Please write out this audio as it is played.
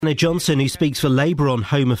Johnson, who speaks for Labour on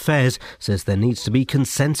Home Affairs, says there needs to be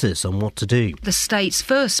consensus on what to do. The state's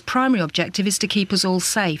first primary objective is to keep us all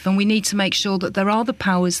safe, and we need to make sure that there are the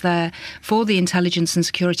powers there for the intelligence and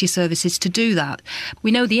security services to do that. We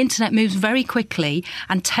know the internet moves very quickly,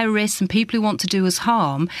 and terrorists and people who want to do us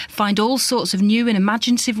harm find all sorts of new and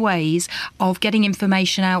imaginative ways of getting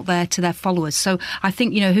information out there to their followers. So I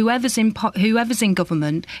think, whoever's in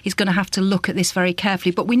government is going to have to look at this very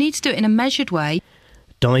carefully, but we need to do it in a measured way.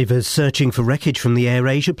 Divers searching for wreckage from the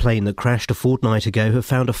AirAsia plane that crashed a fortnight ago have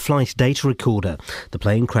found a flight data recorder. The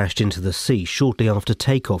plane crashed into the sea shortly after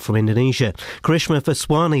takeoff from Indonesia. Karishma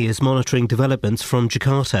Vaswani is monitoring developments from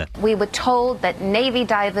Jakarta. We were told that Navy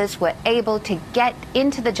divers were able to get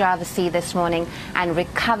into the Java Sea this morning and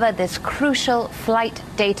recover this crucial flight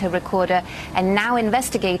data recorder. And now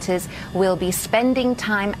investigators will be spending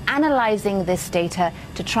time analysing this data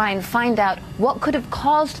to try and find out what could have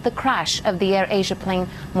caused the crash of the AirAsia plane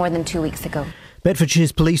more than 2 weeks ago.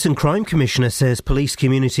 Bedfordshire's Police and Crime Commissioner says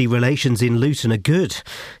police-community relations in Luton are good.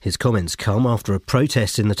 His comments come after a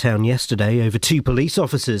protest in the town yesterday over 2 police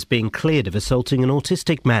officers being cleared of assaulting an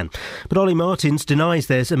autistic man. But Ollie Martins denies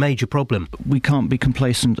there's a major problem. We can't be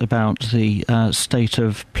complacent about the state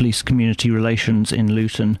of police-community relations in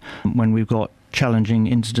Luton when we've got challenging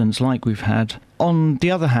incidents like we've had. On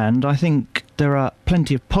the other hand, I think there are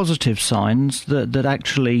plenty of positive signs that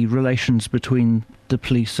actually relations between the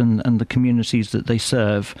police and the communities that they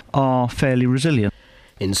serve are fairly resilient.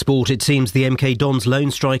 In sport, it seems the MK Dons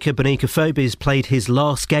lone striker Bonica Fobi's played his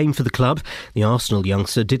last game for the club. The Arsenal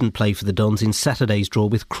youngster didn't play for the Dons in Saturday's draw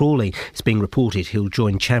with Crawley. It's being reported he'll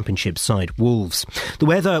join Championship side Wolves. The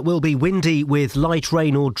weather will be windy with light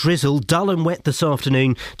rain or drizzle, dull and wet this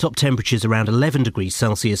afternoon. Top temperatures around 11 degrees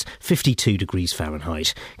Celsius, 52 degrees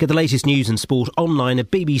Fahrenheit. Get the latest news and sport online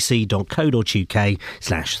at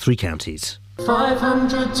bbc.co.uk/3 counties.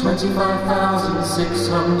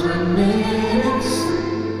 525,600 minutes.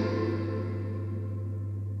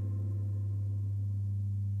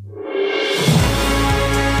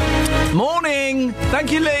 Morning!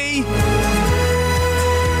 Thank you, Lee.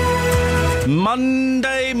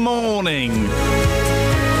 Monday morning.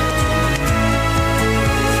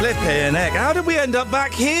 Flippin' heck. How did we end up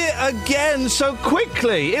back here again so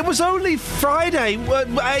quickly? It was only Friday,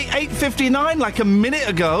 8:59, like a minute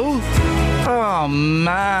ago. Oh,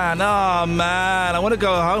 man. I want to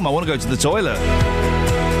go home. I want to go to the toilet.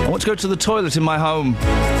 I want to go to the toilet in my home.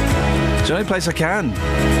 It's the only place I can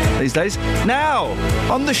these days. Now,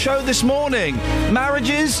 on the show this morning,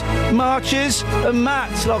 marriages, marches, and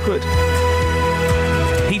Matt Lockwood.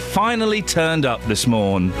 He finally turned up this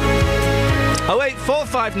morn.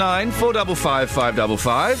 08459 455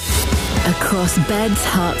 555. Across beds,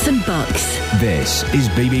 hearts and bucks. This is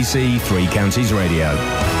BBC Three Counties Radio.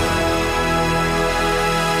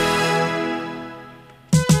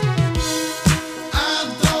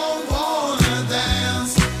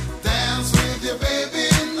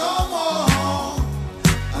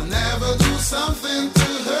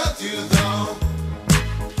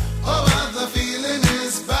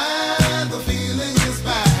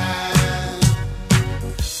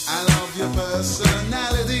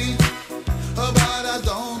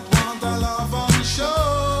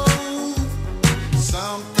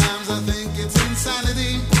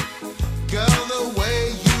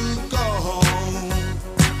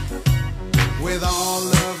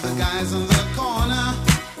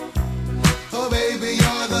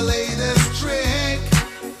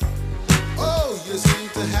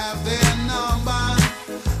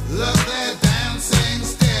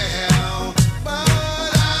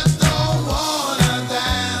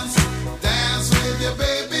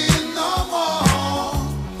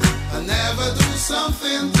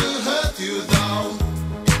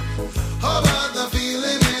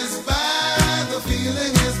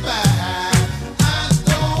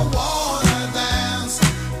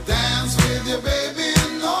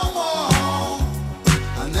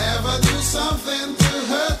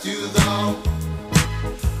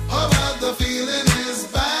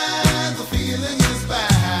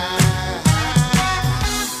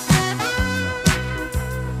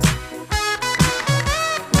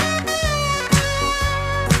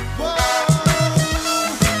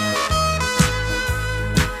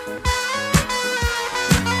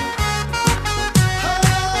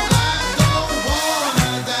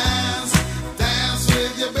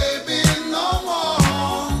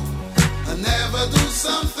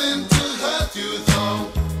 Something to hurt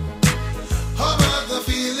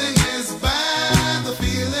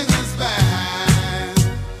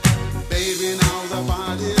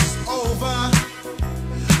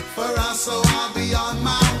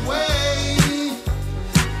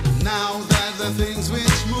Now that the things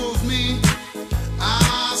which move me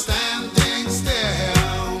are standing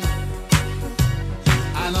still,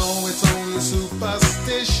 I know it's only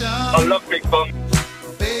superstition. I love Big Bum.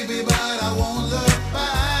 Baby, but I won't look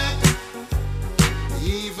back.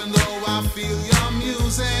 Even though I feel your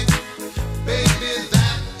music, baby,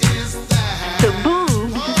 that is that. The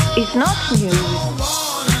boobs is not news.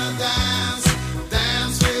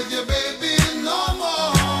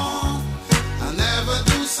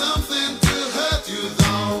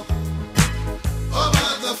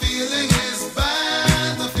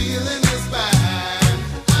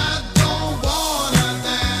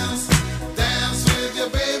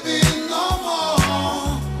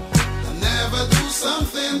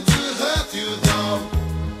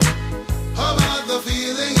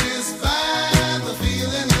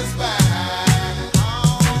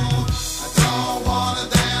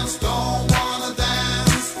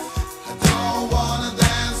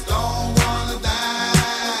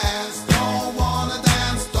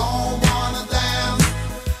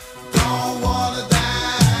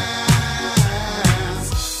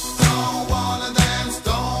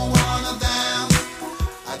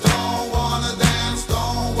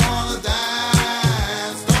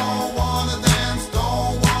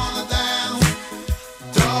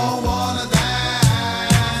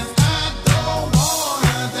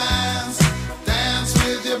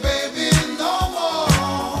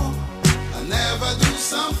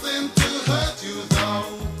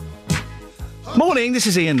 Morning, this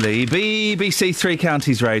is Iain Lee, BBC Three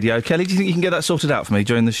Counties Radio. Kelly, do you think you can get that sorted out for me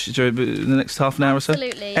during the next half an hour or so?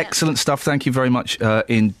 Absolutely, yeah. Excellent stuff, thank you very much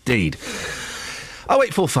indeed.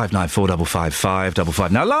 08459 455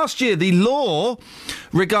 555. Now, last year, the law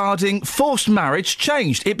regarding forced marriage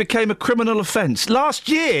changed. It became a criminal offence. Last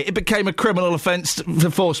year, it became a criminal offence for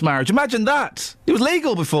forced marriage. Imagine that. It was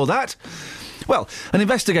legal before that. Well, an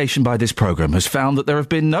investigation by this programme has found that there have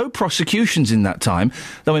been no prosecutions in that time,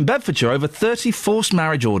 though in Bedfordshire over 30 forced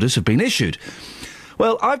marriage orders have been issued.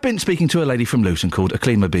 Well, I've been speaking to a lady from Luton called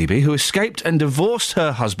Aklima Bibi, who escaped and divorced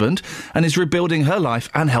her husband and is rebuilding her life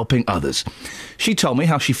and helping others. She told me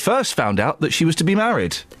how she first found out that she was to be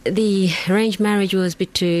married. The arranged marriage was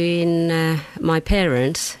between my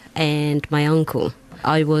parents and my uncle.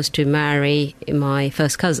 I was to marry my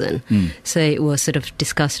first cousin, so it was sort of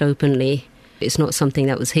discussed openly. It's not something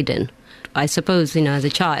that was hidden. I suppose, as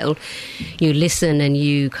a child, you listen and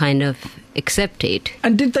you kind of accept it.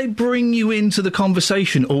 And did they bring you into the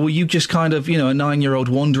conversation, or were you just kind of, a 9-year-old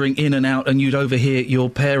wandering in and out and you'd overhear your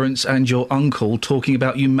parents and your uncle talking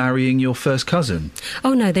about you marrying your first cousin?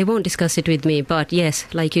 Oh, no, they won't discuss it with me. But yes,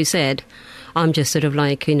 like you said, I'm just sort of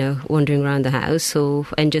like, wandering around the house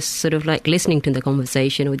and just sort of like listening to the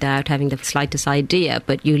conversation without having the slightest idea.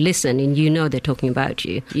 But you listen and they're talking about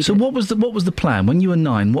you. So what was the plan? When you were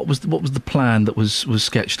 9, what was the plan that was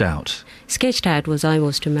sketched out? Sketched out was I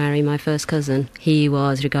was to marry my first cousin. He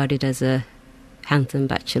was regarded as a handsome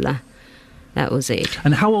bachelor. That was it.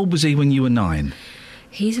 And how old was he when you were 9?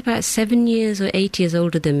 He's about 7 years or 8 years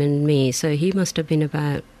older than me, so he must have been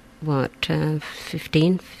about,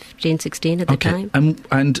 15, 16 at the time.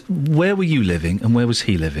 And where were you living and where was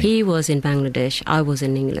he living? He was in Bangladesh. I was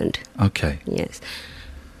in England. Okay. Yes.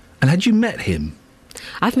 And had you met him?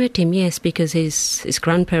 I've met him, yes, because his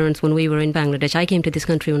grandparents, when we were in Bangladesh, I came to this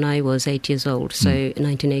country when I was 8 years old, so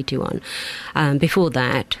 1981. Before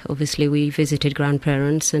that, obviously, we visited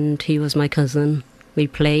grandparents and he was my cousin. We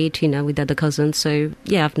played, with other cousins, so,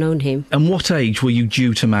 yeah, I've known him. And what age were you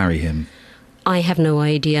due to marry him? I have no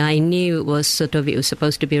idea. I knew it was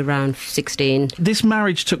supposed to be around 16. This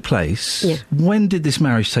marriage took place. Yeah. When did this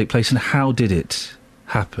marriage take place and how did it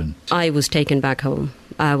happen? I was taken back home.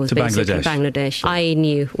 I was basically Bangladesh. I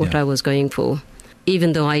knew what I was going for.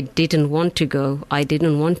 Even though I didn't want to go, I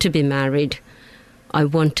didn't want to be married. I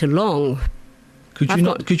went along.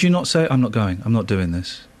 Could you not say, I'm not going, I'm not doing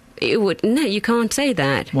this? No, you can't say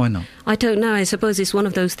that. Why not? I don't know. I suppose it's one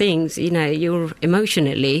of those things, you're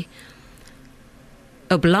emotionally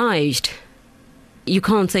obliged. You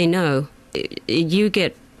can't say no. You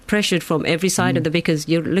get pressured from every side of because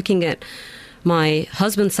you're looking at my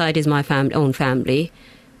husband's side is my own family.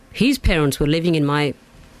 His parents were living in my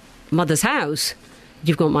mother's house.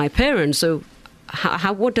 You've got my parents, so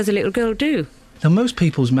what does a little girl do? Now, most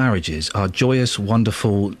people's marriages are joyous,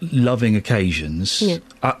 wonderful, loving occasions. Yeah.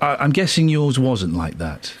 I'm guessing yours wasn't like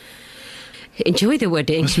that. Enjoy the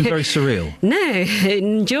wedding. It must be very surreal. No,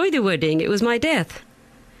 enjoy the wedding. It was my death.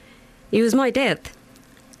 It was my death.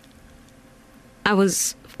 I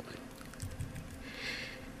was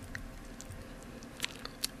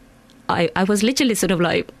literally sort of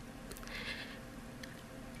like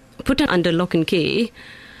put under lock and key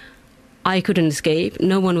I couldn't escape.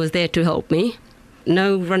 No one was there to help me.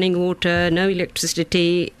 No running water, no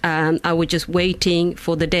electricity. I was just waiting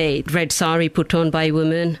for the day. Red sari put on by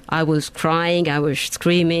women. I was crying, I was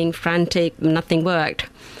screaming, frantic. Nothing worked.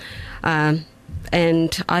 And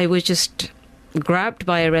I was just grabbed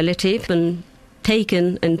by a relative and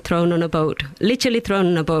taken and thrown on a boat. Literally thrown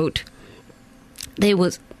on a boat. There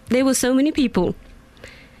were so many people.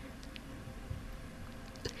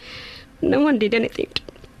 No one did anything.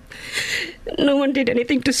 No one did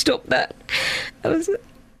anything to stop that.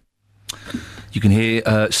 You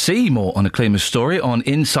can see more on a Clemer's story on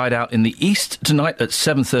Inside Out in the East tonight at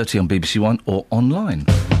 7:30 on BBC One or online.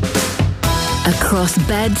 Across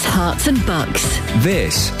beds, hearts and bucks.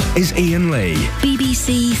 This is Iain Lee.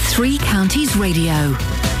 BBC Three Counties Radio.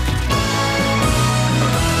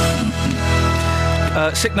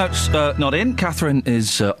 Sick notes not in. Catherine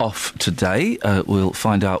is off today. We'll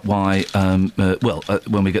find out why,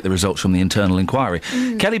 when we get the results from the internal inquiry.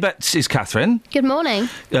 Kelly Betts is Catherine. Good morning.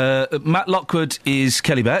 Matt Lockwood is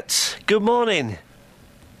Kelly Betts. Good morning.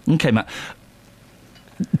 OK, Matt.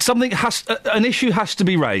 An issue has to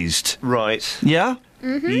be raised. Right. Yeah?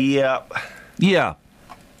 Mm-hmm. Yeah. Yeah.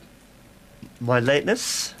 My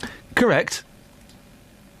lateness? Correct.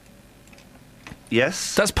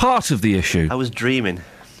 Yes. That's part of the issue. I was dreaming.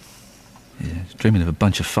 Yeah, dreaming of a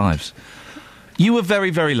bunch of fives. You were very,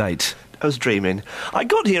 very late. I was dreaming. I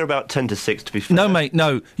got here about 10 to 6, to be fair. No, mate,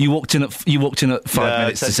 no. You walked in at 5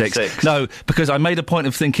 minutes to 6. No, because I made a point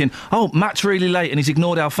of thinking, Matt's really late and he's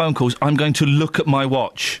ignored our phone calls. I'm going to look at my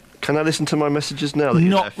watch. Can I listen to my messages now?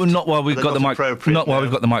 Not while we've got the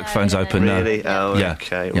we've got the microphones open. Really? No. Oh, yeah.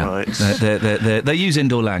 Okay, yeah. Right. They use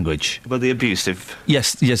indoor language. Well, the abusive.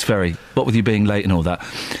 Yes, very. What with you being late and all that.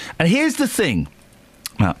 And here's the thing,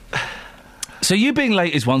 Matt. So you being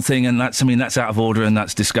late is one thing, and that's out of order, and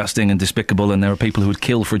that's disgusting and despicable, and there are people who would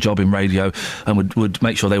kill for a job in radio and would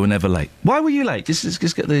make sure they were never late. Why were you late? Just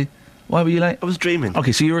get the... Why were you late? I was dreaming.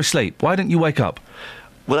 OK, so you were asleep. Why didn't you wake up?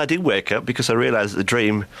 Well, I did wake up because I realised that the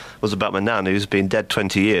dream was about my nan, who's been dead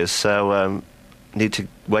 20 years, so need to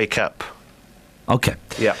wake up. OK.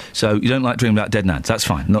 Yeah. So you don't like dreaming about dead nans. That's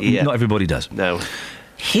fine. Not everybody does. No.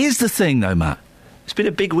 Here's the thing, though, Matt. It's been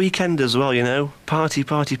a big weekend as well, you know. Party.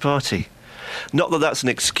 Not that that's an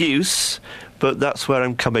excuse, but that's where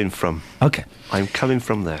I'm coming from. OK. I'm coming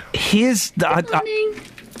from there. Here's the... Good morning.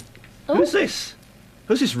 Who's this?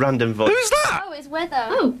 Who's this random voice? Who's that? Oh, it's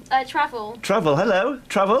weather. Travel. Travel, hello?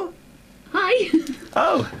 Travel? Hi.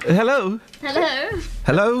 Oh. Hello? Hello.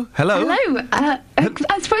 Hello? Hello? Hello.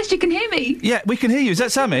 I'm surprised you can hear me. Yeah, we can hear you. Is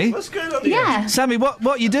that Sammy? What's going on here? Yeah. Sammy, what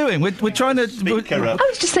are you doing? We're trying to... I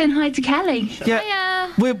was just saying hi to Kelly.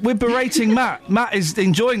 Yeah. We're berating Matt. Matt is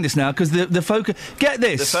enjoying this now because the focus... Get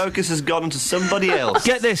this. The focus has gone to somebody else.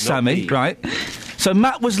 Get this, Sammy, right? So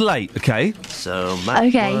Matt was late, OK? So Matt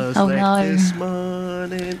was late this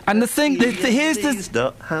morning. And the thing... Here's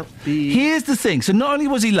the thing. So not only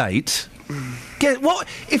was he late...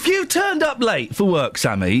 If you turned up late for work,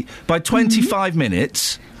 Sammy, by 25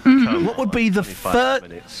 minutes, what would be the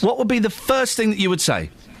first thing that you would say?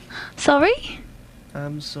 Sorry?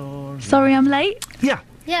 I'm sorry. Sorry I'm late? Yeah.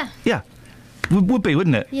 Would be,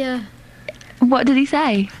 wouldn't it? Yeah. What did he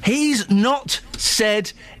say? He's not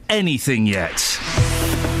said anything yet.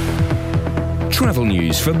 Travel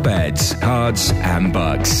news for beds, cards and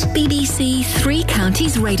bugs. BBC Three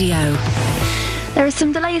Counties Radio. There are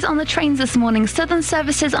some delays on the trains this morning. Southern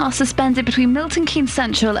services are suspended between Milton Keynes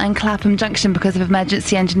Central and Clapham Junction because of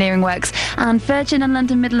emergency engineering works. And Virgin and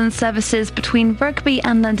London Midland services between Rugby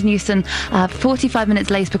and London Euston are 45 minutes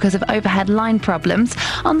late because of overhead line problems.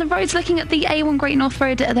 On the roads looking at the A1 Great North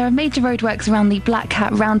Road, there are major roadworks around the Black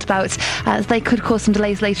Cat roundabout. They could cause some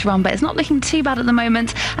delays later on, but it's not looking too bad at the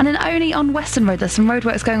moment. And then only on Western Road, there's some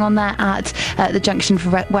roadworks going on there at the junction for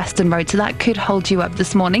Western Road, so that could hold you up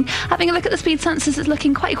this morning. Having a look at the speed sensors, it's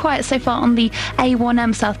looking quite quiet so far on the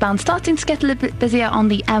A1M southbound, starting to get a little bit busier on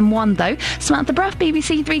the M1 though. Samantha Bruff,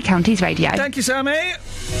 BBC Three Counties Radio. Thank you, Sammy.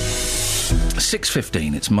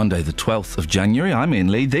 6:15, it's Monday the 12th of January. I'm Iain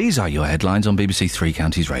Lee. These are your headlines on BBC Three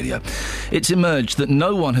Counties Radio. It's emerged that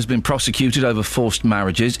no one has been prosecuted over forced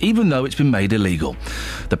marriages, even though it's been made illegal.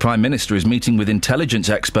 The Prime Minister is meeting with intelligence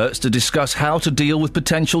experts to discuss how to deal with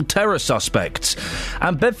potential terror suspects.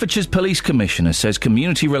 And Bedfordshire's Police Commissioner says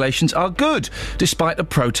community relations are good, despite a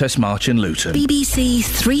protest march in Luton. BBC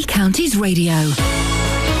Three Counties Radio.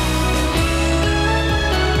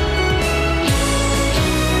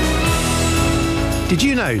 Did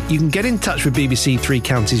you know you can get in touch with BBC Three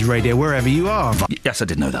Counties Radio wherever you are? Yes, I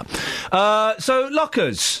did know that. So,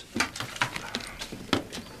 lockers.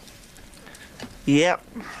 Yep.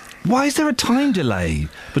 Why is there a time delay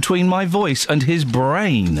between my voice and his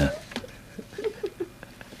brain?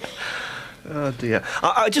 Oh dear.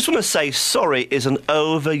 I just want to say sorry is an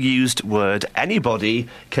overused word. Anybody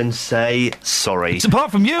can say sorry. It's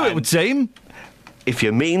apart from you, it would seem. If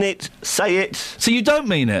you mean it, say it. So you don't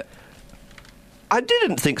mean it? I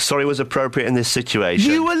didn't think sorry was appropriate in this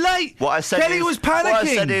situation. You were late. What I said Kelly was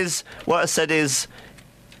panicking. What I said is,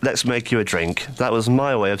 let's make you a drink. That was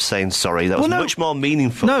my way of saying sorry. That was much more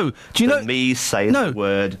meaningful. No, do you know me saying the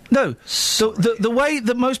word? No, the way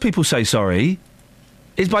that most people say sorry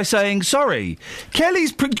is by saying sorry.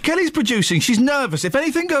 Kelly's producing. She's nervous. If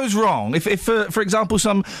anything goes wrong, if for example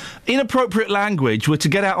some inappropriate language were to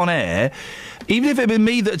get out on air, even if it had been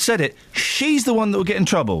me that had said it, she's the one that would get in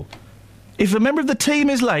trouble. If a member of the team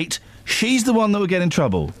is late, she's the one that would get in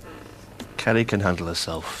trouble. Kelly can handle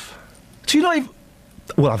herself. Do you not even...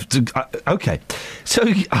 Well, OK. So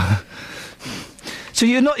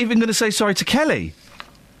you're not even going to say sorry to Kelly?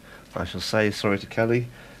 I shall say sorry to Kelly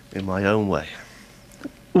in my own way.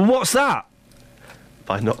 What's that?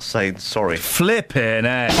 By not saying sorry. Flippin'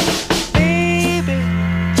 heck. Baby,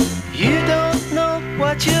 you don't know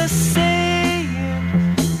what you're saying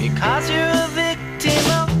because you're a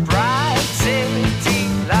victim of bright city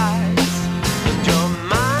lights. And your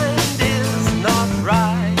mind is not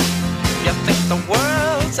right. You think the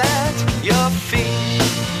world's at your feet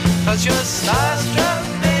because you're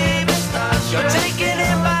starstruck, baby, starstruck. You're taking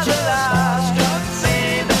it by the starstruck,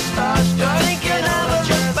 baby, starstruck. You're thinking of a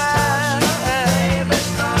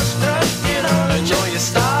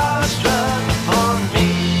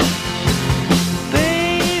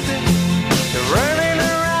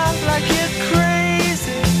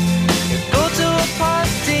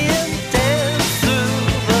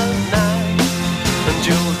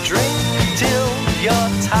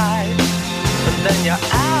then you're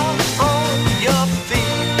out on your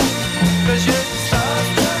feet 'cause you're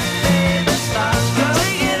starstruck, baby, starstruck.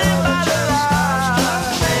 Taking it by the starstruck,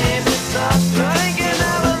 baby, starstruck. Thinking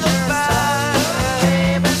of a look back,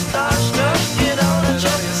 baby, starstruck. You don't know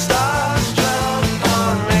you're starstruck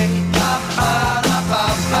on me.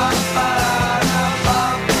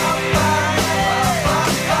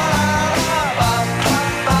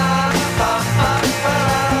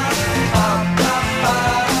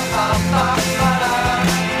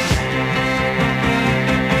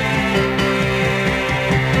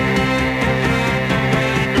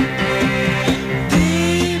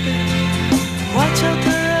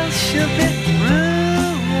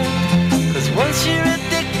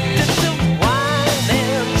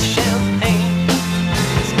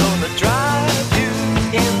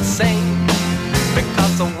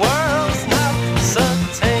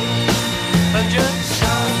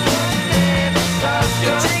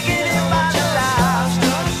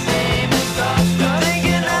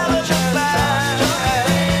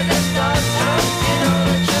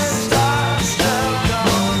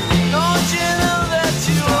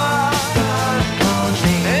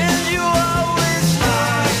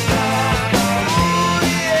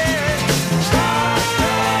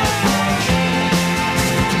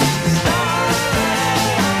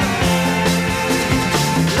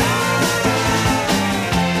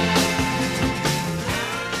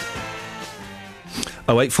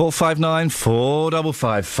 Oh, 08459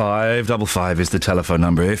 455 555 is the telephone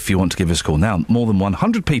number if you want to give us a call. Now, more than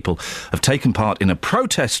 100 people have taken part in a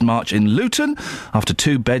protest march in Luton after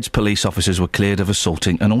 2 Beds police officers were cleared of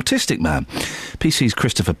assaulting an autistic man. PC's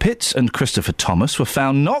Christopher Pitts and Christopher Thomas were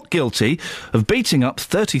found not guilty of beating up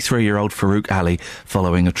 33-year-old Farouk Ali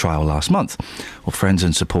following a trial last month. Well, friends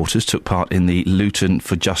and supporters took part in the Luton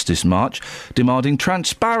for Justice march, demanding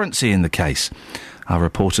transparency in the case. Our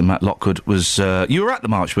reporter, Matt Lockwood, was... you were at the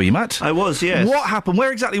march, were you, Matt? I was, yes. What happened?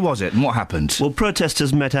 Where exactly was it and what happened? Well,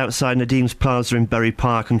 protesters met outside Nadim's Plaza in Bury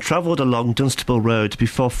Park and travelled along Dunstable Road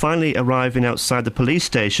before finally arriving outside the police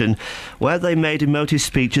station, where they made emotive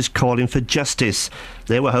speeches calling for justice.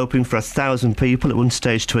 They were hoping for 1,000 people at one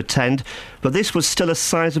stage to attend, but this was still a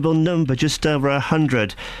sizable number, just over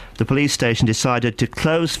 100. The police station decided to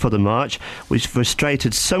close for the march, which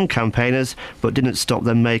frustrated some campaigners, but didn't stop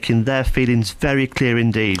them making their feelings very clear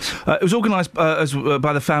indeed. It was organised by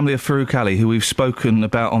the family of Farouk Ali, who we've spoken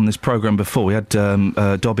about on this programme before. We had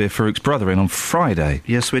Dobir Farouk's brother in on Friday.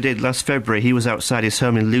 Yes, we did. Last February, he was outside his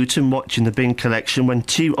home in Luton watching the bin collection when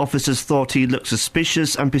 2 officers thought he looked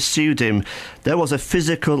suspicious and pursued him. There was a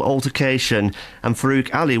physical altercation and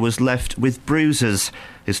Farouk Ali was left with bruises.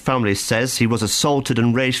 His family says he was assaulted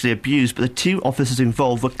and racially abused, but the two officers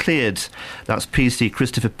involved were cleared. That's PC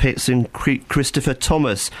Christopher Pitts and Christopher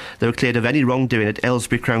Thomas. They were cleared of any wrongdoing at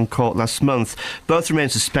Aylesbury Crown Court last month. Both remain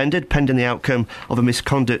suspended pending the outcome of a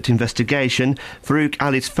misconduct investigation. Farouk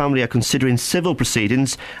Ali's family are considering civil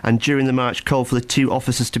proceedings and during the march called for the two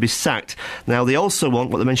officers to be sacked. Now, they also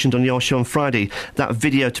want, what they mentioned on your show on Friday, that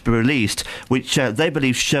video to be released, which they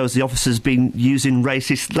believe shows the officers being using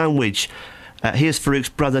racist language. Here's Farouk's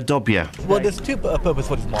brother Dobia. Well, there's two purposes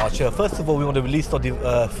for this march. First of all, we want to release all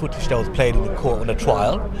the footage that was played in the court on the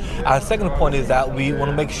trial. And second point is that we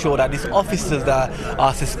want to make sure that these officers that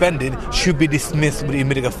are suspended should be dismissed with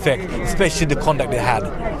immediate effect, especially the conduct they had.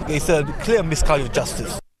 It's a clear miscarriage of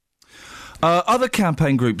justice. Other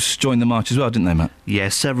campaign groups joined the march as well, didn't they, Matt?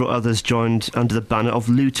 Yes, several others joined under the banner of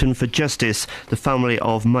Luton for Justice. The family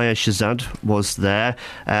of Maya Shazad was there.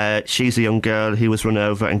 She's a young girl who was run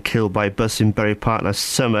over and killed by a bus in Bury Park last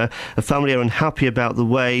summer. The family are unhappy about the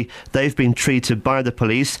way they've been treated by the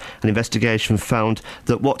police. An investigation found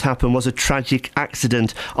that what happened was a tragic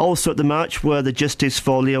accident. Also at the march were the Justice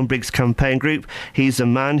for Leon Briggs campaign group. He's a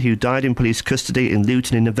man who died in police custody in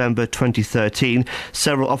Luton in November 2013.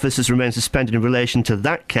 Several officers remain suspended in relation to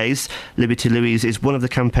that case. Liberty Louise is one of the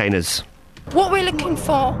campaigners. What we're looking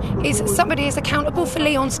for is somebody is accountable for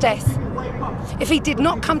Leon's death. If he did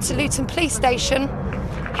not come to Luton Police Station,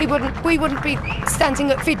 we wouldn't be standing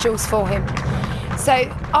at vigils for him. So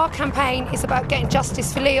our campaign is about getting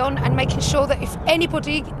justice for Leon and making sure that if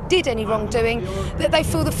anybody did any wrongdoing, that they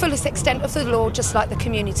feel the fullest extent of the law, just like the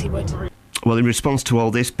community would. Well, in response to all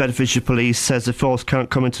this, Bedfordshire Police says the force can't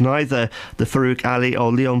comment on either the Farouk Ali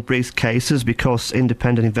or Leon Briggs cases because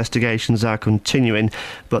independent investigations are continuing.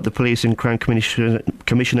 But the Police and Crown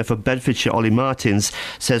Commissioner for Bedfordshire, Ollie Martins,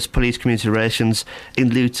 says police community relations in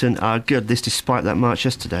Luton are good. This despite that march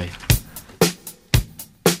yesterday.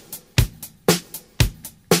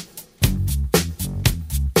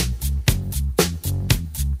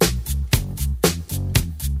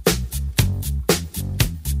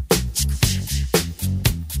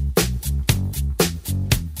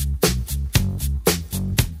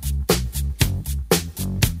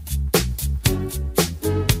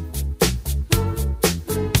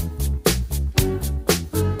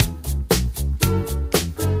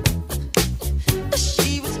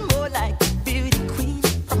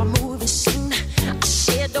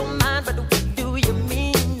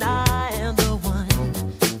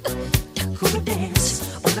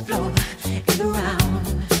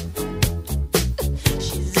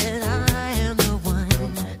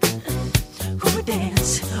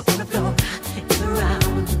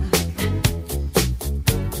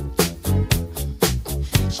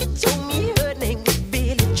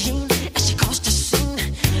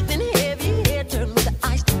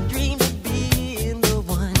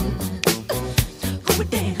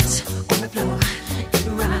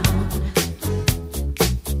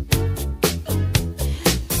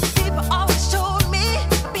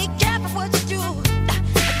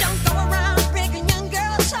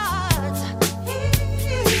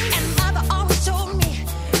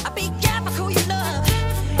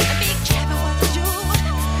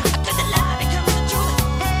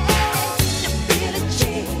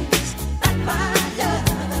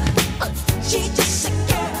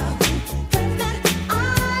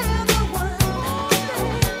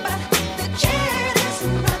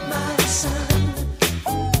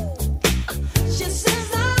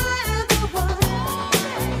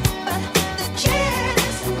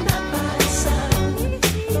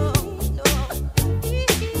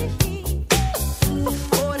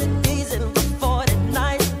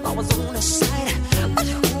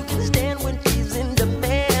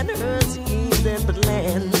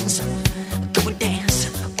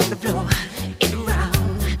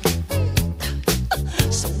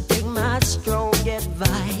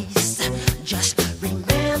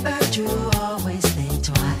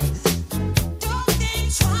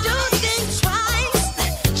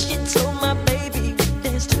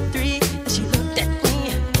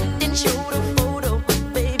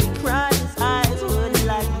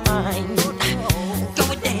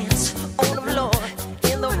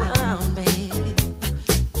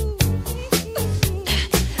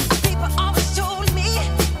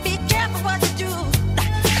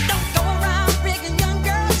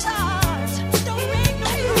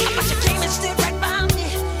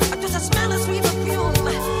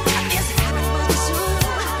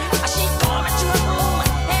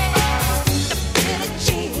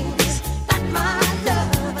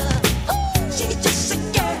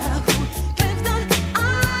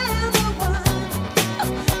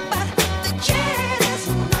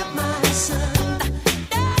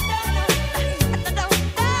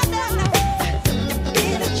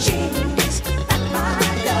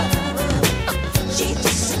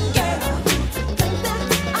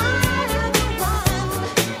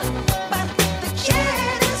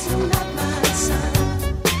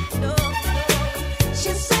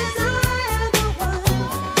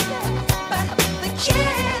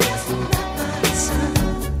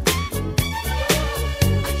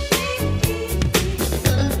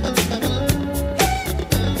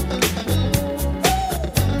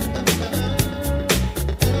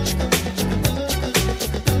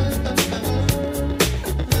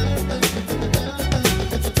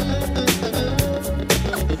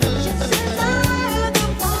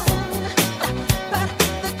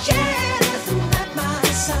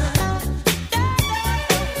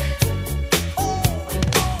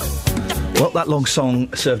 Well, that long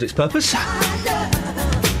song served its purpose.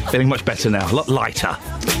 Feeling much better now, a lot lighter.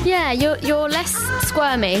 Yeah, you're less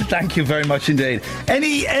squirmy. Thank you very much indeed.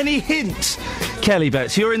 Any hint, Kelly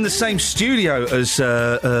Betts? You're in the same studio as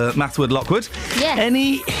Mathwood Lockwood. Yes.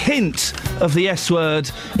 Any hint of the S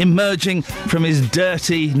word emerging from his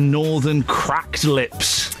dirty northern cracked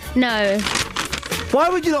lips? No. Why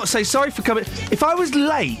would you not say sorry for coming? If I was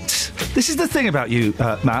late, this is the thing about you,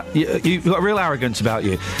 Matt. You've got real arrogance about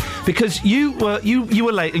you, because you were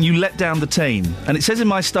late and you let down the team. And it says in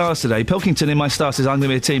my stars today, Pilkington in my stars says I'm going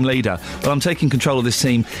to be a team leader. Well, I'm taking control of this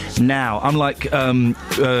team now. I'm like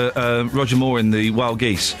Roger Moore in the Wild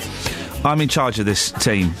Geese. I'm in charge of this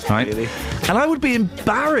team, right? Really? And I would be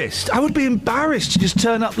embarrassed. I would be embarrassed to just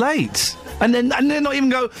turn up late and then not even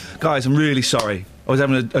go, guys, I'm really sorry. I was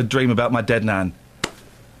having a dream about my dead nan.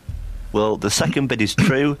 Well, the second bit is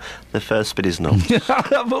true, the first bit is not.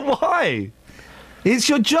 But why? It's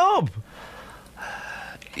your job.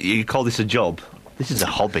 You call this a job? This is a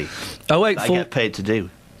hobby. I get paid to do.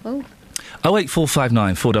 Oh.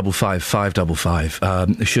 08459 455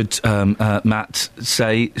 555. Should Matt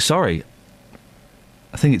say sorry?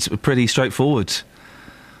 I think it's a pretty straightforward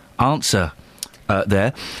answer.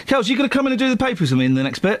 There. Kels, you going to come in and do the papers with me in the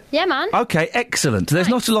next bit? Yeah, man. OK, excellent. There's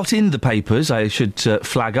not a lot in the papers, I should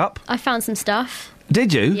flag up. I found some stuff.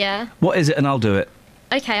 Did you? Yeah. What is it, and I'll do it?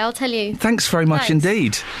 OK, I'll tell you. Thanks very much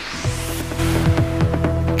indeed.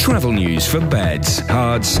 Travel news for beds,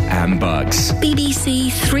 cards and bugs.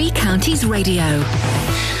 BBC Three Counties Radio.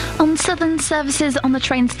 On Southern services on the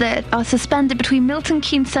trains that are suspended between Milton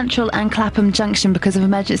Keynes Central and Clapham Junction because of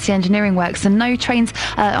emergency engineering works, and no trains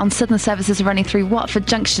on Southern services are running through Watford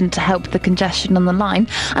Junction to help the congestion on the line.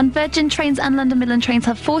 And Virgin trains and London Midland trains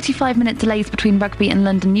have 45-minute delays between Rugby and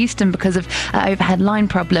London Euston because of overhead line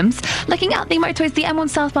problems. Looking at the motorways, the M1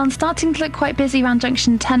 southbound starting to look quite busy around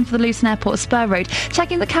Junction 10 for the Luton Airport Spur Road.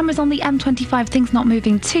 Checking the cameras on the M25, things not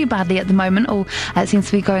moving too badly at the moment. All seems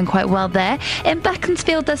to be going quite well there. In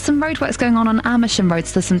Beaconsfield, there's some roadworks going on Amersham Road,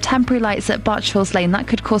 so there's some temporary lights at Barchfield's Lane. That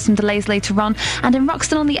could cause some delays later on. And in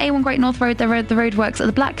Roxton on the A1 Great North Road, there are the roadworks at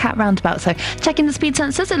the Black Cat roundabout. So checking the speed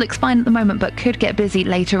sensors, it looks fine at the moment, but could get busy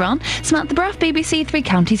later on. Samantha Bruff, BBC Three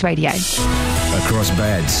Counties Radio. Across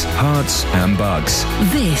beds, hearts and bugs.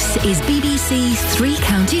 This is BBC Three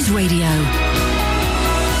Counties Radio.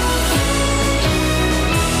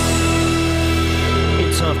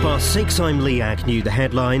 It's 6:30, I'm Lee Agnew. The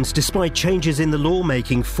headlines: despite changes in the law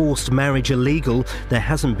making forced marriage illegal, there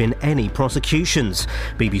hasn't been any prosecutions.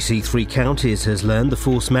 BBC Three Counties has learned the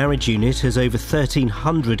forced marriage unit has over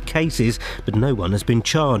 1,300 cases, but no one has been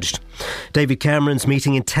charged. David Cameron's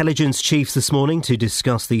meeting intelligence chiefs this morning to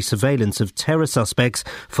discuss the surveillance of terror suspects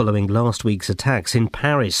following last week's attacks in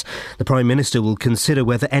Paris. The Prime Minister will consider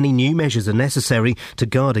whether any new measures are necessary to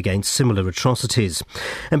guard against similar atrocities.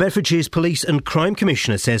 And Bedfordshire's Police and Crime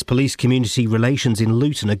Commissioner says police community relations in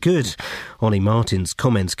Luton are good. Ollie Martin's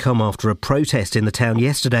comments come after a protest in the town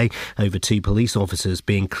yesterday over 2 police officers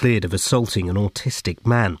being cleared of assaulting an autistic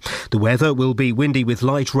man. The weather will be windy with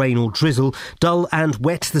light rain or drizzle, dull and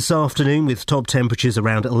wet this afternoon with top temperatures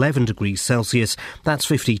around 11 degrees Celsius. That's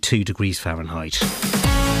 52 degrees Fahrenheit.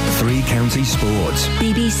 Three Counties Sports.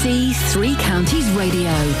 BBC Three Counties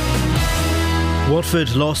Radio.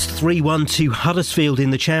 Watford lost 3-1 to Huddersfield in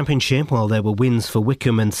the Championship, while there were wins for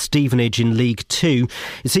Wycombe and Stevenage in League 2.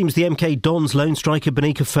 It seems the MK Dons lone striker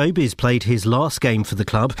Benica Phobis played his last game for the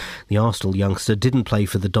club. The Arsenal youngster didn't play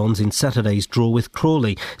for the Dons in Saturday's draw with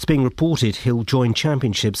Crawley. It's being reported he'll join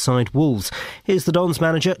Championship side Wolves. Here's the Dons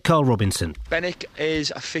manager, Carl Robinson. Benik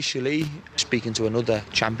is officially speaking to another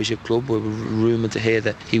Championship club. We're rumoured to hear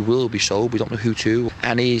that he will be sold. We don't know who to.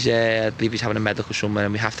 And I believe he's having a medical somewhere,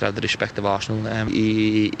 and we have to have the respect of Arsenal.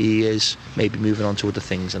 He is maybe moving on to other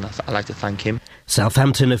things, and I'd like to thank him.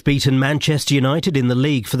 Southampton have beaten Manchester United in the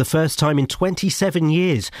league for the first time in 27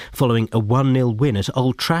 years, following a 1-0 win at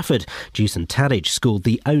Old Trafford. Dusan Tadic scored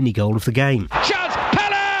the only goal of the game. Chance,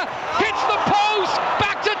 Pella hits the post,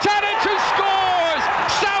 back to Tadic who scores!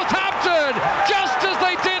 Southampton, just as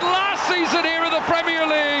they did last season here in the Premier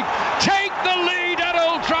League, take the lead at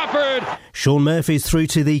Old Trafford. Sean Murphy's through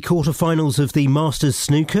to the quarter-finals of the Masters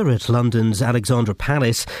Snooker at London's Alexandra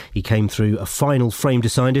Palace. He came through a final frame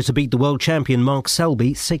decider to beat the world champion Mark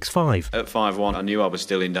Selby 6-5. At 5-1, I knew I was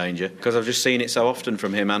still in danger because I've just seen it so often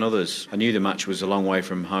from him and others. I knew the match was a long way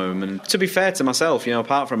from home, and to be fair to myself,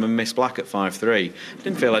 apart from a miss black at 5-3, I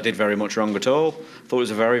didn't feel I did very much wrong at all. I thought it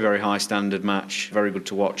was a very, very high standard match, very good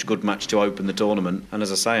to watch, good match to open the tournament, and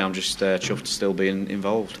as I say, I'm just chuffed to still be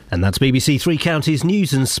involved. And that's BBC Three Counties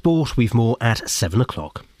News and Sport. We've more at 7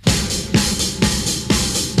 o'clock.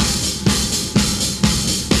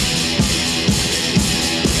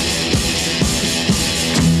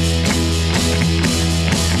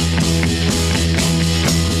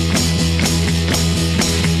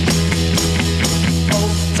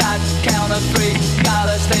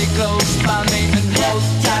 stay close by me and hold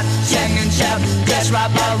tight, sing and shout, just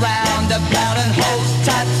wrap around about and hold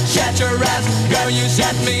tight, shut your eyes, girl, you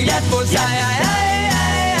set me up for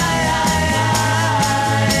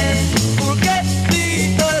forget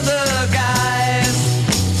the other guys,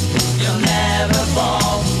 you'll never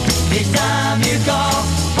fall, each time you call,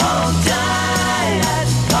 hold tight,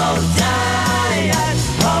 hold tight,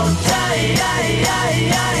 hold tight,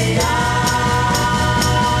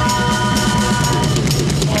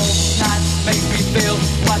 hold tight, make me feel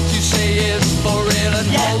what you say is for real and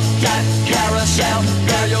hold tight, carousel,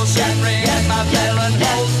 girl, you'll send ring at my bell and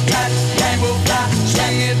hold tight, game will fly,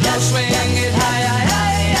 swing it low, swing it high,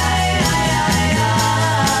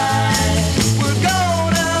 we're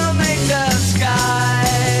gonna make the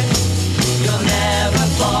sky, you'll never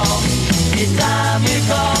fall, each time you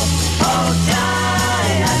call, hold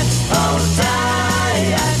tight, hold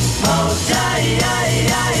tight, hold tight,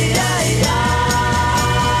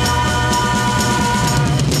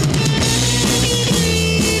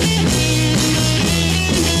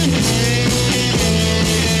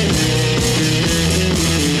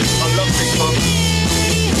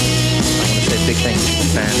 big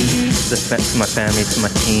thanks to my family, to my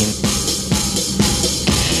team.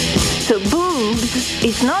 So boobs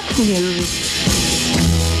is not news.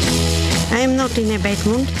 I am not in a bad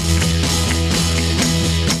mood.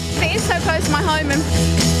 It is so close to my home and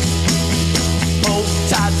hold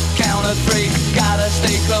tight, count of three, gotta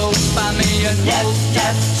stay close by me and hold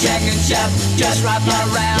tight, sing and shout, just wrap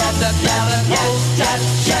around the bell and hold tight,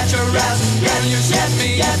 shut your eyes, girl, you set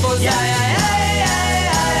me up for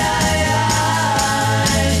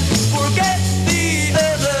forget the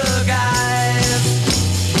other guys,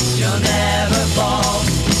 you'll never fall,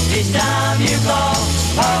 each time you call,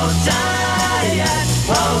 hold tight,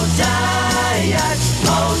 hold tight,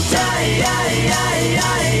 hold tight,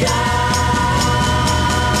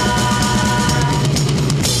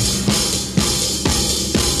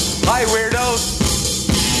 Hi, weirdos.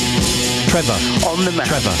 Trevor. On the map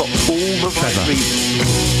Trevor. for all the Trevor. right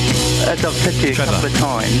reasons. As I've said to you a couple of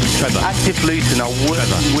times, Active Luton are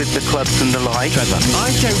working with the clubs and the like. Trevor. I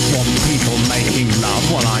don't want people making love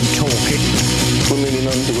while I'm talking. Women in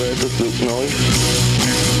underwear does look nice.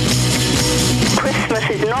 Christmas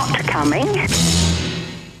is not coming.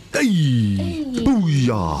 Hey.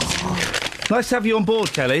 Booyah. Nice to have you on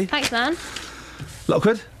board, Kelly. Thanks, man.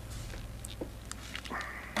 Lockwood?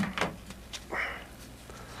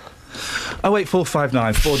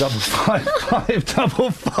 08459 455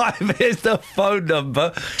 555 is the phone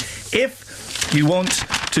number. If you want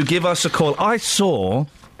to give us a call, I saw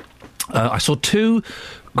two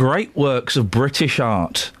great works of British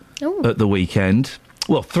art at the weekend.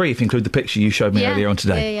 Well, three if you include the picture you showed me earlier on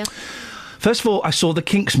today. Yeah. First of all, I saw the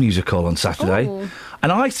Kinks musical on Saturday,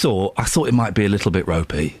 and I thought it might be a little bit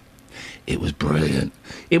ropey. It was brilliant.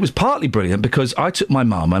 It was partly brilliant because I took my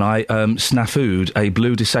mum and I snafu'd a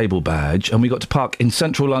blue disabled badge, and we got to park in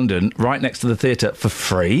central London right next to the theatre for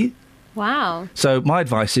free. Wow. So my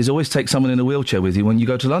advice is always take someone in a wheelchair with you when you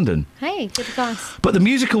go to London. Hey, good advice. But the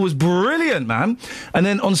musical was brilliant, man. And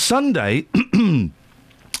then on Sunday,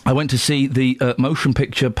 I went to see the motion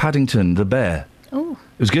picture Paddington, the Bear. Oh.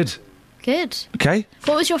 It was good. Good. Okay.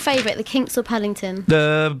 What was your favourite, the Kinks or Paddington?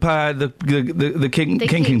 The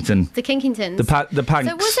Kinkington. The Kinkingtons. The Panks.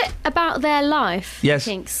 So was it about their life? Yes.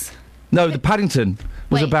 The Kinks. No, the Paddington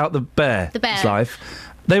was about the bear's The bear. life.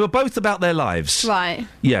 They were both about their lives. Right.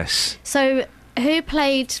 Yes. So who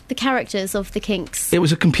played the characters of the Kinks? It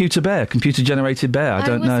was a computer-generated bear. I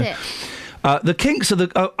don't know. Was it? The Kinks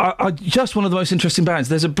are just one of the most interesting bands.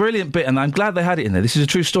 There's a brilliant bit, and I'm glad they had it in there. This is a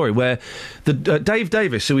true story, where the Dave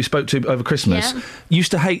Davis, who we spoke to over Christmas, used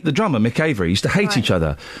to hate the drummer, Mick Avery, used to hate each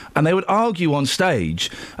other. And they would argue on stage,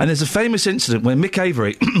 and there's a famous incident where Mick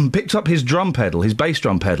Avery picked up his drum pedal, his bass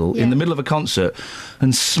drum pedal, in the middle of a concert,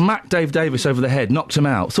 and smacked Dave Davis over the head, knocked him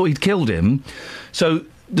out, thought he'd killed him. So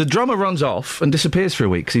the drummer runs off and disappears for a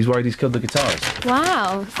week because he's worried he's killed the guitarist.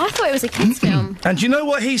 Wow. I thought it was a kids' film. And do you know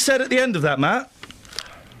what he said at the end of that, Matt?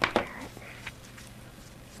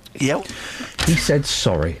 Yep. He said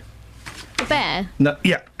sorry. The bear? No,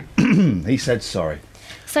 yeah. He said sorry.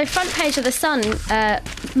 So front page of The Sun,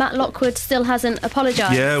 Matt Lockwood still hasn't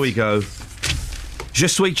apologised. Yeah, we go. Je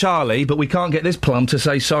suis Charlie, but we can't get this plum to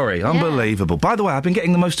say sorry. Unbelievable. By the way, I've been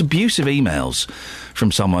getting the most abusive emails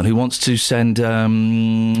from someone who wants to send...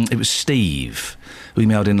 it was Steve who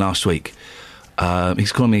emailed in last week.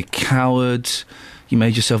 He's calling me a coward. You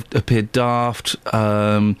made yourself appear daft. He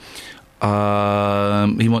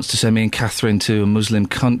wants to send me and Catherine to a Muslim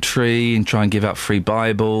country and try and give out free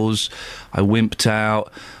Bibles. I wimped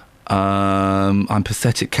out. I'm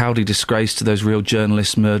pathetic, cowardly disgrace to those real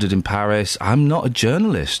journalists murdered in Paris. I'm not a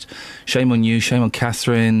journalist. Shame on you, shame on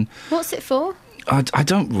Catherine. What's it for? I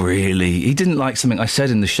don't really. He didn't like something I said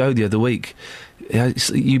in the show the other week.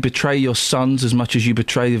 You betray your sons as much as you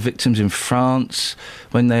betray the victims in France.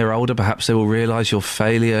 When they are older, perhaps they will realise your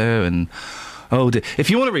failure and... Oh, dear. If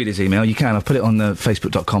you want to read his email, you can. I've put it on the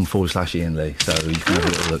facebook.com/Iain Lee, so you can have a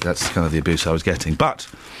little look. That's kind of the abuse I was getting. But,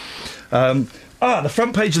 the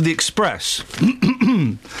front page of the Express.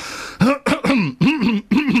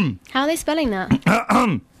 How are they spelling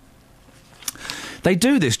that? They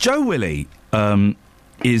do this. Joe Willie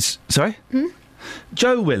is... Sorry?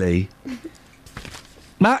 Joe Willie...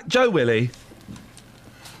 Matt, Joe Willie...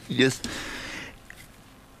 Yes.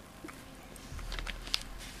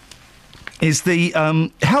 Is the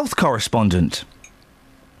health correspondent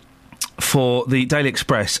for the Daily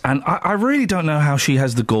Express, and I really don't know how she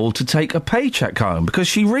has the gall to take a paycheck home, because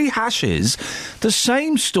she rehashes the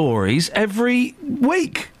same stories every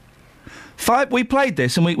week. We played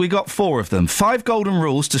this and we got 4 of them. 5 golden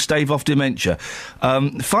rules to stave off dementia.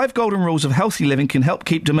 5 golden rules of healthy living can help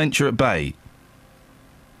keep dementia at bay.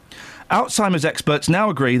 Alzheimer's experts now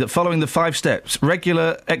agree that following the 5 steps,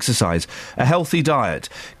 regular exercise, a healthy diet,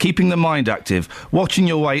 keeping the mind active, watching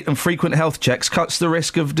your weight and frequent health checks cuts the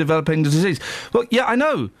risk of developing the disease. Well, yeah, I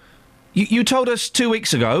know. You told us 2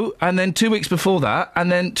 weeks ago, and then 2 weeks before that,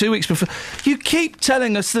 and then 2 weeks before... You keep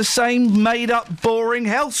telling us the same made-up, boring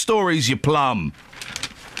health stories, you plum.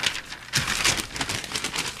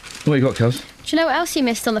 What you got, Kels? Do you know what else you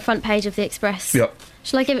missed on the front page of the Express? Yep.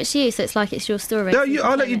 Shall I give it to you so it's like it's your story? No,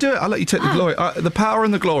 I'll let you do it. I'll let you take the glory. The power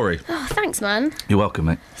and the glory. Oh, thanks, man. You're welcome,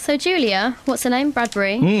 mate. So Julia, what's her name?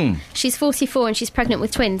 Bradbury. She's 44 and she's pregnant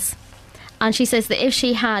with twins. And she says that if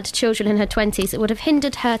she had children in her 20s, it would have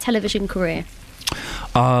hindered her television career.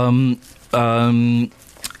 Yeah.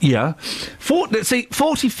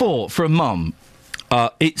 44 for a mum,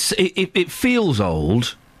 it feels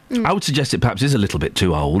old. I would suggest it perhaps is a little bit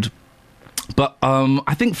too old. But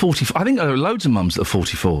I think 44... I think there are loads of mums that are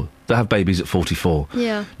 44, that have babies at 44.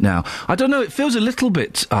 Yeah. Now, I don't know, it feels a little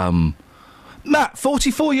bit... Matt,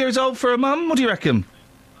 44 years old for a mum? What do you reckon?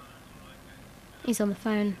 He's on the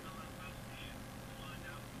phone.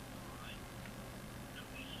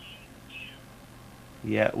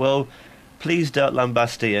 Yeah, well, please don't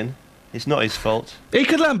lambast Iain. It's not his fault. He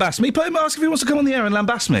could lambast me. Ask if he wants to come on the air and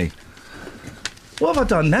lambast me. What have I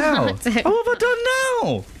done now? What have I done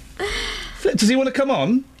now? Does he want to come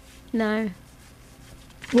on? No.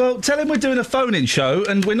 Well, tell him we're doing a phone-in show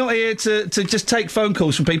and we're not here to just take phone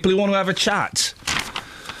calls from people who want to have a chat.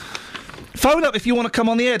 Phone up if you want to come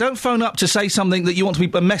on the air. Don't phone up to say something that you want to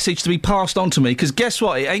be a message to be passed on to me, because guess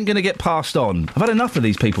what? It ain't going to get passed on. I've had enough of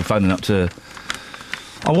these people phoning up to...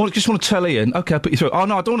 just want to tell Iain. OK, I'll put you through. Oh,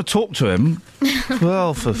 no, I don't want to talk to him.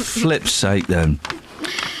 Well, for flip's sake, then.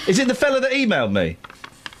 Is it the fella that emailed me?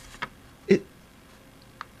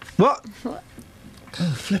 What? Oh,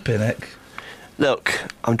 flipping heck. Look,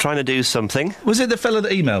 I'm trying to do something. Was it the fella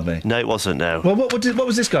that emailed me? No, it wasn't, no. Well, what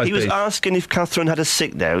was this guy's He was beef? asking if Catherine had a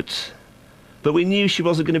sick note, but we knew she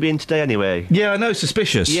wasn't going to be in today anyway. Yeah, I know,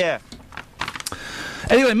 suspicious. Yeah.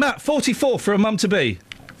 Anyway, Matt, 44 for a mum-to-be.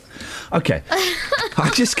 OK.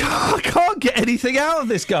 I can't get anything out of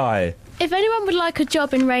this guy. If anyone would like a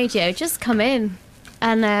job in radio, just come in.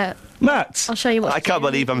 And, Matt! I'll show you what I can't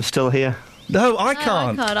believe I'm still here. No, I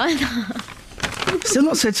can't. I can't either. Still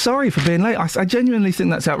not said sorry for being late. I genuinely think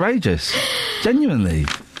that's outrageous. Genuinely.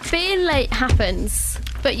 Being late happens,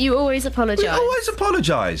 but you always apologise. We always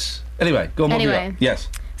apologise. Anyway, go on. Anyway. Yes.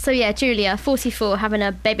 So, yeah, Julia, 44, having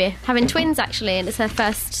a baby. Having twins, actually, and it's her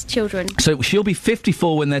first children. So she'll be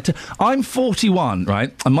 54 when they're... I'm 41,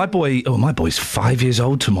 right? And my boy's 5 years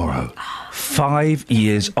old tomorrow. 5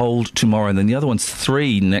 years old tomorrow. And then the other one's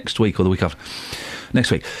 3 next week or the week after. Next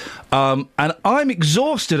week. And I'm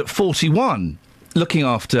exhausted at 41 looking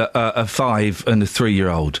after a 5 and a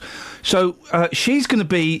 3-year-old. So she's going to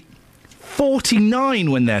be 49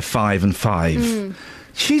 when they're 5 and 5.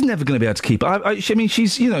 She's never going to be able to keep up. I mean,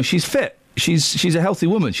 she's fit. She's a healthy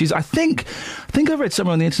woman. I think I read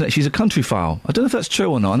somewhere on the internet she's a countryphile. I don't know if that's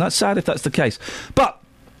true or not, and that's sad if that's the case. But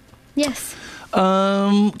yes.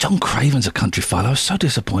 John Craven's a countryphile. I was so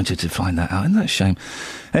disappointed to find that out. Isn't that a shame?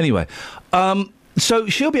 Anyway, so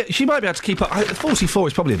she might be able to keep up. 44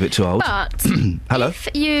 is probably a bit too old. But hello. If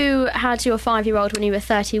you had your 5-year-old when you were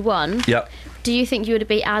 31, yep. Do you think you would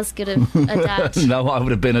be as good a dad? No, I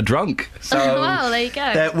would have been a drunk. So well, there you go.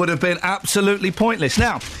 That would have been absolutely pointless.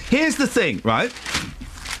 Now, here's the thing, right?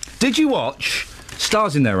 Did you watch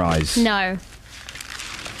Stars in Their Eyes? No.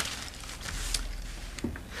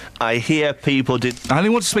 I hear people did... I only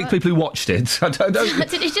want to speak to people who watched it. I don't...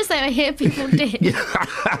 Did you just say I hear people did?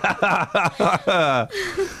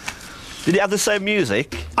 Did it have the same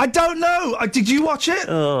music? I don't know. Did you watch it?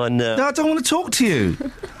 Oh, no. No, I don't want to talk to you.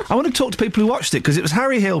 I want to talk to people who watched it, because it was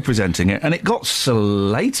Harry Hill presenting it, and it got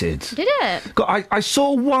slated. Did it? I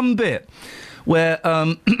saw one bit where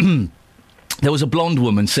there was a blonde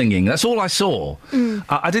woman singing. That's all I saw.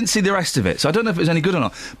 I didn't see the rest of it, so I don't know if it was any good or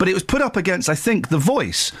not. But it was put up against, I think, The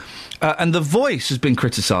Voice. And The Voice has been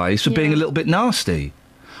criticised for being a little bit nasty.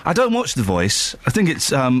 I don't watch The Voice. I think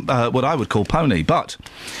it's what I would call pony, but...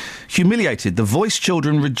 Humiliated, The Voice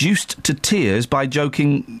children reduced to tears by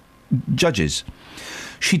joking judges.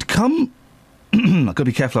 She'd come... I've got to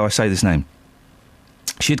be careful how I say this name.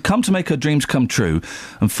 She had come to make her dreams come true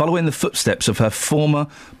and follow in the footsteps of her former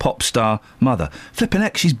pop star mother. Flippin'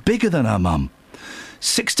 heck, she's bigger than her mum.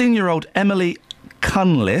 16-year-old Emily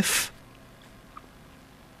Cunliffe...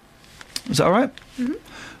 Is that all right? Mm-hmm.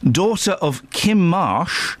 Daughter of Kim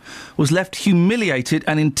Marsh, was left humiliated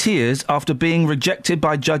and in tears after being rejected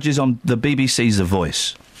by judges on the BBC's The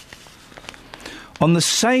Voice. On the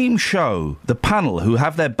same show, the panel, who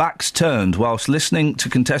have their backs turned whilst listening to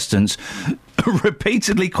contestants,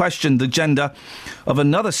 repeatedly questioned the gender of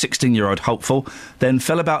another 16-year-old hopeful, then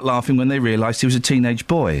fell about laughing when they realised he was a teenage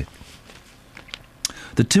boy.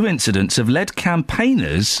 The two incidents have led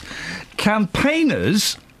campaigners...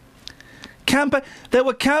 There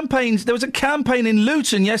were campaigns... There was a campaign in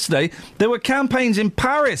Luton yesterday. There were campaigns in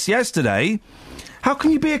Paris yesterday. How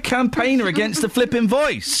can you be a campaigner against the flipping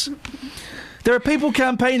Voice? There are people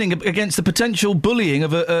campaigning against the potential bullying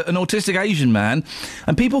of an autistic Asian man,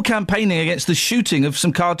 and people campaigning against the shooting of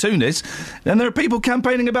some cartoonists, and there are people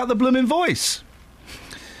campaigning about the blooming Voice.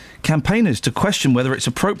 Campaigners to question whether it's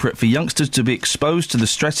appropriate for youngsters to be exposed to the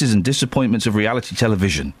stresses and disappointments of reality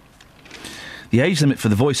television. The age limit for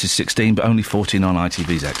The Voice is 16, but only 14 on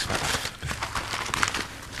ITV's X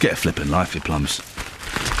Factor. Get a flippin' life, you plums. Do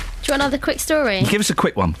you want another quick story? Give us a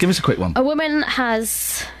quick one. A woman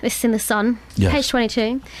has... This is in The Sun, yes. Page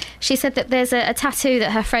 22. She said that there's a tattoo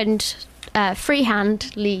that her friend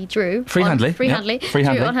freehandly drew. Drew on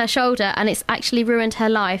her shoulder, and it's actually ruined her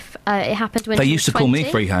life. It happened when they she used to was call 20. me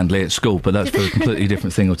freehandly at school, but that's for a completely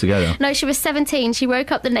different thing altogether. No, she was 17. She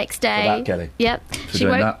woke up the next day. For that, Kelly. Yep.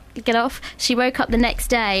 Get off. She woke up the next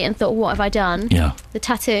day and thought, what have I done? Yeah. The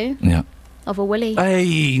tattoo. Yeah. Of a willy.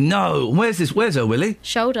 Hey, no. Where's her willy?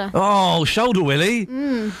 Shoulder. Oh, shoulder willy.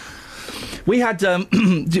 We had... I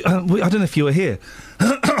don't know if you were here.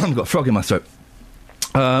 I've got a frog in my throat.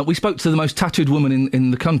 We spoke to the most tattooed woman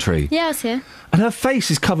in the country. Yeah, I was here. And her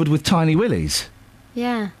face is covered with tiny willies.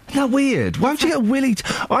 Yeah. Isn't that weird? Why would you get a willy...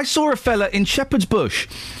 I saw a fella in Shepherd's Bush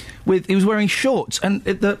he was wearing shorts, and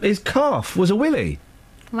his calf was a willy.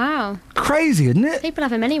 Wow. Crazy, isn't it? People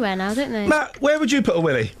have them anywhere now, don't they? Matt, where would you put a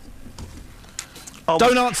willy?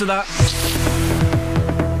 Don't answer that.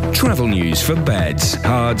 Travel news for beds,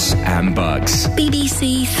 cards and bugs.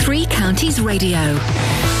 BBC Three Counties Radio.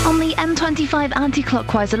 On the M25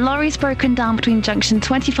 anti-clockwise, a lorry's broken down between junction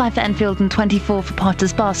 25 for Enfield and 24 for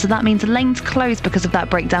Potter's Bar, so that means the lane's closed because of that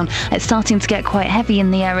breakdown. It's starting to get quite heavy in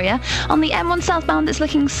the area. On the M1 southbound, it's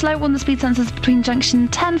looking slow on the speed sensors between junction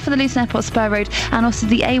 10 for the Luton Airport Spur Road, and also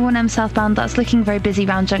the A1M southbound, that's looking very busy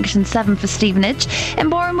round junction 7 for Stevenage. In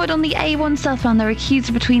Borehamwood, on the A1 southbound, there are queues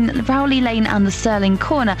between Rowley Lane and the Stirling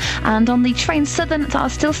Corner, and on the train Southern, that are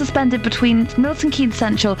still suspended between Milton Keynes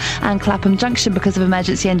Central and Clapham Junction because of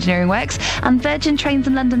emergency engineering works, and Virgin Trains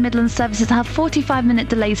and London Midland services have 45-minute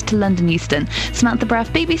delays to London Euston. Samantha Bruff,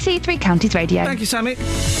 BBC Three Counties Radio. Thank you, Sammy.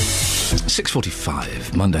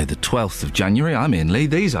 6:45, Monday the 12th of January. I'm Iain Lee.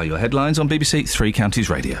 These are your headlines on BBC Three Counties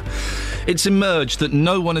Radio. It's emerged that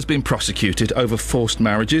no one has been prosecuted over forced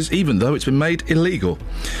marriages, even though it's been made illegal.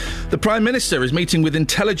 The Prime Minister is meeting with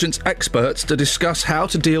intelligence experts to discuss how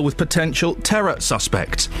to deal with potential terror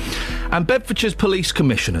suspects. And Bedfordshire's Police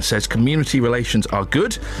Commissioner says community relations are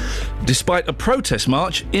good, despite a protest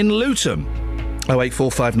march in Luton.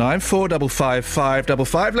 08459 455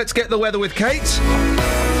 555. Let's get the weather with Kate.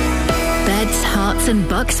 Beds, Herts and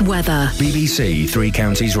Bucks weather. BBC Three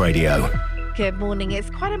Counties Radio. Good morning. It's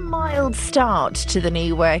quite a mild start to the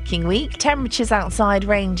new working week. Temperatures outside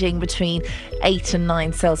ranging between 8 and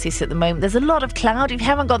 9 Celsius at the moment. There's a lot of cloud. If you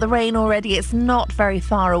haven't got the rain already, it's not very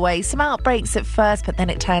far away. Some outbreaks at first, but then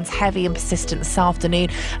it turns heavy and persistent this afternoon,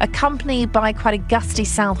 accompanied by quite a gusty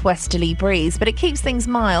southwesterly breeze, but it keeps things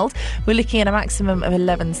mild. We're looking at a maximum of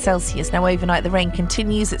 11 Celsius. Now, overnight, the rain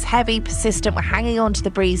continues. It's heavy, persistent. We're hanging on to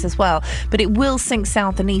the breeze as well, but it will sink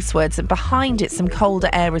south and eastwards, and behind it, some colder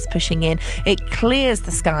air is pushing in. It clears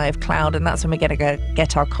the sky of cloud, and that's when we're going to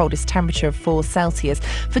get our coldest temperature of 4 Celsius.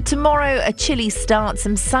 For tomorrow, a chilly start,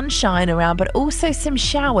 some sunshine around, but also some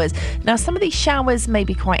showers. Now, some of these showers may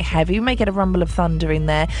be quite heavy. We may get a rumble of thunder in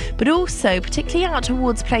there, but also, particularly out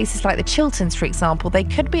towards places like the Chilterns, for example, they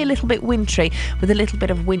could be a little bit wintry with a little bit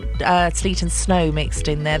of sleet and snow mixed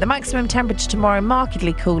in there. The maximum temperature tomorrow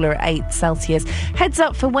markedly cooler at 8 Celsius. Heads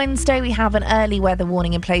up for Wednesday, we have an early weather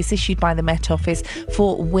warning in place issued by the Met Office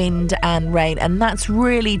for wind and rain, and that's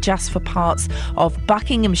really just for parts of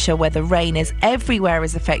Buckinghamshire where the rain is. Everywhere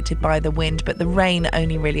is affected by the wind, but the rain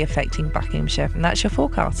only really affecting Buckinghamshire, and that's your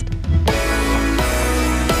forecast.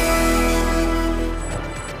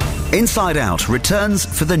 Inside Out returns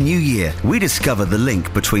for the new year. We discover the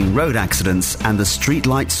link between road accidents and the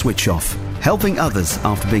streetlight switch off, helping others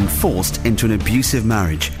after being forced into an abusive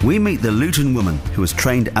marriage. We meet the Luton woman who was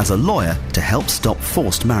trained as a lawyer to help stop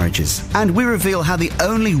forced marriages. And we reveal how the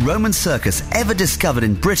only Roman circus ever discovered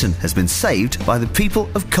in Britain has been saved by the people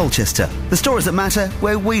of Colchester. The stories that matter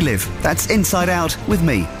where we live. That's Inside Out with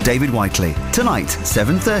me, David Whiteley. Tonight,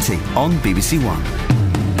 7:30 on BBC One.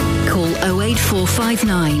 Call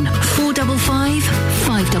 08459 455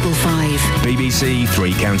 555. BBC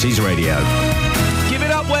Three Counties Radio. Give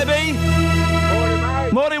it up, Webby. Morning,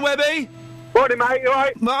 mate. Morning, Webby. Morning, mate. You all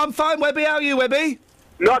right? I'm fine, Webby. How are you, Webby?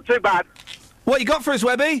 Not too bad. What you got for us,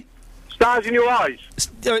 Webby? Stars in your eyes.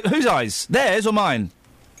 Whose eyes? Theirs or mine?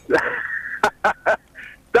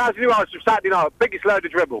 Stars in your eyes from Saturday night. Biggest load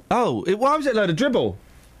of dribble. Oh, why was it load of dribble?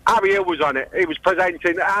 Harry Hill was on it. He was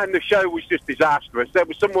presenting, and the show was just disastrous. There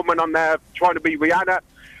was some woman on there trying to be Rihanna.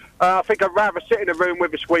 I think I'd rather sit in a room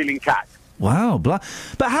with a squealing cat. Wow, but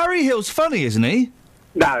Harry Hill's funny, isn't he?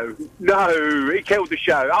 No, he killed the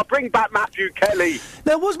show. I'll bring back Matthew Kelly.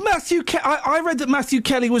 There was Matthew Kelly. I read that Matthew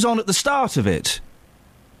Kelly was on at the start of it.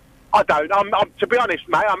 I don't. To be honest,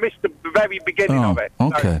 mate, I missed the very beginning of it.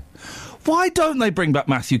 Okay. Why don't they bring back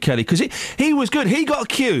Matthew Kelly? Because he was good. He got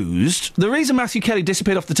accused. The reason Matthew Kelly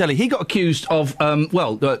disappeared off the telly, he got accused of,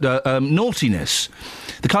 naughtiness.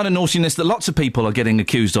 The kind of naughtiness that lots of people are getting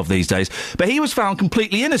accused of these days. But he was found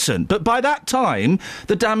completely innocent. But by that time,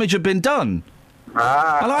 the damage had been done. And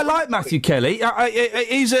I like Matthew Kelly. He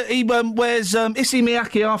wears Issey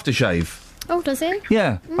Miyake aftershave. Oh, does he?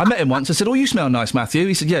 Yeah. I met him once. I said, "Oh, you smell nice, Matthew."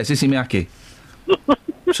 He said, "Yeah, it's Issey Miyake."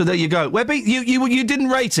 So there you go. Webby, you didn't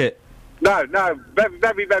rate it? No, very,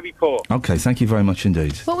 very, very poor. OK, thank you very much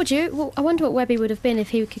indeed. What would you... Well, I wonder what Webby would have been if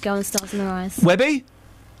he could go on Stars in Their Eyes. Webby?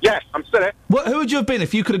 Yes, I'm still here. Who would you have been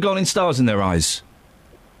if you could have gone in Stars in Their Eyes?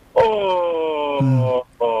 That's a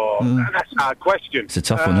hard question. It's a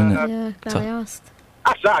tough one, isn't it? Yeah, glad I asked.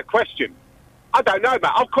 That's a hard question. I don't know, mate.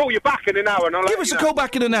 I'll call you back in an hour and I'll Give us a call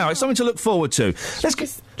back in an hour. It's something to look forward to.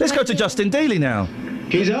 Let's go to Justin Dealey now.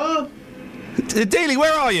 Geezer? Dealey,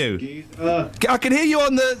 where are you? I can hear you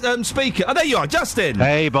on the speaker. Oh, there you are, Justin.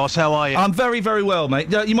 Hey, boss, how are you? I'm very, very well,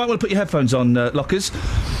 mate. You might want to put your headphones on, Lockers.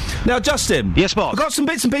 Now, Justin. Yes, boss. I've got some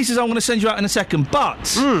bits and pieces I want to send you out in a second,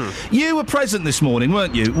 but you were present this morning,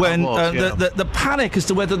 weren't you, when the panic as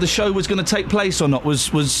to whether the show was going to take place or not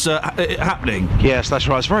was happening? Yes, that's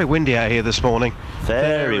right. It's very windy out here this morning.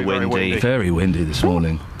 Very windy. Very windy this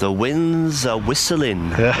morning. The winds are whistling.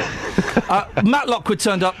 Matt Lockwood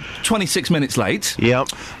turned up 26 minutes late. Yep.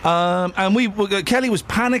 And Kelly was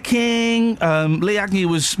panicking. Lee Agnew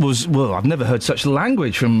was well, I've never heard such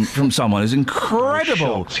language from someone. It was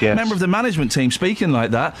incredible. Shocked, yes. Member of the management team speaking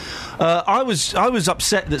like that. I was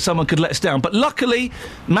upset that someone could let us down, but luckily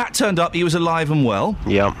Matt turned up. He was alive and well.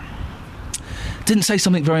 Yep. Didn't say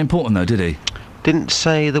something very important though, did he? Didn't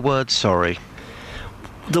say the word sorry.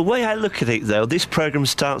 The way I look at it, though, this programme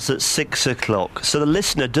starts at 6 o'clock, so the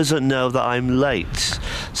listener doesn't know that I'm late.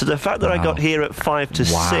 So the fact that I got here at 5 to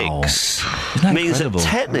 6 means that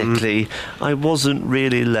technically I wasn't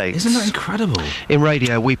really late. Isn't that incredible? In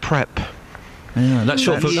radio, we prep. Yeah, that's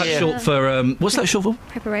short for... what's that short for?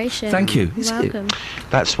 Preparation. Thank you. You're welcome.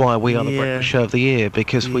 That's why we are the breakfast show of the year,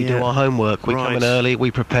 because we do our homework. We come in early,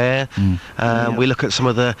 we prepare, we look at some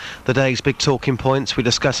of the day's big talking points, we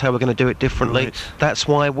discuss how we're going to do it differently. Right. That's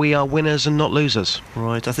why we are winners and not losers.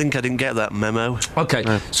 Right, I think I didn't get that memo. OK,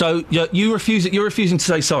 so you're refusing to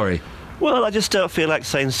say sorry? Well, I just don't feel like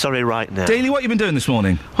saying sorry right now. Dealey, what have you been doing this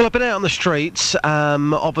morning? Well, I've been out on the streets.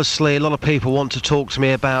 Obviously, a lot of people want to talk to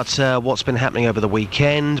me about what's been happening over the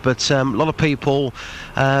weekend, but a lot of people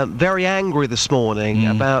very angry this morning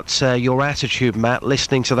about your attitude, Matt,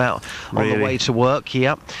 listening to that on the way to work,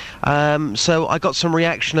 so I got some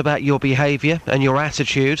reaction about your behaviour and your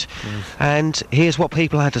attitude, and here's what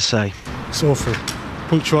people had to say. It's awful.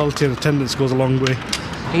 Punctuality and attendance goes a long way.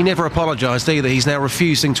 He never apologised either. He's now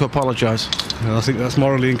refusing to apologise. I think that's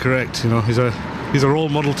morally incorrect. He's a role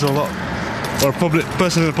model to a lot, or a public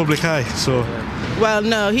person in a public eye. So. Well,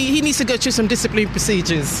 no, he needs to go through some discipline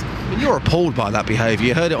procedures. You're appalled by that behaviour.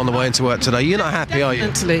 You heard it on the way into work today. You're not happy, are you?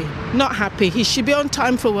 Definitely not happy. He should be on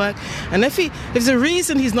time for work. And if there's a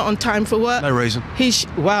reason he's not on time for work... No reason.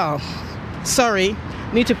 Sorry.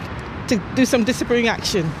 Need to do some disciplinary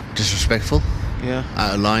action. Disrespectful. Yeah.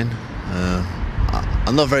 Out of line.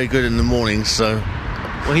 I'm not very good in the morning, so...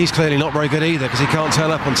 Well, he's clearly not very good either, because he can't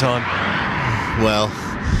turn up on time. Well...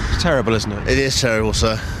 It's terrible, isn't it? It is terrible,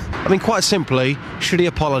 sir. I mean, quite simply, should he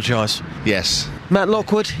apologise? Yes. Matt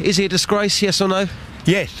Lockwood, is he a disgrace, yes or no?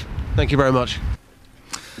 Yes. Thank you very much.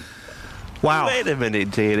 Wow. Wait a minute,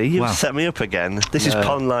 dearie. You've set me up again. This is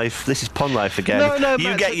Pond Life. This is Pond Life again. No,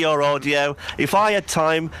 you get your audio. If I had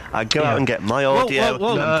time, I'd go out and get my audio.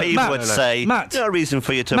 And people would say, Matt, no reason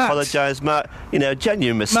for you to apologise, Matt.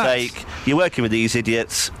 Genuine mistake. Matt. You're working with these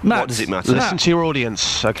idiots. Matt, what does it matter? Listen to your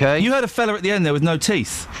audience, OK? You heard a fella at the end there with no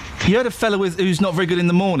teeth. You heard a fella who's not very good in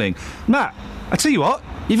the morning. Matt, I tell you what,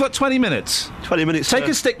 you've got 20 minutes. 20 minutes, Take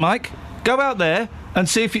a stick, Mike. Go out there and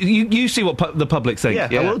see if you see what the public think.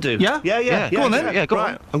 Yeah, I will do. Yeah? Yeah. Go on then. Yeah, go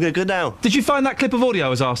on. I'm going to go now. Did you find that clip of audio I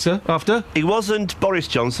was after? It wasn't Boris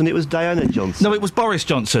Johnson, it was Diana Johnson. No, it was Boris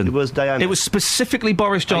Johnson. It was Diana. It was specifically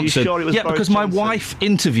Boris Johnson. Are you sure it was Boris because Johnson? My wife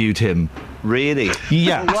interviewed him. Really?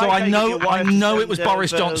 Yeah, Well, so I know it was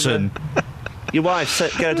Boris Johnson. Your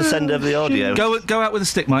wife going to send over the audio. Go out with a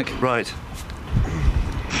stick, Mike. Right.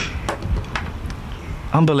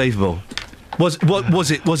 Unbelievable. Was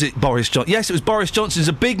it Boris Johnson? Yes, it was Boris Johnson. It's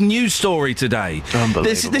a big news story today.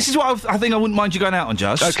 Unbelievable. This is what I think I wouldn't mind you going out on,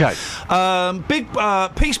 Just. OK. Big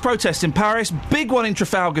peace protest in Paris. Big one in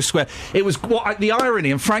Trafalgar Square. It was the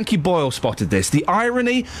irony, and Frankie Boyle spotted this. The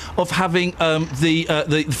irony of having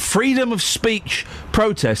the freedom of speech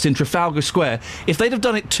protest in Trafalgar Square. If they'd have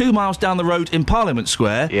done it 2 miles down the road in Parliament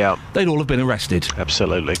Square, they'd all have been arrested.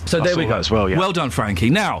 Absolutely. So there we go. As well, yeah. Well done,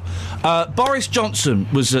 Frankie. Now, Boris Johnson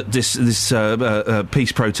was at this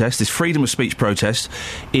peace protest, this freedom of speech protest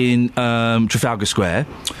in Trafalgar Square,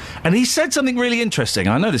 and he said something really interesting.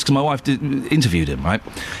 I know this because my wife interviewed him, right?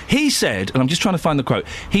 He said, and I'm just trying to find the quote,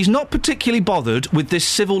 he's not particularly bothered with this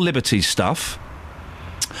civil liberties stuff.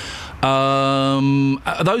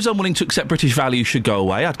 Those unwilling to accept British values should go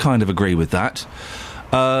away. I'd kind of agree with that.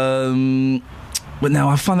 But now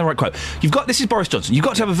I'll find the right quote. This is Boris Johnson. You've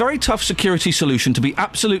got to have a very tough security solution to be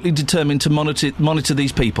absolutely determined to monitor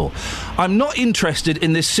these people. I'm not interested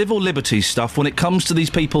in this civil liberties stuff when it comes to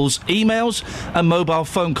these people's emails and mobile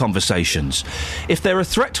phone conversations. If they're a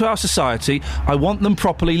threat to our society, I want them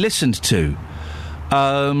properly listened to.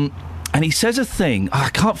 And he says a thing. I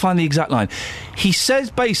can't find the exact line. He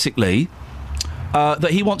says basically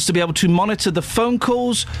that he wants to be able to monitor the phone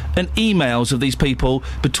calls and emails of these people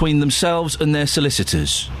between themselves and their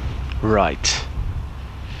solicitors. Right.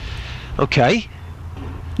 OK.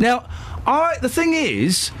 Now, the thing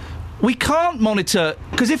is, we can't monitor...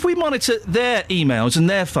 Because if we monitor their emails and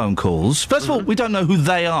their phone calls... First of all, we don't know who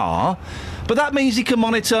they are, but that means he can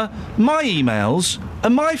monitor my emails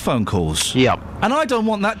and my phone calls. Yep. And I don't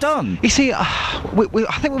want that done. You see, I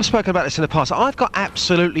think we've spoken about this in the past. I've got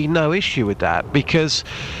absolutely no issue with that, because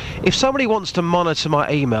if somebody wants to monitor my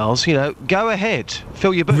emails, go ahead,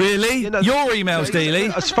 fill your boots. Really? Your emails, Dealey?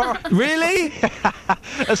 Really?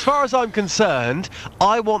 As far as I'm concerned,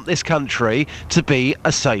 I want this country to be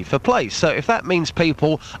a safer place. So if that means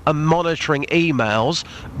people are monitoring emails,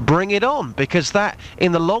 bring it on, because that,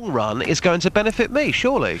 in the long run, is going to benefit me,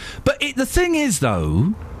 surely. But the thing is,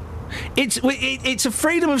 though... It's a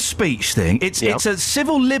freedom of speech thing. It's a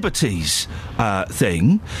civil liberties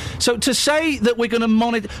thing. So to say that we're going to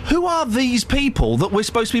monitor... Who are these people that we're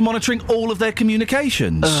supposed to be monitoring all of their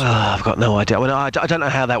communications? I've got no idea. I don't know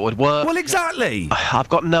how that would work. Well, exactly. I've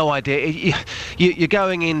got no idea. You're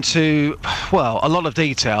going into, a lot of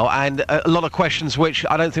detail and a lot of questions which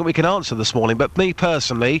I don't think we can answer this morning. But me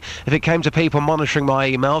personally, if it came to people monitoring my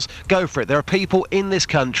emails, go for it. There are people in this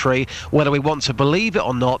country, whether we want to believe it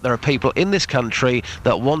or not, there are people in this country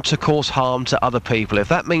that want to cause harm to other people. If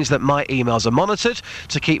that means that my emails are monitored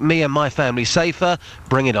to keep me and my family safer,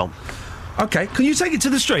 bring it on. OK, can you take it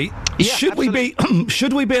to the street? Yeah, should we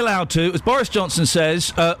be allowed to, as Boris Johnson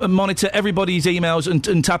says, monitor everybody's emails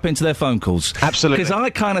and tap into their phone calls? Absolutely. Because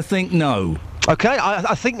I kind of think no. OK,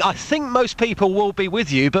 I think most people will be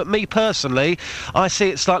with you, but me personally, I see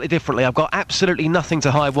it slightly differently. I've got absolutely nothing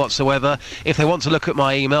to hide whatsoever. If they want to look at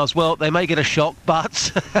my emails, well, they may get a shock,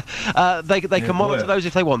 but they can monitor those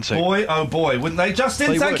if they want to. Boy, oh boy, wouldn't they?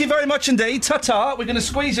 Justin, thank you very much indeed. Ta-ta. We're going to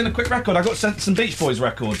squeeze in a quick record. I got sent some Beach Boys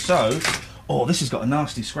records, so Oh, this has got a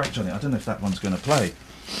nasty scratch on it. I don't know if that one's going to play.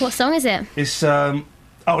 What song is it? It's, oh,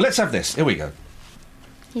 let's have this. Here we go.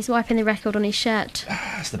 He's wiping the record on his shirt.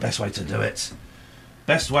 That's the best way to do it.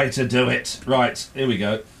 Best way to do it. Right, here we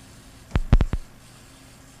go.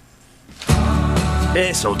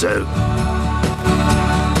 This'll do.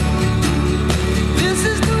 This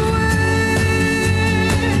is the way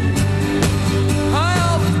I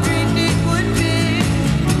always dreamed it would be.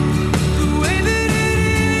 The way that it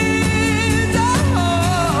is,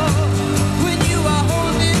 when you are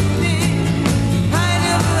holding me. I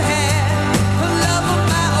never had a love of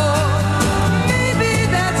my own. Maybe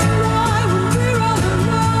that's why when we're all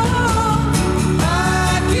alone,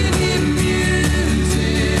 I can hear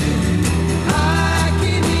music. I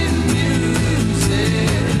can hear music.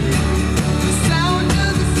 The sound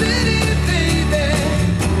of the city, baby,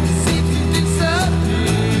 seems to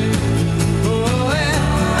disappear. Oh, and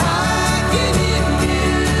I can hear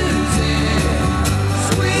music,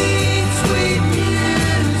 sweet, sweet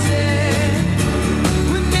music.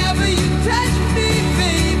 Whenever you touch me,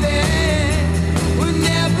 baby,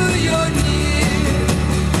 whenever you're near,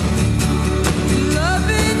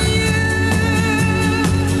 loving you,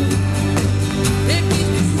 it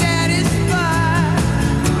keeps me satisfied,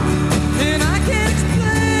 and I can't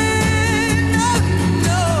explain, no,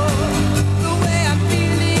 the way I'm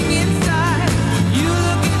feeling inside. You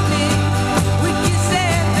look at me when you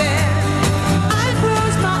said that. I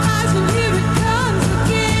close my eyes and here it comes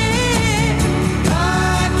again.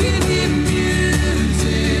 I can hear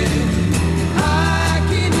music. I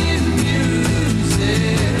can hear music.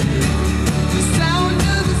 The sound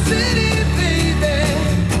of the city, baby,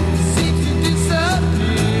 seems to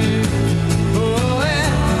disappear. Oh,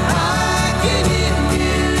 and I can hear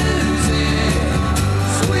music,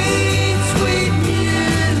 sweet, sweet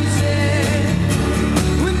music.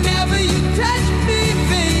 Whenever you touch me,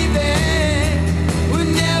 baby,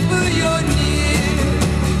 whenever you're near.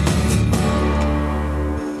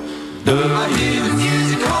 I hear the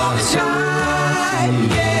music all the time,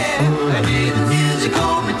 yeah. I hear the music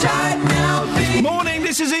all the time now, baby. Morning,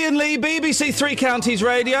 this is Iain Lee, BBC Three Counties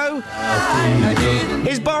Radio.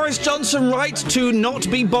 Is Boris Johnson right to not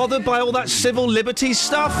be bothered by all that civil liberties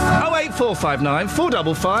stuff? 08459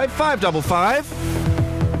 455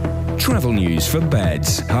 555. Travel news for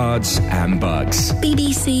beds, cards and bugs.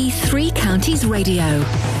 BBC Three Counties Radio.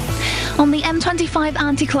 On the M25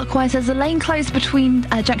 anti-clockwise, there's a lane closed between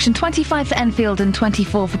junction 25 for Enfield and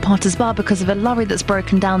 24 for Potters Bar because of a lorry that's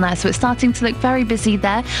broken down there, so it's starting to look very busy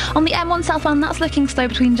there. On the M1 southbound, that's looking slow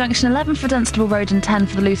between junction 11 for Dunstable Road and 10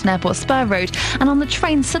 for the Luton Airport Spur Road. And on the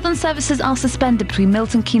train, southern services are suspended between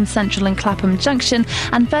Milton Keynes Central and Clapham Junction,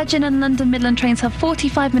 and Virgin and London Midland trains have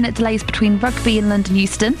 45-minute delays between Rugby and London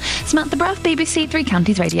Euston. Samantha Bruff, BBC Three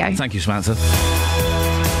Counties Radio. Thank you, Samantha.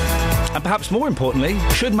 And perhaps more importantly,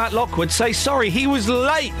 should Matt Lockwood say sorry, he was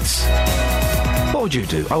late? What would you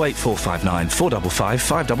do? 08459 455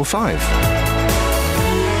 555.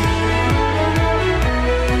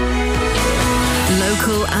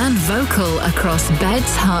 Local and vocal across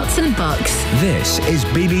beds, hearts and bucks. This is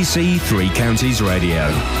BBC Three Counties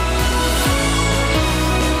Radio.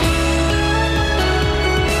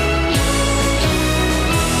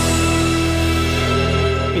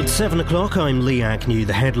 It's 7 o'clock, I'm Lee Agnew.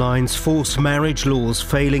 The headlines: forced marriage laws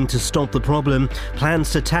failing to stop the problem, plans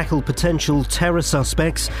to tackle potential terror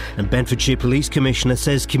suspects, and Bedfordshire Police Commissioner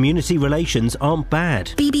says community relations aren't bad.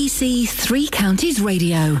 BBC Three Counties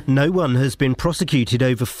Radio. No one has been prosecuted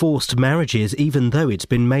over forced marriages, even though it's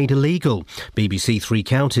been made illegal. BBC Three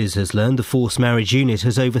Counties has learned the forced marriage unit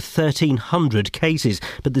has over 1,300 cases,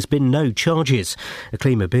 but there's been no charges.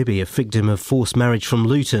 Aklima Bibi, a victim of forced marriage from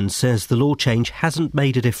Luton, says the law change hasn't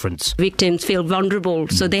made a difference. Victims feel vulnerable,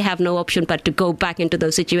 so they have no option but to go back into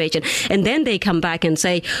those situations. And then they come back and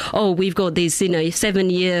say, oh, we've got this,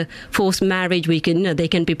 7-year forced marriage, they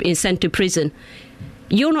can be sent to prison.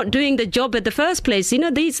 You're not doing the job at the first place.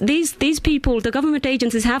 These people, the government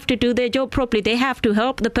agencies have to do their job properly. They have to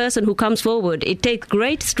help the person who comes forward. It takes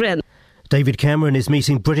great strength. David Cameron is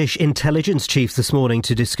meeting British intelligence chiefs this morning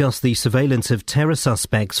to discuss the surveillance of terror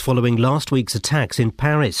suspects following last week's attacks in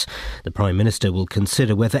Paris. The Prime Minister will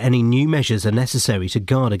consider whether any new measures are necessary to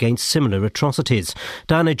guard against similar atrocities.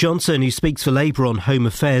 Diana Johnson, who speaks for Labour on Home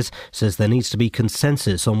Affairs, says there needs to be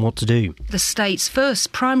consensus on what to do. The state's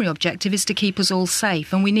first primary objective is to keep us all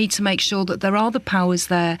safe, and we need to make sure that there are the powers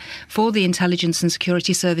there for the intelligence and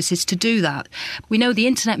security services to do that. We know the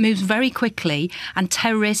internet moves very quickly, and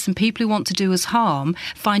terrorists and people who want want to do us harm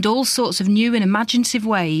find all sorts of new and imaginative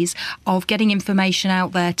ways of getting information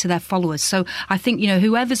out there to their followers. So I think,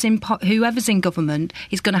 whoever's in government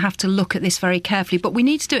is going to have to look at this very carefully, but we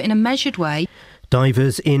need to do it in a measured way.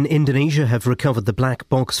 Divers in Indonesia have recovered the black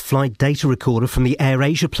box flight data recorder from the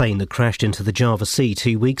AirAsia plane that crashed into the Java Sea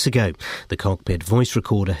 2 weeks ago. The cockpit voice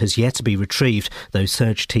recorder has yet to be retrieved, though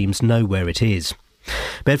search teams know where it is.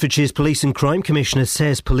 Bedfordshire's Police and Crime Commissioner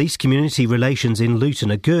says police-community relations in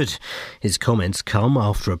Luton are good. His comments come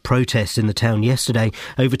after a protest in the town yesterday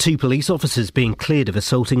over 2 police officers being cleared of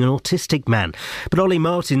assaulting an autistic man. But Ollie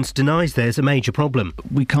Martins denies there's a major problem.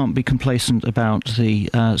 We can't be complacent about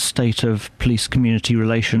the state of police-community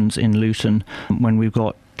relations in Luton when we've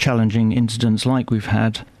got challenging incidents like we've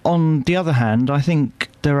had. On the other hand, I think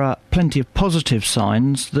there are plenty of positive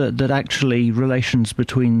signs that actually relations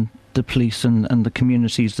between the police and the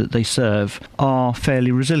communities that they serve are fairly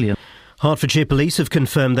resilient. Hertfordshire Police have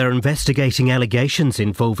confirmed they're investigating allegations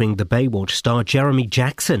involving the Baywatch star Jeremy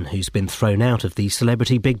Jackson, who's been thrown out of the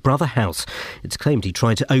celebrity Big Brother house. It's claimed he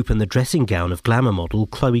tried to open the dressing gown of glamour model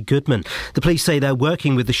Chloe Goodman. The police say they're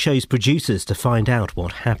working with the show's producers to find out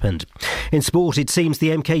what happened. In sport, it seems the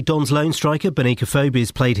MK Dons lone striker Benika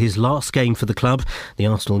Phobis played his last game for the club. The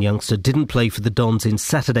Arsenal youngster didn't play for the Dons in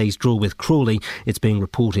Saturday's draw with Crawley. It's being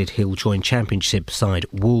reported he'll join Championship side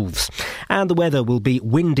Wolves. And the weather will be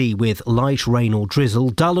windy with light rain or drizzle,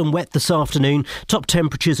 dull and wet this afternoon. Top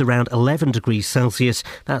temperatures around 11 degrees Celsius.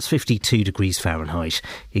 That's 52 degrees Fahrenheit.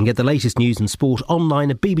 You can get the latest news and sport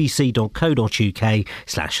online at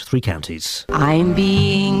bbc.co.uk/3 counties. I'm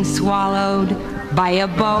being swallowed by a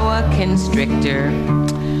boa constrictor.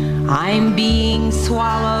 I'm being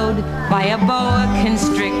swallowed by a boa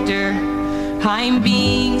constrictor. I'm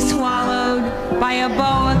being swallowed by a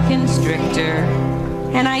boa constrictor.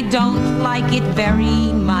 And I don't like it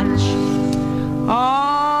very much.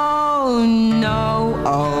 Oh no,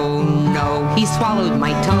 he swallowed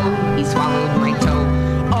my toe, he swallowed my toe.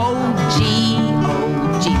 Oh gee,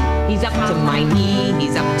 he's up to my knee,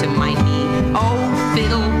 he's up to my knee. Oh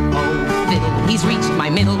fiddle, he's reached my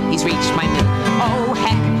middle, he's reached my middle. Oh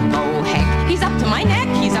heck, he's up to my neck,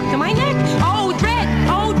 he's up to my neck. Oh dread,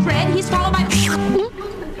 he's swallowed my...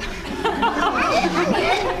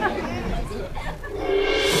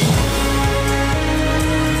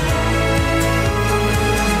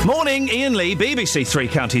 Morning, Iain Lee, BBC Three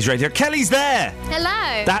Counties Radio. Kelly's there.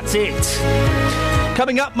 Hello. That's it.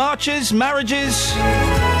 Coming up, marches, marriages.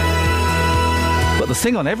 But the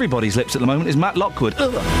thing on everybody's lips at the moment is Matt Lockwood.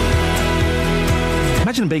 Ugh.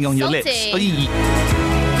 Imagine being on your lips. Oy.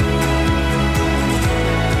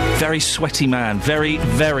 Very sweaty man. Very,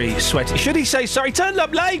 very sweaty. Should he say sorry? Turned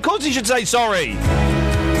up late. Of course he should say sorry.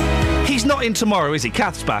 He's not in tomorrow, is he?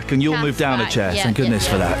 Kath's back, and you'll move down a chair. Yeah, Thank goodness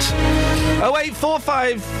for that.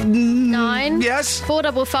 08459. Yes.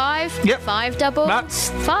 455. Yep.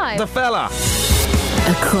 555. The fella.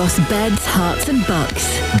 Across beds, hearts and bucks.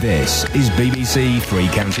 This is BBC Three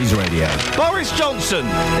Counties Radio. Boris Johnson,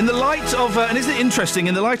 in the light of, and isn't it interesting,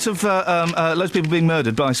 in the light of loads of people being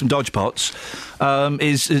murdered by some dodgepots,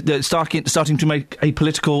 is starting to make a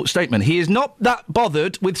political statement. He is not that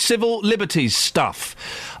bothered with civil liberties stuff.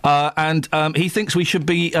 And he thinks we should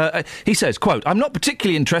be, he says, quote, I'm not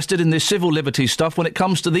particularly interested in this civil liberties stuff when it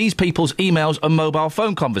comes to these people's emails and mobile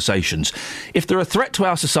phone conversations. If they're a threat to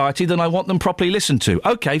our society, then I want them properly listened to.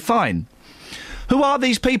 OK, fine. Who are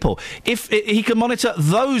these people? If he can monitor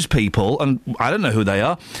those people, and I don't know who they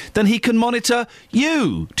are, then he can monitor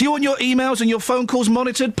you. Do you want your emails and your phone calls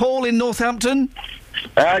monitored, Paul in Northampton?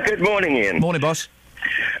 Good morning, Ian. Morning, boss.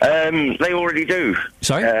 They already do.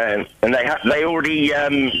 Sorry? And they already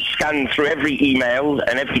scan through every email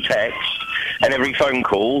and every text and every phone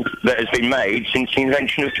call that has been made since the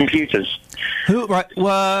invention of computers. Who? Right.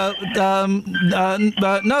 Well,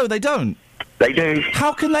 no, they don't. They do.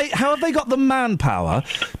 How have they got the manpower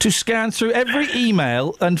to scan through every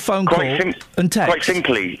email and phone call and text? Quite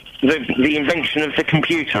simply, the invention of the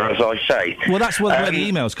computer, as I say. Well, that's where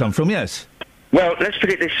the emails come from, yes. Well, let's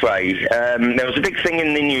put it this way. There was a big thing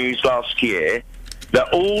in the news last year that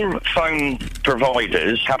all phone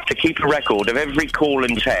providers have to keep a record of every call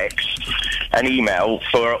and text and email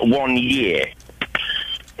for 1 year.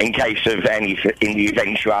 In case of any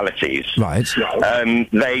eventualities. Right.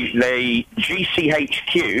 They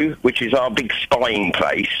GCHQ, which is our big spying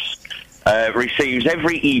place, receives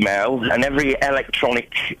every email and every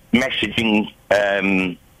electronic messaging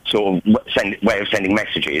way of sending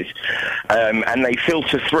messages, and they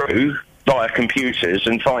filter through via computers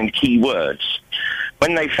and find keywords.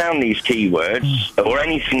 When they found these keywords, or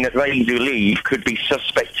anything that they believe could be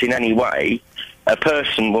suspect in any way, a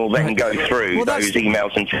person will then go through those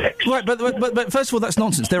emails and texts. Right, but first of all, that's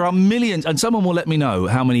nonsense. There are millions, and someone will let me know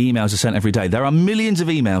how many emails are sent every day. There are millions of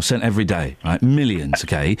emails sent every day, right? Millions,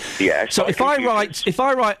 okay? Yes. So if I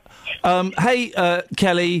write, hey,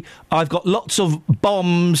 Kelly, I've got lots of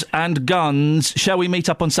bombs and guns. Shall we meet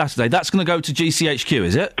up on Saturday? That's going to go to GCHQ,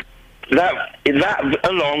 is it? That,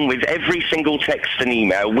 along with every single text and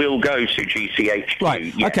email, will go to GCHQ.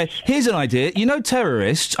 Right, yes. OK. Here's an idea. You know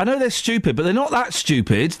terrorists, I know they're stupid, but they're not that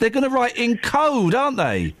stupid. They're going to write in code, aren't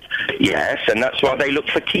they? Yes, and that's why they look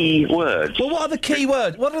for key words. Well, what are the key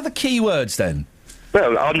words? What are the key words, then?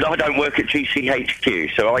 Well, I don't work at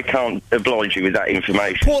GCHQ, so I can't oblige you with that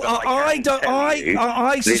information. Paul,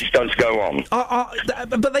 this does go on.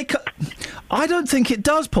 But they... I don't think it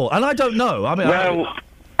does, Paul, and I don't know. I mean... Well...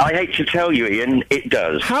 I hate to tell you, Ian, it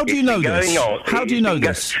does. How do you know this? How do you know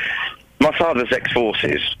this? My father's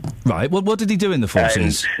ex-forces. Right, well, what did he do in the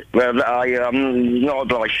forces? Well, I'm not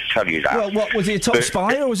obliged to tell you that. Well, what, was he a top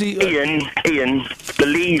spy, or was he... Ian,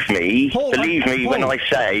 believe me, Paul, when I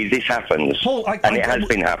say this happens. Paul, and it has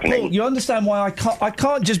been happening. Paul, you understand why I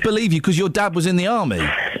can't just believe you because your dad was in the army?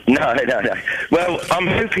 No. Well, I'm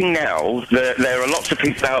hoping now that there are lots of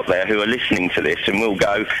people out there who are listening to this and will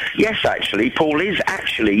go, yes, actually, Paul is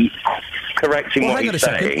actually correct in what he's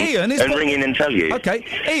saying. Ian, and ring in and tell you. OK,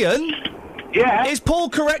 Ian? Yeah? Is Paul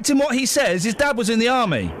correct in what he says? His dad was in the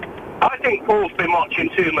army? I think Paul's been watching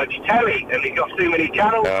too much telly and he's got too many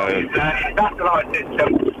channels on his satellite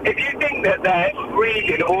system. If you think that they're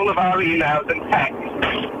reading all of our emails and texts,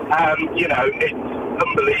 it's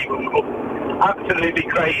unbelievable. Absolutely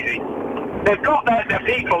crazy. They've got their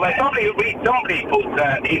people, they probably read some people's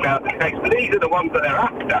emails and texts, but these are the ones that they're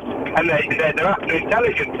after, and they're after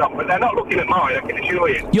intelligence on, but they're not looking at mine, I can assure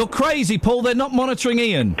you. You're crazy, Paul, they're not monitoring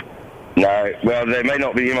Ian. No, well, they may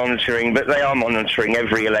not be monitoring, but they are monitoring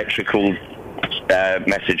every electrical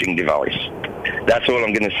messaging device. That's all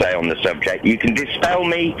I'm going to say on the subject. You can dispel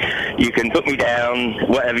me, you can put me down,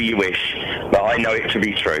 whatever you wish, but I know it to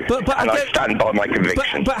be true, and I stand by my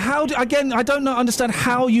conviction. But how, I don't understand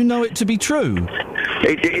how you know it to be true.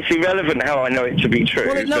 It's irrelevant how I know it to be true.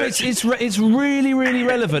 Well, no, it's really, really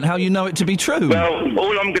relevant how you know it to be true. Well,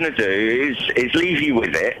 all I'm going to do is leave you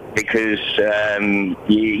with it, because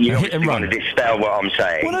you obviously want to dispel what I'm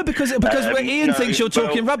saying. Well, no, because Ian thinks you're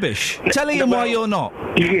talking rubbish. Tell Ian why you're not.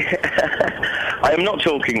 I am not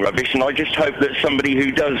talking rubbish, and I just hope that somebody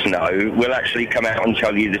who does know will actually come out and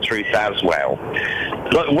tell you the truth as well.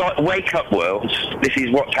 Look, wake up, world. This is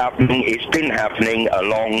what's happening. It's been happening a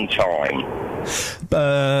long time.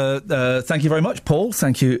 Thank you very much, Paul.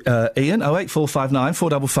 Thank you, Ian. 08459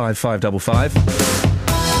 455 555.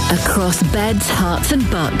 Across beds, hearts and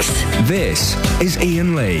bucks. This is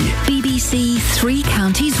Iain Lee. BBC Three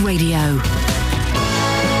Counties Radio.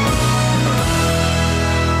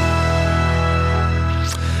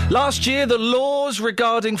 Last year, the laws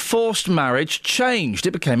regarding forced marriage changed.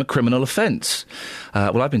 It became a criminal offence.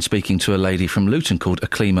 Well, I've been speaking to a lady from Luton called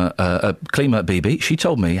Aklima Bibi. She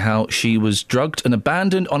told me how she was drugged and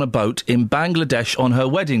abandoned on a boat in Bangladesh on her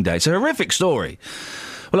wedding day. It's a horrific story.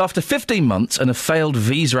 Well, after 15 months and a failed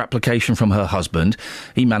visa application from her husband,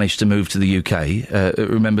 he managed to move to the UK.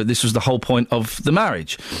 Remember, this was the whole point of the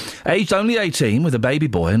marriage. Aged only 18, with a baby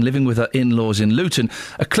boy and living with her in-laws in Luton,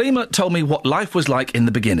 Aklima told me what life was like in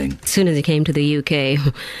the beginning. As soon as he came to the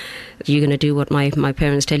UK... You're going to do what my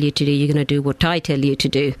parents tell you to do. You're going to do what I tell you to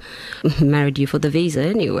do. Married you for the visa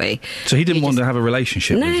anyway. So he didn't want to have a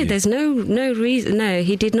relationship with you? No, there's no reason. No,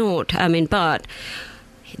 he did not. I mean, but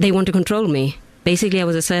they want to control me. Basically, I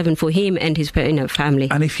was a servant for him and his family.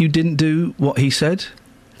 And if you didn't do what he said?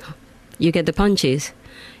 You get the punches.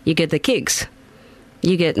 You get the kicks.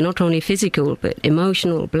 You get not only physical, but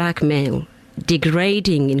emotional blackmail.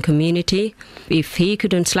 Degrading in community. If he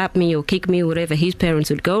couldn't slap me or kick me or whatever, his parents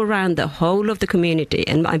would go around the whole of the community,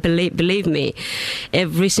 and I believe me,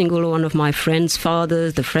 every single one of my friends'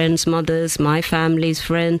 fathers, the friends' mothers, my family's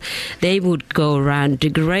friends, they would go around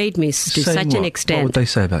degrade me to such an extent. What would they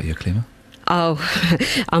say about you, Aklima? Oh,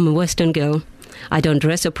 I'm a Western girl. I don't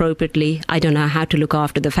dress appropriately. I don't know how to look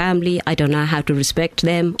after the family. I don't know how to respect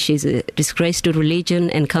them. She's a disgrace to religion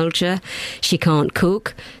and culture. She can't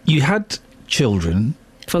cook. You had children?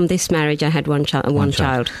 From this marriage, I had one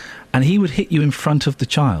child. And he would hit you in front of the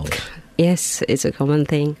child? Yes, it's a common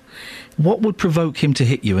thing. What would provoke him to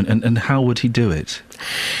hit you, and how would he do it?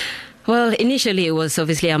 Well, initially it was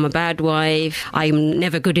obviously I'm a bad wife. I'm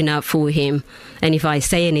never good enough for him. And if I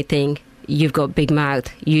say anything, you've got big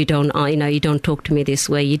mouth. You don't talk to me this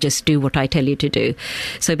way. You just do what I tell you to do.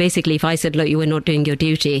 So basically, if I said, look, you were not doing your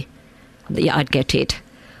duty, I'd get it.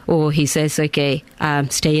 Or he says, okay,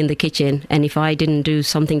 stay in the kitchen, and if I didn't do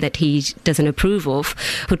something that he doesn't approve of,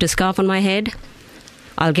 put a scarf on my head,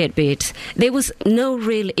 I'll get bit. There was no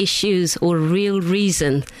real issues or real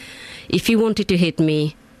reason. If he wanted to hit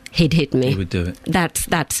me, he'd hit me. He would do it.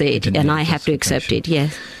 That's it, and I have to accept it,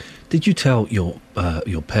 yes. Did you tell your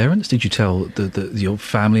parents? Did you tell your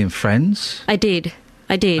family and friends? I did.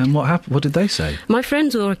 And what happened? What did they say? My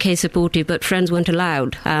friends were okay supportive, but friends weren't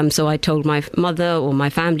allowed. So I told my mother or my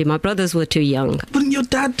family. My brothers were too young. Wouldn't your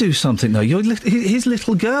dad do something, though? His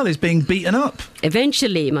little girl is being beaten up.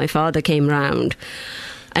 Eventually, my father came round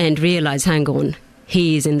and realised, hang on,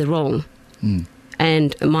 he is in the wrong.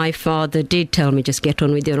 And my father did tell me, just get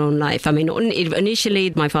on with your own life. I mean,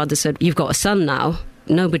 initially, my father said, you've got a son now.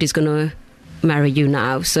 Nobody's going to marry you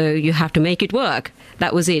now, so you have to make it work.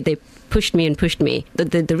 That was it. They pushed me.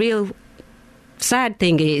 The real sad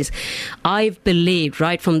thing is, I've believed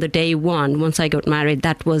right from the day one, once I got married,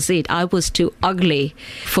 that was it. I was too ugly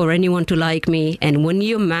for anyone to like me. And when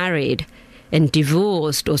you're married and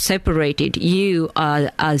divorced or separated, you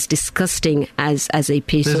are as disgusting as a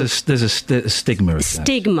piece of... There's a stigma of that.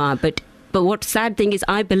 Stigma, but what sad thing is,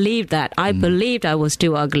 I believed that. I believed I was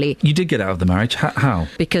too ugly. You did get out of the marriage. How?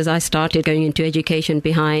 Because I started going into education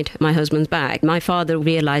behind my husband's back. My father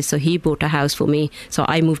realised, so he bought a house for me. So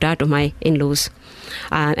I moved out of my in-laws.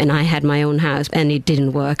 And I had my own house. And it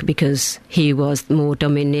didn't work because he was more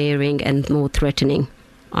domineering and more threatening.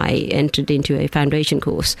 I entered into a foundation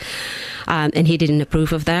course. And he didn't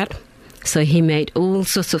approve of that. So he made all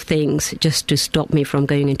sorts of things just to stop me from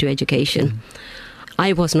going into education.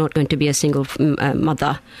 I was not going to be a single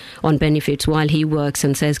mother on benefits while he works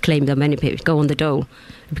and says, claim the benefit, go on the dole,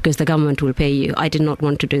 because the government will pay you. I did not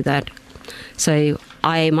want to do that. So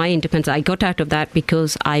my independence, I got out of that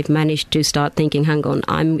because I've managed to start thinking, hang on,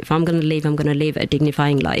 if I'm going to live, I'm going to live a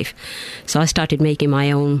dignifying life. So I started making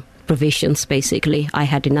my own provisions, basically. I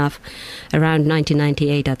had enough. Around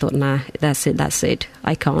 1998, I thought, nah, that's it.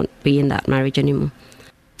 I can't be in that marriage anymore.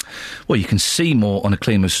 Well, you can see more on a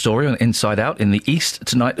Clean Moves story on Inside Out in the East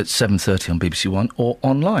tonight at 7:30 on BBC One or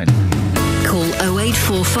online. Call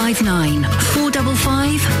 08459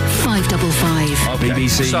 455 555. Okay,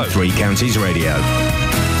 BBC Three Counties Radio.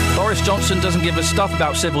 Boris Johnson doesn't give us stuff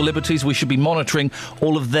about civil liberties. We should be monitoring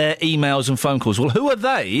all of their emails and phone calls. Well, who are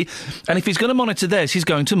they? And if he's going to monitor theirs, he's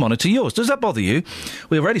going to monitor yours. Does that bother you?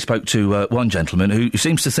 We already spoke to one gentleman who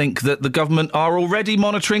seems to think that the government are already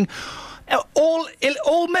monitoring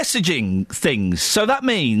all messaging things. So that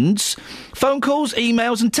means phone calls,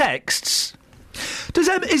 emails and texts. Is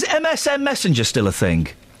MSN Messenger still a thing?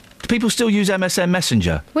 Do people still use MSN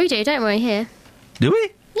Messenger? We do, don't we, here? Do we?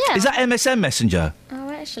 Yeah. Is that MSN Messenger? Oh,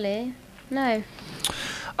 actually, no.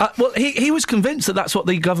 Well, he was convinced that that's what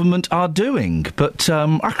the government are doing, but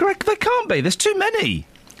they can't be. There's too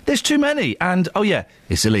many. And, oh yeah,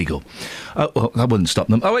 it's illegal. Well, that wouldn't stop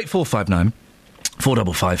them. 08459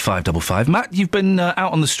 455 555. Matt, you've been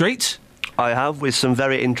out on the street. I have, with some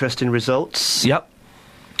very interesting results. Yep.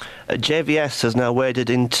 JVS has now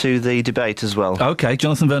waded into the debate as well. OK,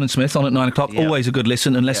 Jonathan Vernon-Smith on at 9 o'clock. Yep. Always a good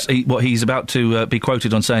listen, unless what he's about to be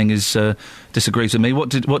quoted on saying is disagrees with me. What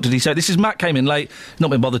did he say? This is Matt came in late,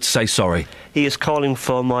 not been bothered to say sorry. He is calling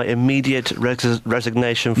for my immediate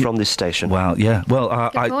resignation from this station. Well, yeah.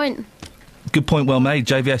 Well, good point. Good point, well made.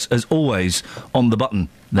 JVS, as always, on the button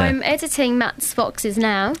there. I'm editing Matt's Foxes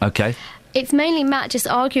now. OK. It's mainly Matt just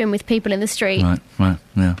arguing with people in the street. Right,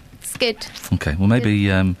 yeah. It's good. OK, well, maybe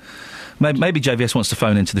JVS wants to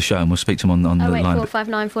phone into the show and we'll speak to him on the line.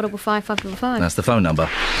 08459 455 555. That's the phone number.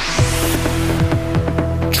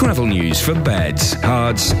 Travel news for beds,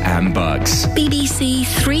 cards and bugs. BBC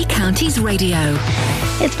Three Counties Radio.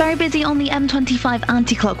 It's very busy on the M25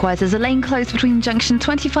 anti-clockwise. There's a lane closed between junction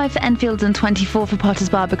 25 for Enfield and 24 for Potters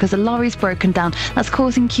Bar because a lorry's broken down. That's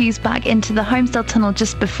causing queues back into the Homesdale Tunnel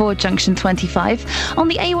just before junction 25. On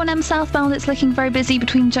the A1M southbound, it's looking very busy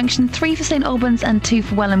between junction 3 for St Albans and 2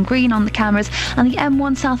 for Welham Green on the cameras. And the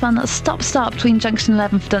M1 southbound, that's stop-start between junction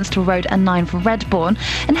 11 for Dunstable Road and 9 for Redbourne.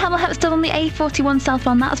 And Hemel Hempstead on the A41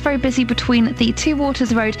 southbound, that's very busy between the Two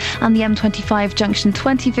Waters Road and the M25 junction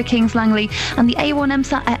 20 for Kings Langley. And the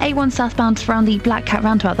A1 southbound around the Black Cat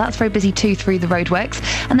roundabout, that's very busy too through the roadworks.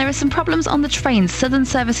 And there are some problems on the trains. Southern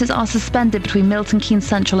services are suspended between Milton Keynes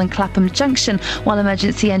Central and Clapham Junction while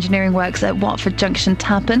emergency engineering works at Watford Junction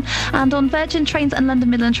happen. And on Virgin trains and London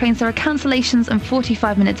Midland trains, there are cancellations and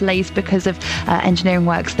 45-minute delays because of engineering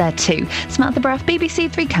works there too. Samantha Braff,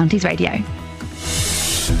 BBC Three Counties Radio.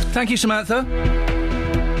 Thank you, Samantha.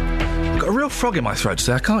 Got a real frog in my throat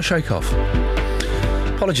today. I can't shake off.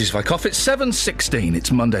 Apologies if I cough. It's 7:16.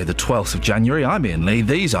 It's Monday the 12th of January. I'm Iain Lee.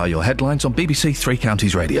 These are your headlines on BBC Three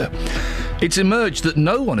Counties Radio. It's emerged that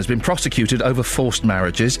no one has been prosecuted over forced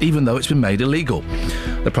marriages, even though it's been made illegal.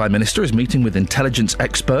 The Prime Minister is meeting with intelligence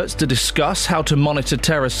experts to discuss how to monitor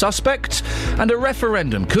terror suspects, and a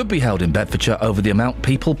referendum could be held in Bedfordshire over the amount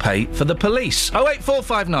people pay for the police.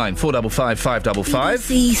 08459 455 555.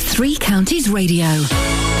 BBC Three Counties Radio.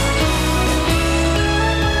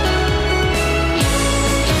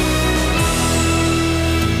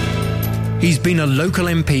 He's been a local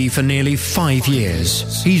MP for nearly 5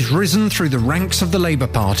 years. He's risen through the ranks of the Labour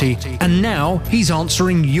Party, and now he's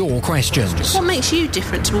answering your questions. What makes you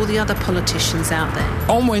different to all the other politicians out there?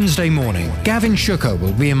 On Wednesday morning, Gavin Shooker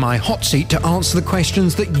will be in my hot seat to answer the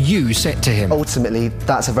questions that you set to him. Ultimately,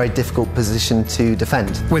 that's a very difficult position to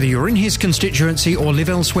defend. Whether you're in his constituency or live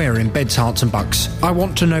elsewhere in Beds, Herts and Bucks, I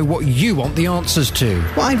want to know what you want the answers to.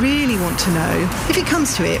 What I really want to know, if it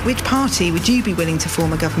comes to it, which party would you be willing to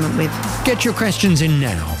form a government with? Get your questions in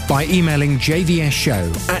now by emailing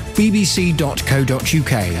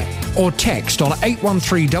jvsshow@bbc.co.uk or text on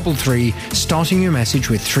 81333 starting your message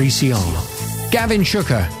with 3CR. Gavin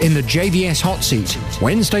Shooker in the JVS Hot Seat,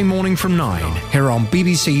 Wednesday morning from 9, here on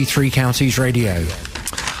BBC Three Counties Radio.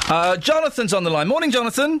 Jonathan's on the line. Morning,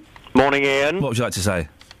 Jonathan. Morning, Ian. What would you like to say?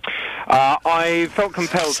 I felt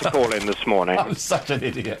compelled to call in this morning. I'm such an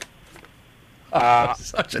idiot.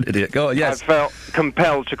 Such an idiot. Go on, yes. I felt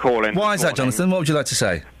compelled to call in. Why is that, Jonathan? What would you like to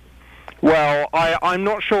say? Well, I'm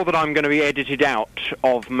not sure that I'm going to be edited out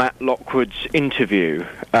of Matt Lockwood's interview.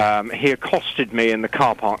 He accosted me in the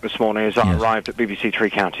car park this morning as I arrived at BBC Three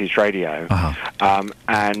Counties Radio.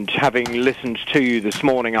 And having listened to you this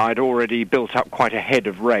morning, I'd already built up quite a head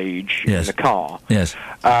of rage in the car. Yes.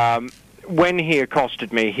 When he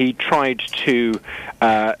accosted me, he tried to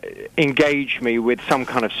engage me with some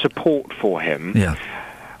kind of support for him. Yeah.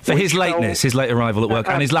 For his lateness, his late arrival at work,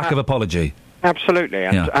 and his lack of apology. Absolutely,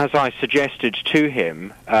 and as I suggested to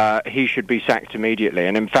him, he should be sacked immediately.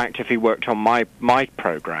 And in fact, if he worked on my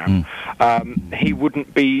programme, he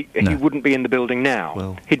wouldn't be in the building now.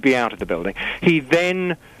 Well. He'd be out of the building. He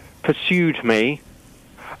then pursued me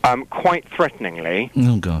quite threateningly.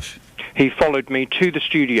 Oh gosh. He followed me to the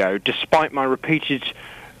studio, despite my repeated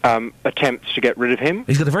attempts to get rid of him.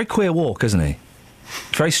 He's got a very queer walk, hasn't he?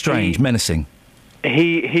 Very strange, menacing.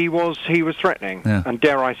 He was threatening, and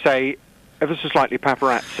dare I say, ever so slightly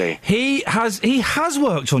paparazzi. He has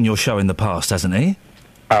worked on your show in the past, hasn't he?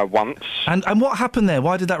 Once. And what happened there?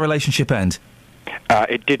 Why did that relationship end?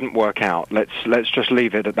 It didn't work out. Let's just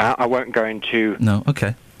leave it at that. I won't go into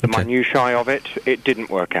the minutiae of it. It didn't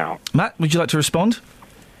work out. Matt, would you like to respond?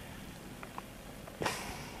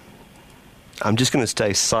 I'm just going to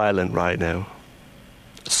stay silent right now.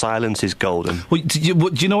 Silence is golden. Well, do you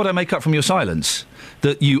know what I make up from your silence?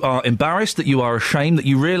 That you are embarrassed, that you are ashamed, that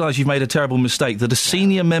you realise you've made a terrible mistake, that a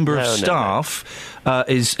senior member of staff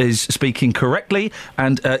is speaking correctly,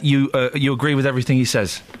 and you agree with everything he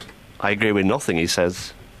says. I agree with nothing he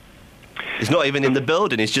says. He's not even in the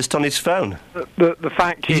building, he's just on his phone. The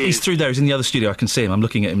fact is... He's through there, he's in the other studio, I can see him, I'm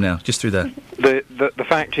looking at him now, just through there. The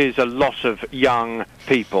fact is a lot of young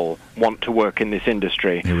people want to work in this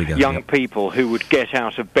industry. Here we go. Young people who would get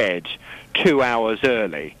out of bed 2 hours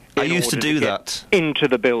early. I used to do that. Into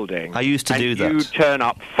the building. I used to do that. You turn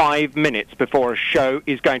up 5 minutes before a show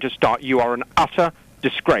is going to start. You are an utter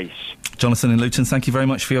disgrace. Jonathan in Luton, thank you very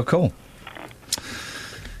much for your call.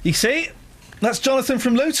 You see? That's Jonathan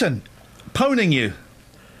from Luton. Poning you.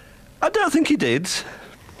 I don't think he did.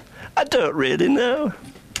 I don't really know.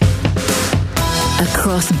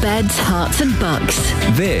 Across Beds, Herts and Bucks.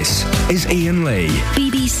 This is Iain Lee.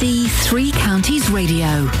 BBC Three Counties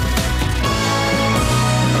Radio.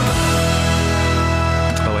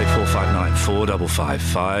 08459 455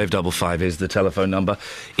 555 is the telephone number.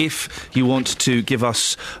 If you want to give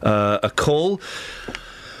us a call.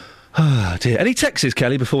 Oh dear. Any texts,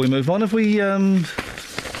 Kelly, before we move on? Have we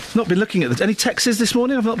not been looking at any texts this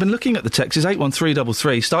morning? I've not been looking at the texts.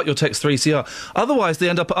 81333. Start your text 3CR. Otherwise, they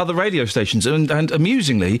end up at other radio stations. And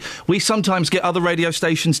amusingly, we sometimes get other radio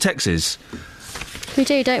stations' texts. We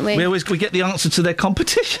do, don't we? We get the answer to their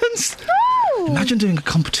competitions. Oh! Imagine doing a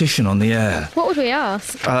competition on the air. What would we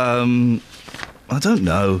ask? I don't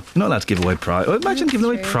know. You're not allowed to give away prizes. Imagine giving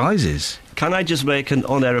away prizes. Can I just make an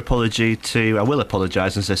on-air apology to... I will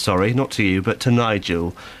apologise and say sorry, not to you, but to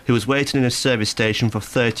Nigel, who was waiting in a service station for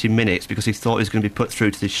 30 minutes because he thought he was going to be put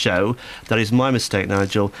through to this show. That is my mistake,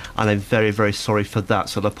 Nigel, and I'm very, very sorry for that,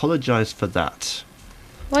 so I'll apologise for that.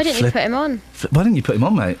 Why didn't you put him on? Why didn't you put him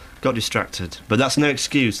on, mate? Got distracted. But that's no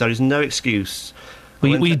excuse. There is no excuse. Were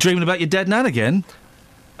you dreaming about your dead nan again?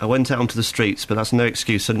 I went out onto the streets, but that's no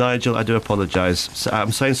excuse. So, Nigel, I do apologise. So,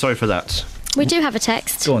 I'm saying sorry for that. We do have a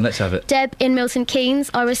text. Go on, let's have it. Deb in Milton Keynes.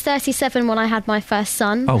 I was 37 when I had my first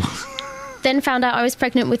son. Oh. Then found out I was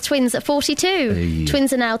pregnant with twins at 42. Hey.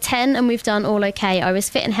 Twins are now 10 and we've done all okay. I was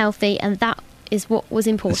fit and healthy and that is what was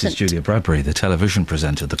important. This is Julia Bradbury, the television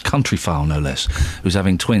presenter, the country file no less, who's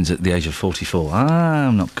having twins at the age of 44.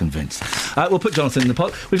 I'm not convinced. We'll put Jonathan in the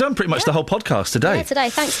pod. We've done pretty much the whole podcast today. Yeah, today.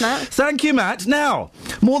 Thanks, Matt. Thank you, Matt. Now,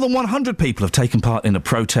 more than 100 people have taken part in a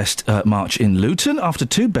protest march in Luton after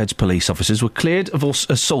two Beds police officers were cleared of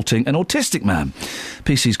assaulting an autistic man.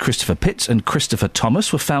 PC's Christopher Pitts and Christopher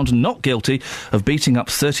Thomas were found not guilty of beating up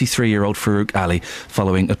 33-year-old Farouk Ali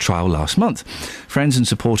following a trial last month. Friends and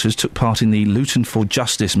supporters took part in the Luton for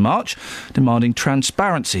Justice march, demanding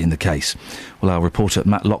transparency in the case. Well, our reporter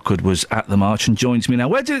Matt Lockwood was at the march and joins me now.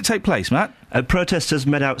 Where did it take place, Matt? Protesters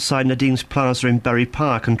met outside Nadim's Plaza in Bury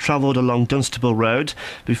Park and travelled along Dunstable Road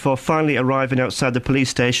before finally arriving outside the police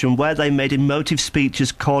station, where they made emotive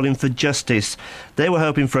speeches calling for justice. They were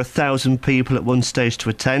hoping for 1,000 people at one stage to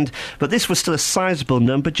attend, but this was still a sizable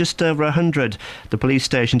number, just over 100. The police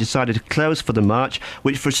station decided to close for the march,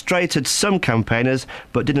 which frustrated some campaigners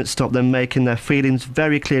but didn't stop them making their feelings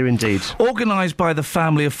very clear indeed. Organised by the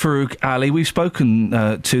family of Farouk Ali. We've spoken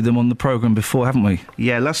to them on the programme before, haven't we?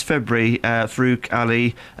 Yeah, last February, Farouk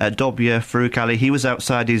Ali, Dobia Farouk Ali, he was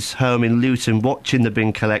outside his home in Luton watching the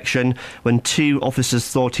bin collection when two officers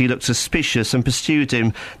thought he looked suspicious and pursued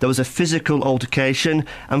him. There was a physical altercation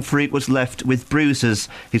and Farouk was left with bruises.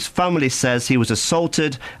 His family says he was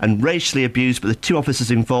assaulted and racially abused, but the two officers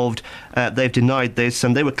involved, they've denied this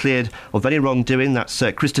and they were cleared of any wrongdoing. That's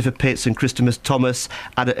Christopher Pitts and Christopher Thomas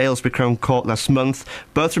at Aylesbury Crown Court last month.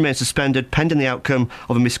 Both remain suspended pending the outcome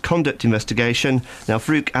of a misconduct investigation. Now,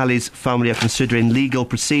 Farouk Ali's family are considering legal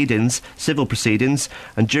proceedings, civil proceedings,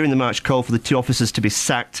 and during the march called for the two officers to be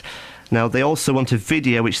sacked. Now, they also want a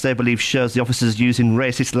video which they believe shows the officers using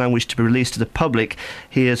racist language to be released to the public.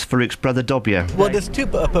 Here's Farouk's brother, Dobia. Well, there's two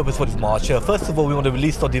purposes for this march. First of all, we want to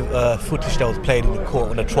release all the footage that was played in the court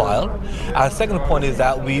on the trial. And the second point is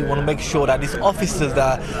that we want to make sure that these officers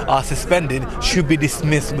that are suspended should be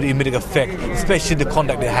dismissed with immediate effect, especially the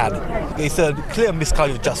conduct they had. It's a clear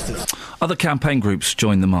miscarriage of justice. Other campaign groups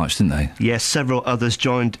joined the march, didn't they? Yes, several others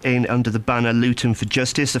joined in under the banner Luton for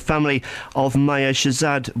Justice. The family of Maya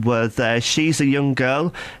Shazad were there. She's a young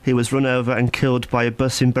girl who was run over and killed by a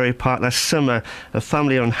bus in Bury Park last summer. Her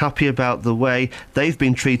family are unhappy about the way they've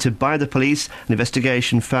been treated by the police. An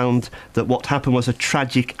investigation found that what happened was a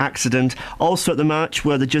tragic accident. Also at the march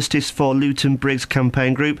were the Justice for Luton Briggs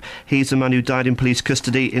campaign group. He's a man who died in police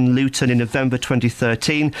custody in Luton in November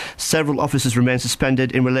 2013. Several officers remain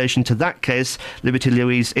suspended in relation to that case. Liberty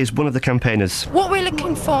Louise is one of the campaigners. What we're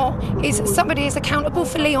looking for is somebody is accountable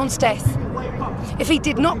for Leon's death. If he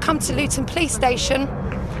did not come to Luton Police Station,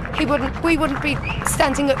 we wouldn't be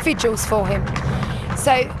standing at vigils for him.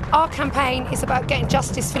 So our campaign is about getting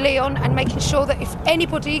justice for Leon and making sure that if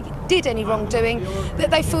anybody did any wrongdoing,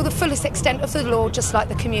 that they feel the fullest extent of the law, just like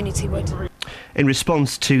the community would. In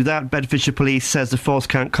response to that, Bedfordshire Police says the force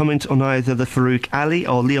can't comment on either the Farouk Ali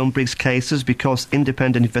or Leon Briggs cases because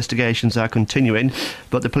independent investigations are continuing.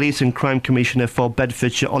 But the Police and Crime Commissioner for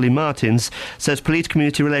Bedfordshire, Ollie Martins, says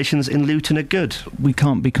police-community relations in Luton are good. We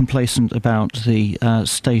can't be complacent about the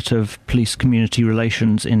state of police-community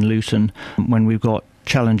relations in Luton when we've got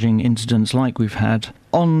challenging incidents like we've had.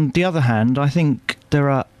 On the other hand, I think there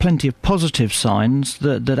are plenty of positive signs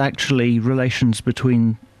that actually relations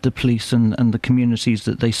between the police and the communities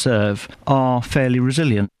that they serve are fairly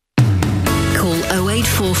resilient. Call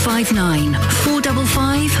 08459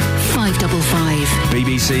 455 555.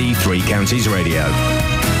 BBC Three Counties Radio.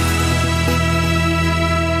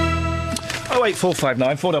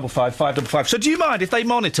 08459 455 555. So do you mind if they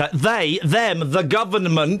monitor, the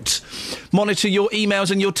government, monitor your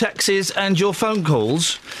emails and your texts and your phone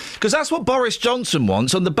calls? Because that's what Boris Johnson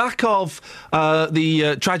wants. On the back of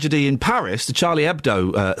the tragedy in Paris, the Charlie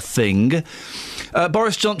Hebdo thing,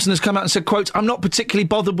 Boris Johnson has come out and said, quote, "I'm not particularly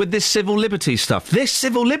bothered with this civil liberties stuff." This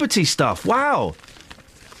civil liberties stuff, wow.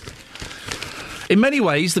 In many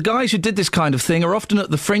ways, the guys who did this kind of thing are often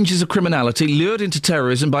at the fringes of criminality, lured into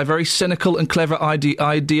terrorism by very cynical and clever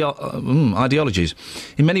ideologies.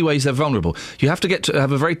 In many ways, they're vulnerable. You have to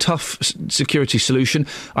have a very tough security solution.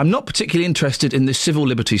 I'm not particularly interested in this civil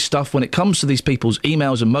liberties stuff. When it comes to these people's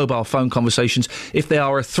emails and mobile phone conversations, if they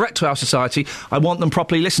are a threat to our society, I want them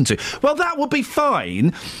properly listened to. Well, that would be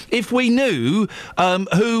fine if we knew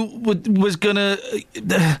who was going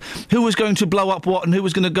to blow up what and who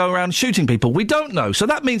was going to go around shooting people. We don't don't know. So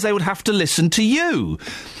that means they would have to listen to you.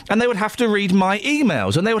 And they would have to read my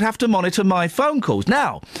emails. And they would have to monitor my phone calls.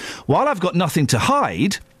 Now, while I've got nothing to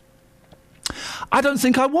hide, I don't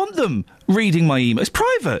think I want them reading my emails. It's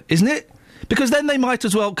private, isn't it? Because then they might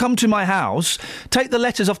as well come to my house, take the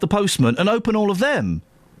letters off the postman and open all of them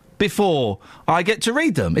before I get to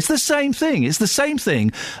read them. It's the same thing. It's the same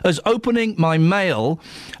thing as opening my mail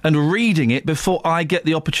and reading it before I get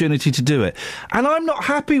the opportunity to do it. And I'm not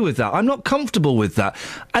happy with that. I'm not comfortable with that.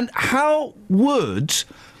 And how would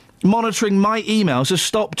monitoring my emails have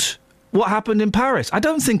stopped what happened in Paris? I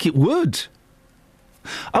don't think it would.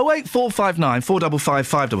 08459 455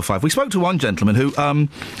 555. We spoke to one gentleman who, a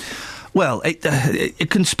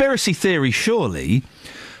conspiracy theory surely,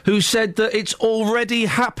 who said that it's already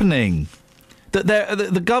happening, that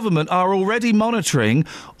the government are already monitoring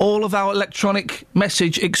all of our electronic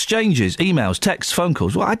message exchanges, emails, texts, phone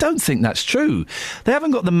calls. Well, I don't think that's true. They haven't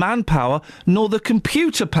got the manpower nor the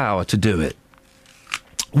computer power to do it.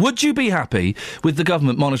 Would you be happy with the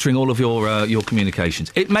government monitoring all of your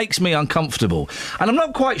communications? It makes me uncomfortable. And I'm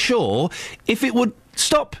not quite sure if it would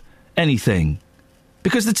stop anything,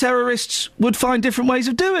 because the terrorists would find different ways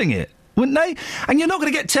of doing it, wouldn't they? And you're not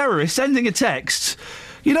going to get terrorists sending a text.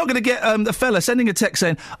 You're not going to get a fella sending a text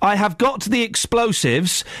saying, I have got the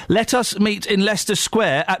explosives, let us meet in Leicester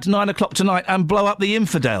Square at 9 o'clock tonight and blow up the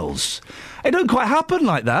infidels. It don't quite happen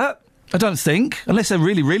like that, I don't think, unless they're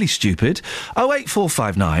really, really stupid.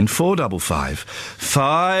 08459 455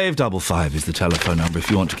 555 is the telephone number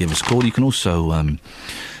if you want to give us a call. You can also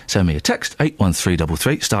send me a text,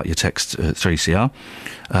 81333, start your text 3CR,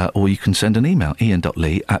 or you can send an email,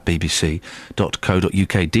 ian.lee@bbc.co.uk.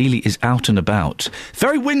 Dealey is out and about.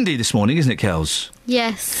 Very windy this morning, isn't it, Kels?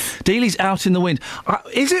 Yes. Dealey's out in the wind.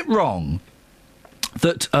 Is it wrong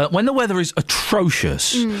that when the weather is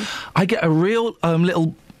atrocious, I get a real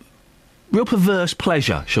real perverse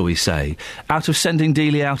pleasure, shall we say, out of sending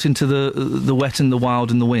Dealey out into the wet and the wild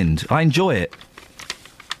and the wind? I enjoy it.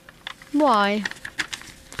 Why?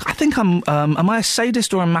 I think am I a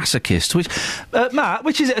sadist or a masochist? Matt,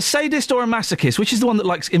 which is it, a sadist or a masochist? Which is the one that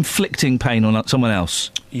likes inflicting pain on someone else?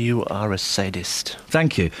 You are a sadist.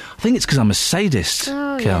 Thank you. I think it's because I'm a sadist,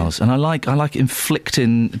 Kels, and I like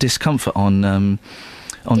inflicting discomfort on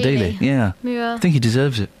Dealey. Yeah. I think he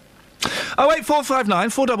deserves it. 08459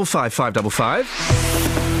 455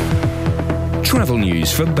 555. Travel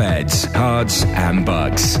news for beds, cards and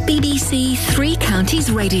bugs. BBC Three Counties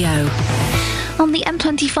Radio. On the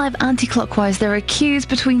M25 anti-clockwise, there are queues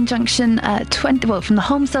between junction 20, from the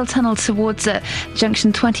Holmesdale Tunnel towards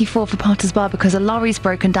junction 24 for Potters Bar because a lorry's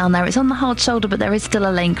broken down there. It's on the hard shoulder, but there is still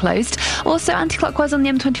a lane closed. Also, anti-clockwise on the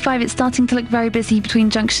M25, it's starting to look very busy between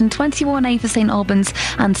junction 21A for St Albans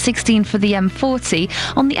and 16 for the M40.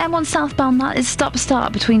 On the M1 southbound, that is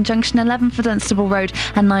stop-start between junction 11 for Dunstable Road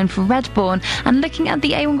and 9 for Redbourne. And looking at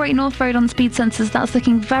the A1 Great North Road on speed sensors, that's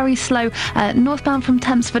looking very slow northbound from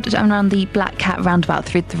Tempsford and around the Black Cat roundabout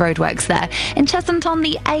through the roadworks there. In Cheshunt on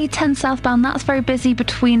the A10 southbound, that's very busy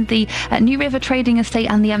between the New River Trading Estate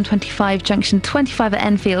and the M25 junction 25 at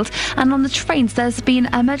Enfield. And on the trains, there's been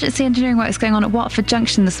emergency engineering works going on at Watford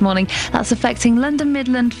Junction this morning. That's affecting London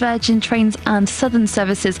Midland, Virgin trains and Southern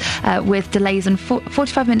services with delays and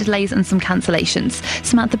 45-minute delays and some cancellations.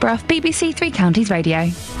 Samantha Bruff, BBC Three Counties Radio.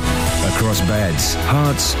 Across beds,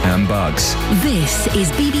 hearts and bugs. This is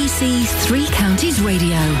BBC Three Counties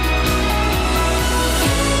Radio.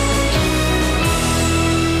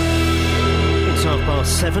 It's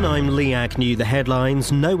 7:30. I'm Lee Agnew. The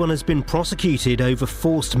headlines: no one has been prosecuted over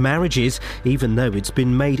forced marriages, even though it's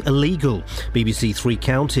been made illegal. BBC Three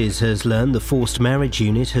Counties has learned the forced marriage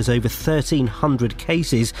unit has over 1,300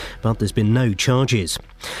 cases, but there's been no charges.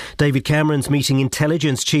 David Cameron's meeting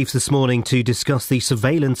intelligence chiefs this morning to discuss the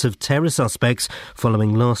surveillance of terror suspects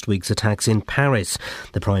following last week's attacks in Paris.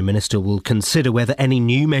 The Prime Minister will consider whether any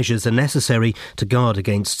new measures are necessary to guard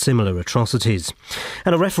against similar atrocities.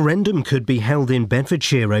 And a referendum could be held in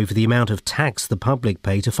Bedfordshire over the amount of tax the public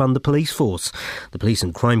pay to fund the police force. The Police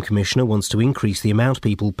and Crime Commissioner wants to increase the amount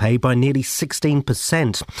people pay by nearly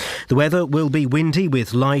 16%. The weather will be windy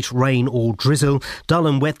with light rain or drizzle. Dull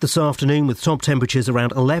and wet this afternoon with top temperatures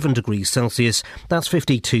around 11 degrees Celsius. That's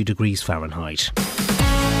 52 degrees Fahrenheit.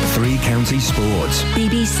 Three Counties Sports.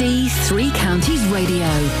 BBC Three Counties Radio.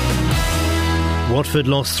 Watford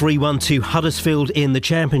lost 3-1 to Huddersfield in the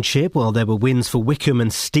Championship, while there were wins for Wycombe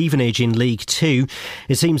and Stevenage in League 2.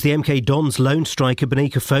 It seems the MK Dons lone striker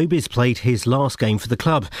Benika Phobis played his last game for the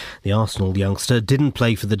club. The Arsenal youngster didn't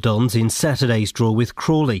play for the Dons in Saturday's draw with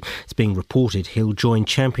Crawley. It's being reported he'll join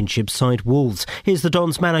Championship side Wolves. Here's the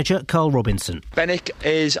Dons manager, Carl Robinson. Benik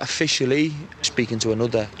is officially speaking to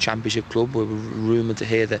another Championship club. We're rumoured to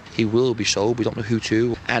hear that he will be sold. We don't know who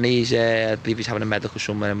to. And I believe he's having a medical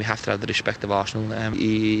somewhere, and we have to have the respect of Arsenal.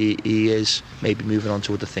 He is maybe moving on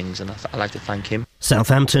to other things, and I'd like to thank him.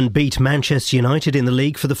 Southampton beat Manchester United in the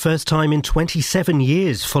league for the first time in 27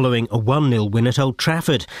 years following a 1-0 win at Old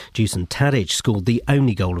Trafford. Dusan Tadic scored the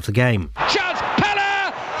only goal of the game. Chance,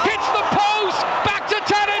 Pella hits the post, back to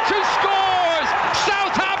Tadic who scores!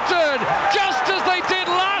 Southampton, just as they did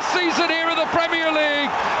last season here in the Premier League,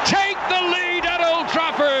 take the lead at Old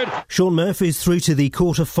Trafford. Shaun Murphy's through to the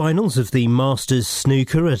quarter-finals of the Masters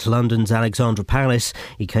snooker at London's Alexandra Palace.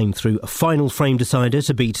 He came through a final frame decider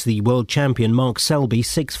to beat the world champion Mark Selby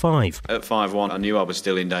 6-5. At 5-1 I knew I was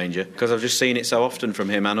still in danger because I've just seen it so often from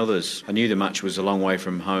him and others. I knew the match was a long way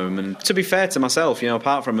from home, and to be fair to myself,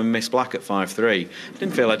 apart from a missed black at 5-3, I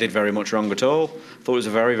didn't feel I did very much wrong at all. Thought it was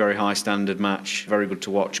a very, very high standard match, very good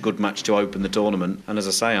to watch, good match to open the tournament, and as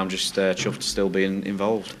I say, I'm just chuffed to still be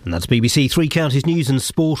involved. And that's BBC Three Counties News and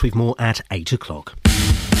Sport with more at 8 o'clock.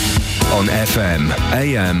 On FM,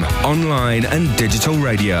 AM, online and digital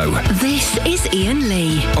radio. This is Iain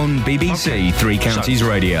Lee. On BBC Three Counties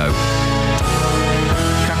Radio.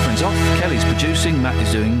 Catherine's off, Kelly's producing, Matt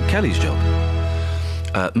is doing Kelly's job.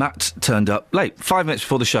 Matt turned up late, 5 minutes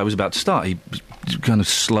before the show was about to start. He kind of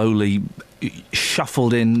slowly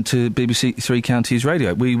shuffled into BBC Three Counties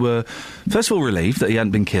Radio. We were, first of all, relieved that he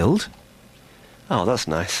hadn't been killed. Oh, that's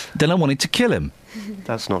nice. Then I wanted to kill him.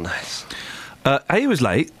 That's not nice. He was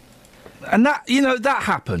late, and that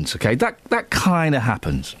happens, okay? That kind of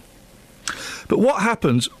happens. But what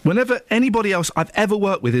happens whenever anybody else I've ever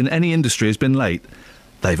worked with in any industry has been late,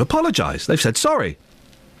 they've apologised. They've said sorry.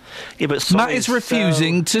 Yeah, but Matt is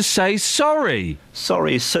refusing to say sorry.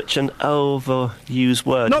 Sorry is such an overused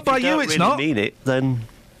word. Not by you, it's not. If you don't really mean it, then...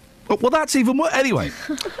 Well, that's even worse. Anyway,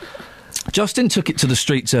 Justin took it to the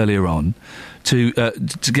streets earlier on to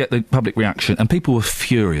get the public reaction, and people were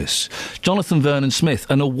furious. Jonathan Vernon-Smith,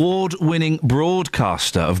 an award-winning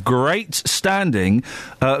broadcaster of great standing,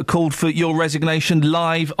 called for your resignation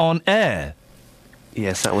live on air.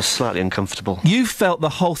 Yes, that was slightly uncomfortable. You felt the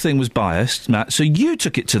whole thing was biased, Matt, so you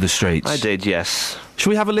took it to the streets. I did, yes.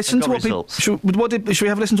 Shall we have a listen to what people... Should we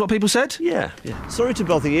have a listen to what people said? Yeah. Sorry to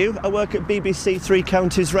bother you. I work at BBC Three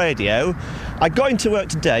Counties Radio. I got into work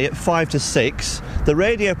today at 5 to 6. The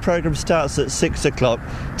radio programme starts at 6 o'clock.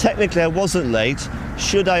 Technically, I wasn't late.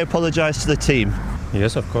 Should I apologise to the team?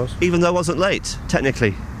 Yes, of course. Even though I wasn't late,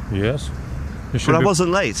 technically? Yes. But I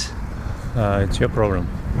wasn't late. It's your problem.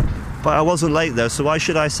 But I wasn't late, though, so why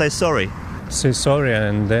should I say sorry? Say sorry,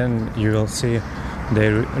 and then you will see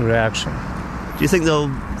their reaction. Do you think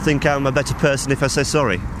they'll think I'm a better person if I say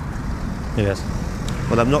sorry? Yes.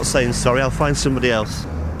 Well, I'm not saying sorry. I'll find somebody else.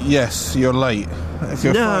 Yes, you're late. If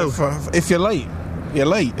you're late, you're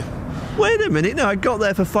late. Wait a minute. No, I got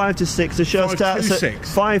there for 5 to 6. The show starts at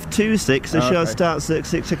 5 to 6. The show starts at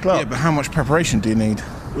 6 o'clock. Yeah, but how much preparation do you need?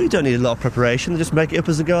 We don't need a lot of preparation. Just make it up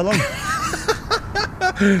as we go along.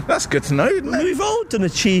 That's good to know, isn't it? We've all done a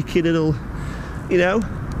cheeky little,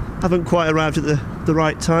 haven't quite arrived at the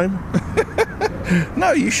right time.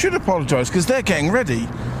 No, you should apologise, because they're getting ready.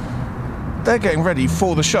 They're getting ready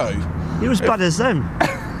for the show. You're as bad as them.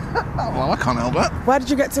 Well, I can't help that. Why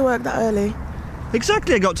did you get to work that early?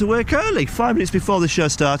 Exactly, I got to work early. 5 minutes before the show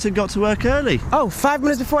started, got to work early. Oh, 5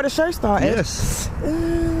 minutes before the show started? Yes.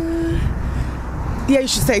 Yeah, you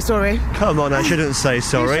should say sorry. Come on, I shouldn't say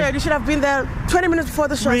sorry. You should have been there 20 minutes before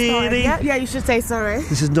the show started. Yeah, you should say sorry.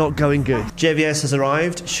 This is not going good. JVS has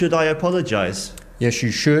arrived. Should I apologise? Yes,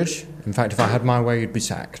 you should. In fact, if I had my way, you'd be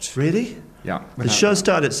sacked. Really? Yeah. The show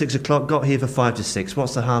started at 6 o'clock, got here for 5 to 6.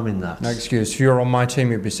 What's the harm in that? No excuse. If you're on my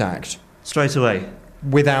team, you'd be sacked. Straight away?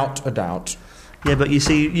 Without a doubt. Yeah, but you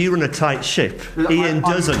see, you run a tight ship. Ian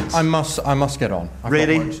doesn't. I must get on.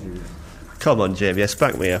 Really? Come on, JVS,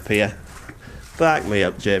 back me up here. Back me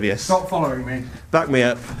up, JVS. Stop following me. Back me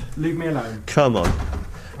up. Leave me alone. Come on.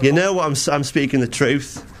 You know what I'm speaking the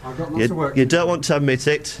truth. I've got lots of work. You don't want to admit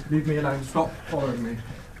it. Leave me alone. Stop following me.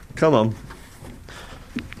 Come on.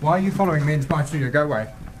 Why are you following me into my studio? Go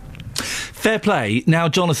away. Fair play. Now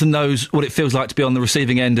Jonathan knows what it feels like to be on the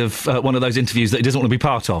receiving end of one of those interviews that he doesn't want to be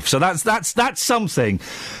part of. So that's something.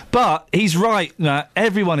 But he's right, Matt.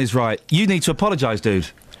 Everyone is right. You need to apologise, dude.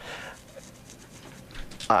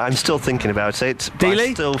 I'm still thinking about it. Dealey?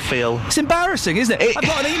 I still feel... It's embarrassing, isn't it? I've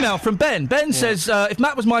got an email from Ben. Ben says, if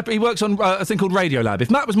Matt was my... He works on a thing called Radio Lab. If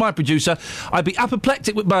Matt was my producer, I'd be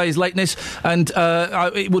apoplectic by his lateness, and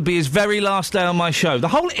it would be his very last day on my show. The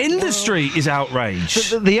whole industry is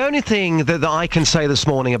outraged. The only thing that I can say this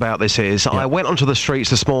morning about this is I went onto the streets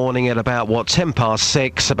this morning at about,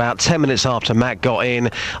 6:10, about 10 minutes after Matt got in.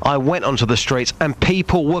 I went onto the streets and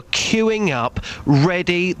people were queuing up,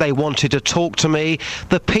 ready. They wanted to talk to me.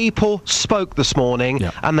 The people spoke this morning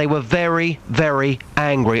and they were very, very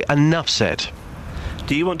angry. Enough said.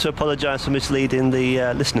 Do you want to apologise for misleading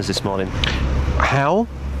the listeners this morning? How?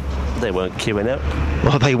 They weren't queuing up.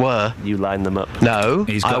 Well, they were. You lined them up. No,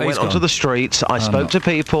 I went onto the streets, I spoke to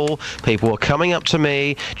people were coming up to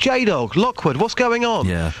me. J-Dog, Lockwood, what's going on?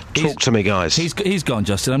 Yeah. Talk to me, guys. He's gone,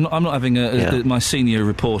 Justin. I'm not having my senior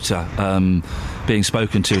reporter being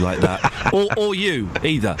spoken to like that. or you,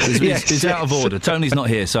 either. It's out of order. Tony's not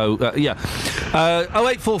here, so,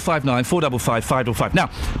 08459 455 555. Now,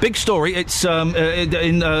 big story. It's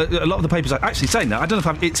in a lot of the papers. Actually, saying that, I don't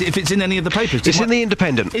know if it's in any of the papers. It's in the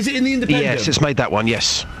Independent. Is it in the Independent? Yes, it's made that one,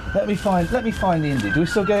 yes. Let me find the Indy. Do we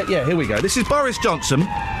still get it? Yeah, here we go. This is Boris Johnson.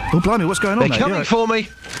 Oh, blimey, what's going on, They're coming for me.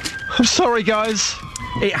 I'm sorry, guys.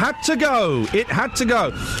 It had to go.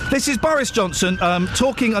 This is Boris Johnson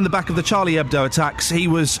talking on the back of the Charlie Hebdo attacks. He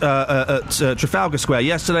was at Trafalgar Square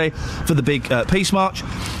yesterday for the big peace march,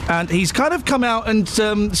 and he's kind of come out and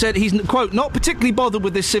said he's, quote, not particularly bothered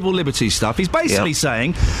with this civil liberties stuff. He's basically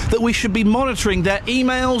saying that we should be monitoring their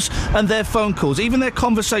emails and their phone calls, even their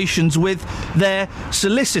conversations with their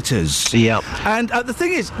solicitors. Yeah. And the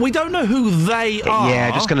thing is, we don't know who they are.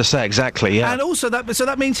 Yeah, just going to say exactly, yeah. And also,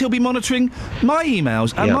 that means he'll be monitoring my emails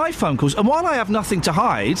and my phone calls. And while I have nothing to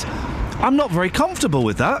hide, I'm not very comfortable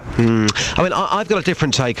with that. I mean, I've got a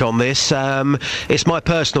different take on this. It's my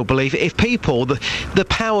personal belief. If people, the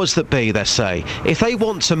powers that be, let's say, if they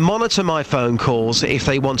want to monitor my phone calls, if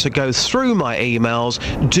they want to go through my emails,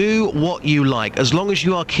 do what you like. As long as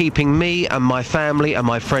you are keeping me and my family and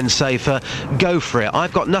my friends safer, go for it.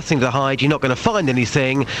 I've got nothing to hide. You're not going to find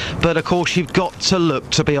anything. But, of course, you've got to look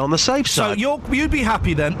to be on the safe side. So you'd be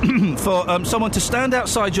happy, then, for someone to stand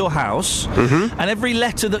outside your house and every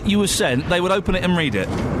letter that you were sent, they would open it and read it?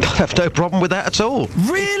 I have no problem with that at all.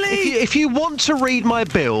 Really? If you want to read my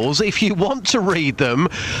bills, if you want to read them,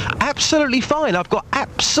 absolutely fine. I've got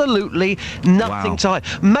absolutely nothing to hide.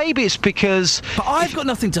 Maybe it's because... But I've got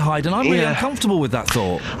nothing to hide, and I'm really uncomfortable with that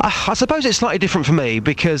thought. I suppose it's slightly different for me,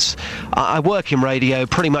 because I work in radio.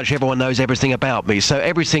 Pretty much everyone knows everything about me, so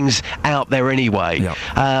everything's out there anyway.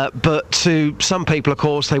 But to some people, of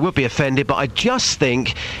course, they would be offended, but I just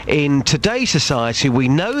think in today's society, we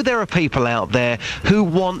know there are people out there who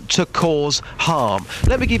want to cause harm.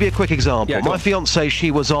 Let me give you a quick example. My fiancée, she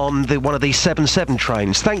was on one of these 7-7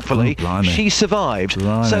 trains. Thankfully, she survived.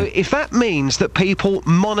 So if that means that people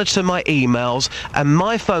monitor my emails and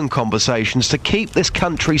my phone conversations to keep this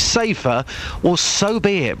country safer, well, so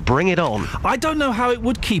be it. Bring it on. I don't know how it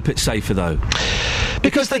would keep it safer, though.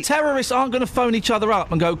 Because the terrorists aren't going to phone each other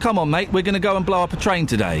up and go, come on, mate, we're going to go and blow up a train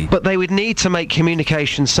today. But they would need to make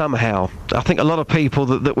communication somehow. I think a lot of people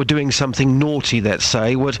that were doing something naughty, let's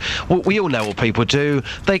say, we all know what people do.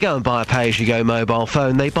 They go and buy a pay-as-you-go mobile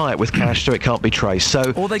phone. They buy it with cash so it can't be traced.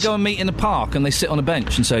 Or they go and meet in a park and they sit on a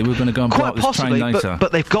bench and say, we're going to go and blow up this train later.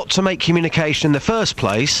 But they've got to make communication in the first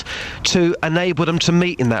place to enable them to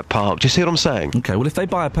meet in that park. Do you see what I'm saying? OK, well, if they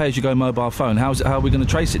buy a pay-as-you-go mobile phone, how are we going to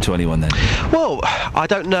trace it to anyone then? Well, I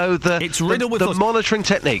don't know the monitoring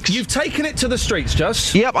techniques. You've taken it to the streets,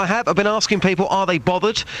 Just. Yep, I have. I've been asking people, are they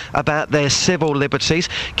bothered about their civil liberties?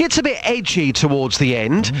 Gets a bit edgy towards the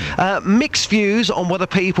end. Mixed views on whether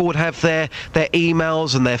people would have their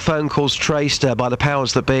emails and their phone calls traced by the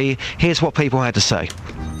powers that be. Here's what people had to say.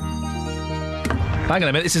 Hang on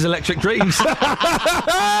a minute, this is Electric Dreams.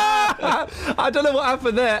 I don't know what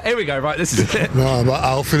happened there. Here we go, right, this is it. No, but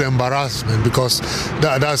I'll feel embarrassment because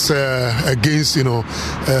that's against,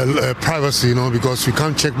 privacy, because you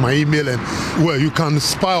can't check my email and, well, you can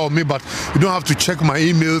spy on me, but you don't have to check my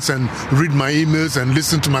emails and read my emails and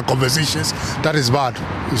listen to my conversations. That is bad.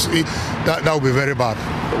 That would be very bad.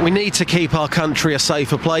 We need to keep our country a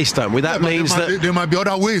safer place, don't we? That means there might be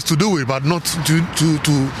other ways to do it, but not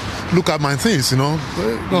to look at my things, No.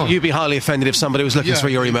 You'd be highly offended if somebody was looking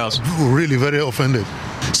through your emails. Really very offended.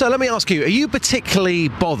 So let me ask you, are you particularly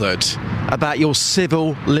bothered about your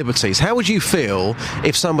civil liberties? How would you feel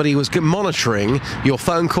if somebody was monitoring your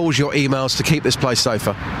phone calls, your emails to keep this place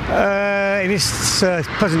safer? In this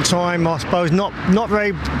present time, I suppose not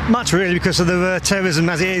very much really, because of the terrorism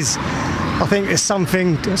as it is. I think it's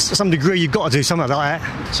something, to some degree, you've got to do something like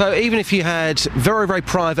that. So even if you had very, very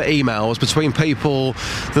private emails between people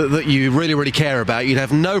that you really, really care about, you'd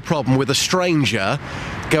have no problem with a stranger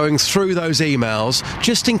going through those emails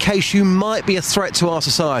just in case you might be a threat to our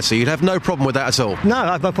society. You'd have no problem with that at all? No,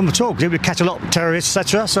 I have no problem at all, because it would catch a lot of terrorists,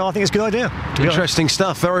 etc., so I think it's a good idea. Interesting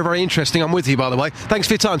stuff. Very, very interesting. I'm with you, by the way. Thanks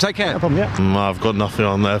for your time. Take care. No problem, yeah. I've got nothing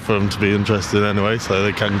on there for them to be interested in anyway, so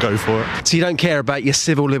they can go for it. So you don't care about your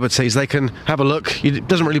civil liberties? They can have a look? It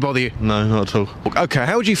doesn't really bother you? No, not at all. OK,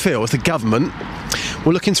 how would you feel if the government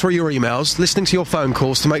were looking through your emails, listening to your phone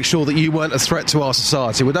calls to make sure that you weren't a threat to our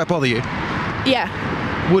society? Would that bother you? Yeah.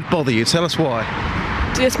 Would bother you? Tell us why.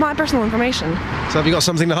 It's my personal information. So have you got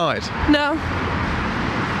something to hide? No.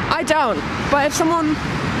 I don't. But if someone...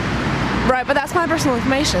 Right, but that's my personal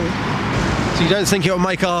information. So you don't think it'll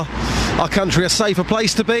make our country a safer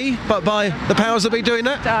place to be, but by the powers that be doing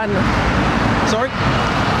that? Done. Sorry?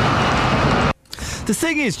 The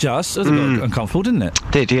thing is, Just, it got uncomfortable, didn't it?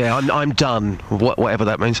 Did, yeah. I'm done. Whatever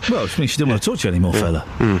that means. Well, it means she didn't want to talk to you anymore, fella.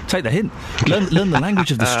 Take the hint. Learn the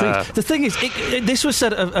language of the street. The thing is, this was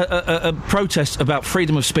said a protest about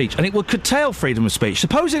freedom of speech, and it would curtail freedom of speech.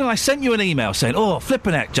 Supposing I sent you an email saying, "Oh,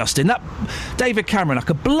 flippin' heck, Justin, that David Cameron, I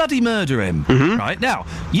could bloody murder him." Right now,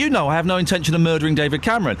 you know I have no intention of murdering David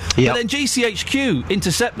Cameron. But then GCHQ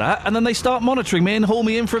intercept that, and then they start monitoring me and haul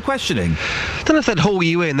me in for a questioning. I don't know if they'd haul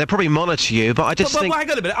you in. They'd probably monitor you, but I just think... Well,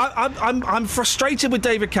 hang on a minute. I'm frustrated with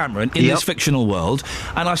David Cameron in this fictional world,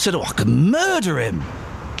 and I said, I could murder him.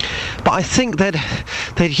 But I think they'd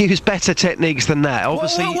use better techniques than that.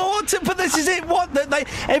 Obviously, but this is it.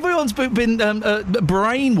 Everyone's been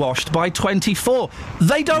brainwashed by 24.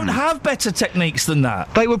 They don't have better techniques than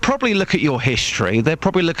that. They would probably look at your history. They'd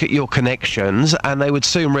probably look at your connections, and they would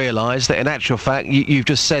soon realise that in actual fact you've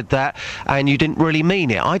just said that and you didn't really mean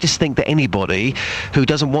it. I just think that anybody who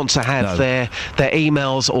doesn't want to have their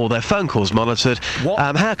emails or their phone calls monitored,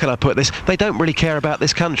 how can I put this? They don't really care about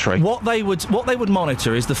this country. What they would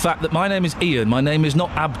monitor is the fact that my name is Iain, my name is not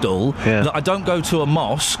Abdul, that I don't go to a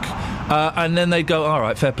mosque, and then they go, all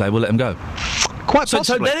right, fair play, we'll let him go. Quite possibly.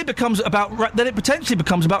 So then it potentially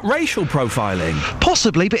becomes about racial profiling.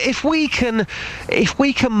 Possibly, but if we can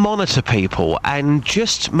monitor people and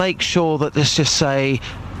just make sure that let's just say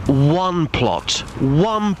one plot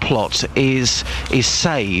is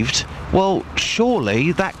saved, well,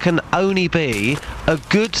 surely that can only be a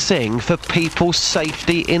good thing for people's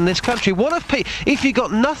safety in this country. What if you've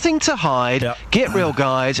got nothing to hide? Get real,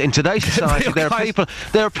 guys. In today's society,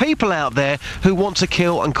 there are people out there who want to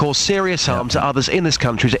kill and cause serious harm to others in this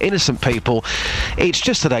country, to innocent people. It's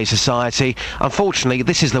just today's society. Unfortunately,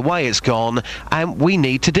 this is the way it's gone, and we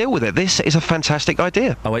need to deal with it. This is a fantastic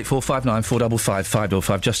idea. 08459 455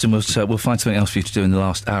 555. Justin, we'll find something else for you to do in the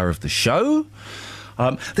last hour of the show.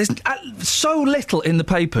 There's so little in the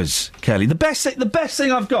papers, Kelly. The best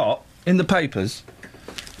thing I've got in the papers...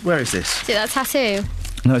 Where is this? Is it that tattoo?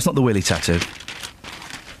 No, it's not the Willy tattoo.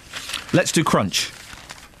 Let's do Crunch.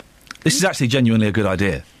 This is actually genuinely a good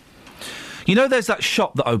idea. You know there's that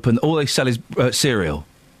shop that opened, all they sell is cereal?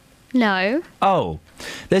 No. Oh.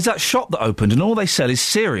 There's that shop that opened and all they sell is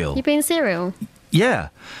cereal. You been cereal? Yeah.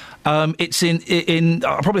 It's in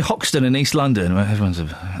probably Hoxton in East London.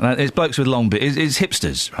 It's blokes with long beards. It's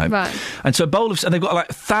hipsters, right? Right. And so and they've got like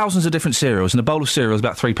thousands of different cereals, and a bowl of cereal is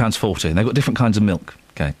about £3.40. And they've got different kinds of milk.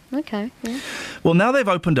 Okay. Okay. Yeah. Well, now they've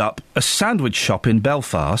opened up a sandwich shop in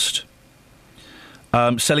Belfast,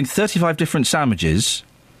 selling 35 different sandwiches,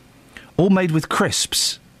 all made with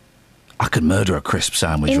crisps. I could murder a crisp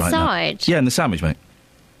sandwich right now. Inside? Yeah, in the sandwich, mate.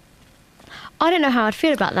 I don't know how I'd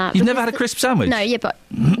feel about that. You've never had a crisp sandwich? No, yeah, but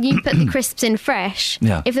you put the crisps in fresh.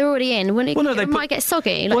 Yeah. If they're already in, it might get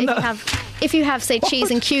soggy. Like if you have, say,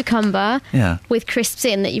 cheese and cucumber with crisps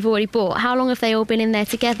in that you've already bought, how long have they all been in there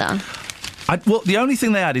together? Well, the only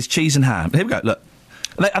thing they add is cheese and ham. Here we go, look.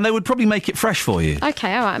 And they would probably make it fresh for you.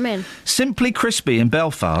 OK, all right, I'm in. Simply Crispy in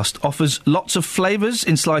Belfast offers lots of flavours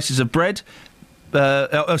in slices of bread...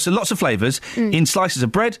 so lots of flavours in slices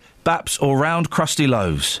of bread, baps or round crusty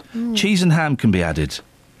loaves. Cheese and ham can be added.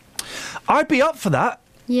 I'd be up for that.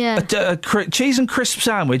 Yeah. A cheese and crisp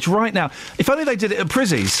sandwich right now. If only they did it at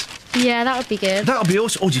Prizzi's. Yeah, that would be good. That would be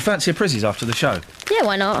awesome. Oh, do you fancy a Prizzi's after the show? Yeah,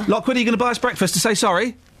 why not? Lockwood, are you going to buy us breakfast to say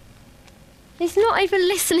sorry? He's not even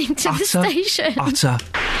listening to the station. Utter.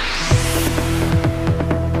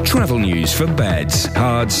 Travel news for beds,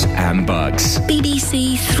 cards and bugs.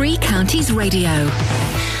 BBC Three Counties Radio.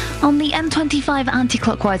 On the M25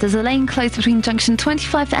 anti-clockwise, there's a lane closed between junction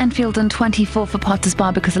 25 for Enfield and 24 for Potters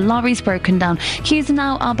Bar because a lorry's broken down. Queues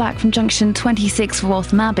now are back from junction 26 for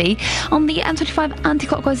Waltham Abbey. On the M25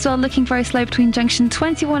 anti-clockwise as well, looking very slow between junction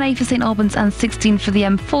 21A for St Albans and 16 for the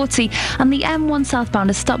M40. And the M1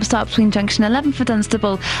 southbound is stop-start between junction 11 for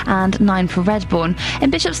Dunstable and 9 for Redbourne.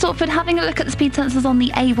 In Bishop Stortford, having a look at the speed sensors on the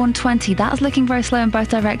A120, that is looking very slow in both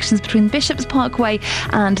directions between Bishop's Parkway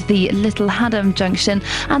and the Little Haddam junction.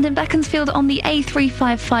 And in Beaconsfield on the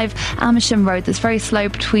A355 Amersham Road, that's very slow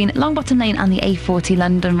between Longbottom Lane and the A40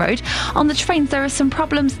 London Road. On the trains, there are some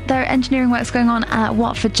problems. There are engineering works going on at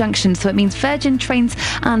Watford Junction, so it means Virgin trains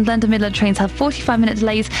and London Midland trains have 45-minute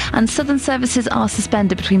delays, and Southern services are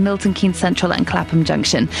suspended between Milton Keynes Central and Clapham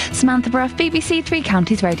Junction. Samantha Bruff, BBC Three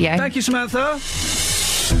Counties Radio. Thank you, Samantha.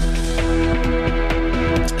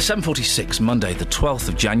 7:46, Monday the 12th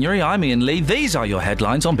of January. I'm Iain Lee. These are your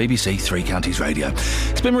headlines on BBC Three Counties Radio.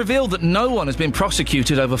 It's been revealed that no one has been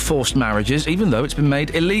prosecuted over forced marriages, even though it's been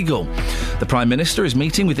made illegal. The Prime Minister is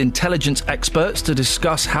meeting with intelligence experts to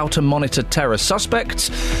discuss how to monitor terror suspects,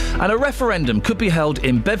 and a referendum could be held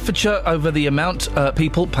in Bedfordshire over the amount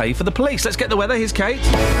people pay for the police. Let's get the weather. Here's Kate.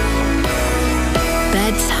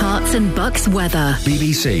 Beds, Herts and Bucks weather.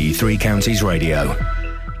 BBC Three Counties Radio.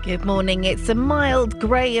 Good morning. It's a mild,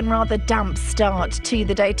 grey and rather damp start to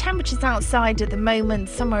the day. Temperatures outside at the moment,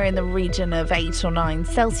 somewhere in the region of 8 or 9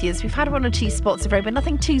 Celsius. We've had one or two spots of rain, but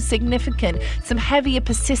nothing too significant. Some heavier,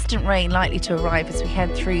 persistent rain likely to arrive as we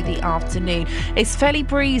head through the afternoon. It's fairly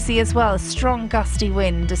breezy as well, a strong gusty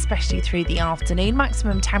wind, especially through the afternoon.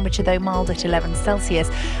 Maximum temperature, though, mild at 11 Celsius.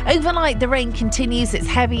 Overnight, the rain continues. It's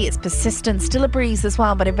heavy, it's persistent, still a breeze as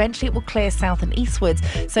well, but eventually it will clear south and eastwards.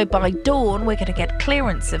 So by dawn, we're going to get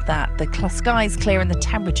clearance of that. The sky's clear and the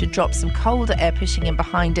temperature drops, some colder air pushing in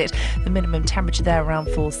behind it. The minimum temperature there around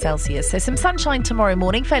 4 Celsius. So some sunshine tomorrow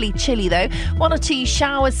morning, fairly chilly though. One or two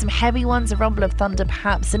showers, some heavy ones, a rumble of thunder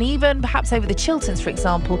perhaps, and even perhaps over the Chilterns, for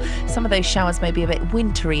example, some of those showers may be a bit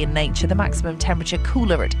wintry in nature. The maximum temperature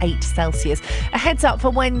cooler at 8 Celsius. A heads up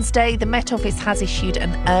for Wednesday, the Met Office has issued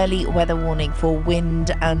an early weather warning for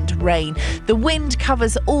wind and rain. The wind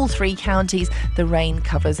covers all three counties, the rain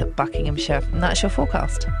covers Buckinghamshire. And that's your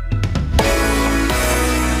forecast.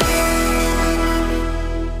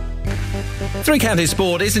 Three Counties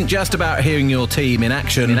Sport isn't just about hearing your team in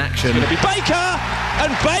action. It's going to be Baker,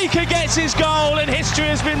 and Baker gets his goal, and history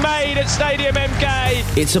has been made at Stadium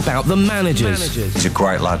MK. It's about the managers. He's a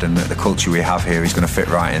great lad, and the culture we have here, he's going to fit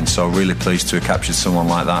right in. So really pleased to have captured someone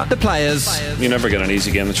like that. The players. You never get an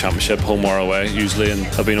easy game in the Championship, home or away, usually, and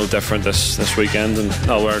it'll be no different this weekend. And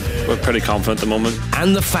no, we're pretty confident at the moment.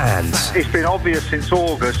 And the fans. It's been obvious since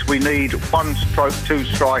August we need 1/2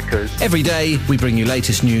 strikers. Every day we bring you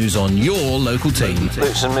latest news on your local team.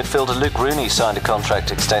 Luton midfielder Luke Rooney signed a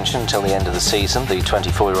contract extension until the end of the season. The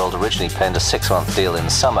 24-year-old originally penned a 6-month deal in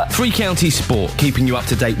the summer. Three Counties Sport, keeping you up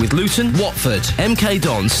to date with Luton, Watford, MK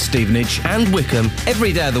Dons, Stevenage and Wickham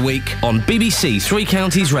every day of the week on BBC Three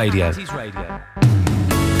Counties Radio.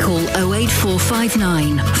 Call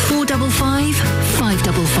 08459 455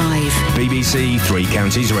 555. BBC Three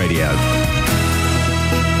Counties Radio.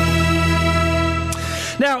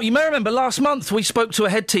 Now, you may remember last month we spoke to a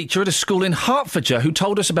head teacher at a school in Hertfordshire who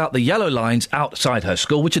told us about the yellow lines outside her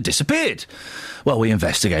school which had disappeared. Well, we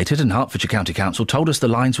investigated and Hertfordshire County Council told us the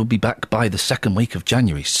lines would be back by the second week of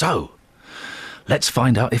January. So, let's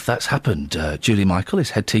find out if that's happened. Julie Michael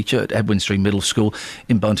is head teacher at Edwin Street Middle School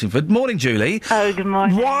in Buntingford. Morning, Julie. Oh, good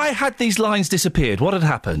morning. Why had these lines disappeared? What had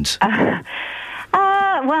happened?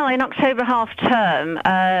 Well, in October half-term,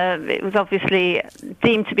 it was obviously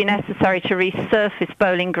deemed to be necessary to resurface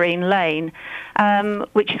Bowling Green Lane,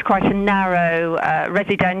 which is quite a narrow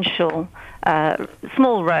residential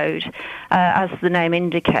small road, as the name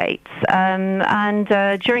indicates. And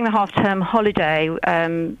during the half-term holiday,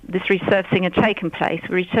 this resurfacing had taken place.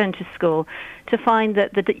 We returned to school to find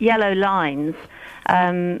that the yellow lines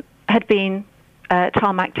had been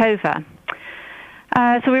tarmacked over.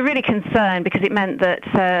 So we were really concerned because it meant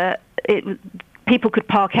that people could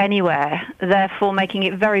park anywhere, therefore making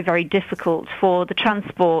it very, very difficult for the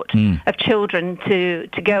transport of children to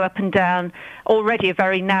go up and down already a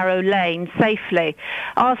very narrow lane safely.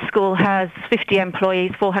 Our school has 50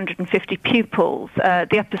 employees, 450 pupils.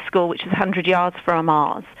 The upper school, which is 100 yards from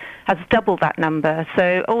ours, has double that number.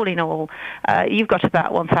 So all in all, you've got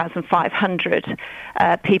about 1,500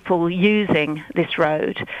 people using this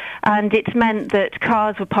road. And it's meant that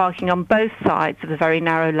cars were parking on both sides of the very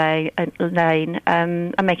narrow lane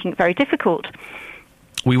and making it very difficult.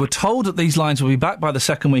 We were told that these lines will be back by the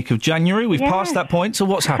second week of January. We've passed that point, so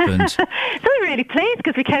what's happened? So we're really pleased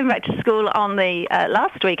because we came back to school on the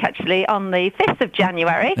last week, actually, on the 5th of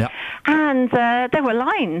January, and there were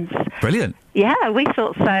lines. Brilliant. Yeah, we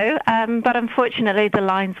thought so, but unfortunately the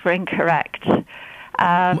lines were incorrect.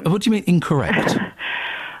 What do you mean incorrect?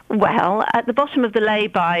 Well, at the bottom of the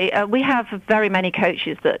lay-by, we have very many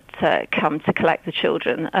coaches that come to collect the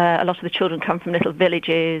children. A lot of the children come from little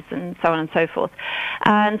villages and so on and so forth.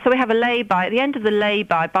 And so we have a lay-by. At the end of the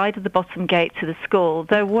lay-by, by the bottom gate to the school,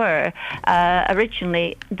 there were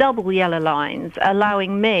originally double yellow lines,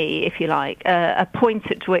 allowing me, if you like, a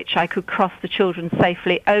point at which I could cross the children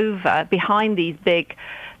safely over behind these big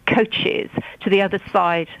coaches to the other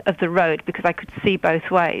side of the road because I could see both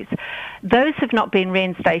ways. Those have not been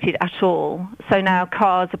reinstated at all, so now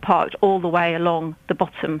cars are parked all the way along the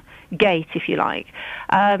bottom gate, if you like.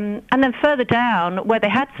 And then further down, where they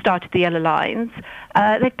had started the yellow lines,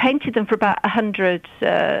 they painted them for about 100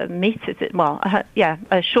 metres,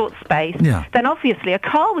 a short space. Yeah. Then obviously a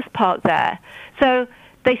car was parked there. So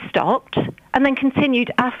they stopped and then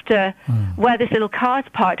continued after where this little car's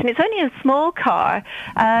parked. And it's only a small car,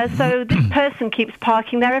 so this person keeps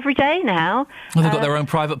parking there every day now. Well, they've got their own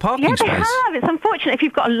private parking space. Yeah, they have. It's unfortunate. If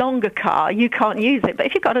you've got a longer car, you can't use it. But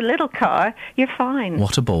if you've got a little car, you're fine.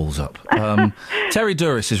 What a balls up. Terry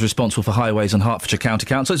Douris is responsible for highways and Hertfordshire County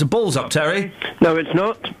Council. It's a balls up, Terry. No, it's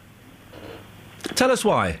not. Tell us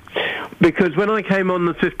why. Because when I came on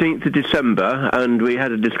the 15th of December and we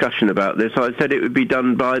had a discussion about this, I said it would be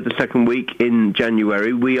done by the second week in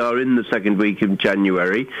January. We are in the second week of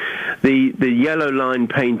January. The yellow line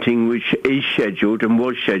painting, which is scheduled and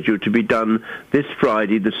was scheduled to be done this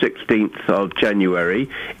Friday, the 16th of January,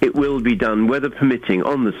 it will be done, weather permitting,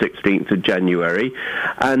 on the 16th of January.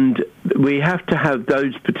 And we have to have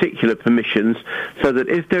those particular permissions so that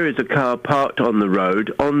if there is a car parked on the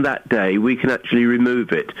road on that day, we can actually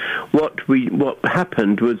remove it. What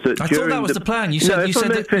happened was that I thought that was the plan. You said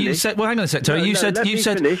well, hang on a sec, Terry.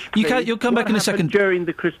 You'll come back in a second. During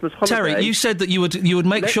the Christmas holiday, Terry, you said that you would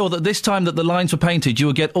make sure that this time that the lines were painted, you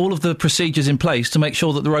would get all of the procedures in place to make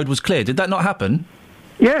sure that the road was clear. Did that not happen?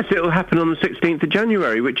 Yes, it will happen on the 16th of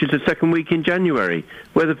January, which is the second week in January,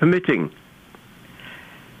 weather permitting.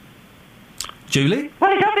 Julie?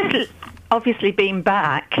 Well, it's obviously been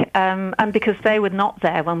back, and because they were not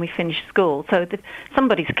there when we finished school, so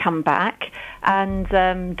somebody's come back and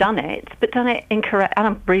done it, but done it incorrect. And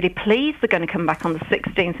I'm really pleased they're going to come back on the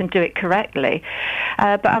 16th and do it correctly.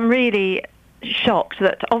 But I'm really shocked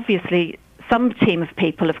that obviously some team of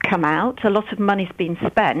people have come out, a lot of money's been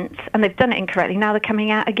spent, and they've done it incorrectly. Now they're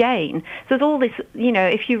coming out again. So there's all this,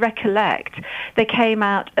 if you recollect, they came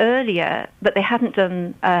out earlier, but they hadn't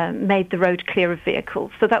made the road clear of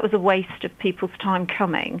vehicles. So that was a waste of people's time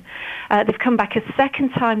coming. They've come back a second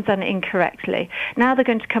time, done it incorrectly. Now they're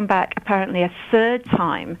going to come back apparently a third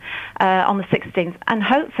time on the 16th and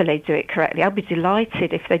hopefully do it correctly. I'll be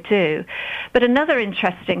delighted if they do. But another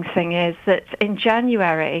interesting thing is that in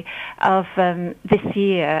January of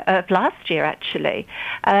last year actually,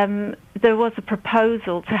 there was a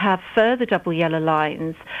proposal to have further double yellow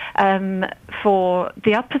lines for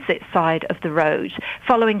the opposite side of the road,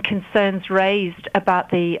 following concerns raised about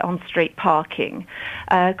the on-street parking,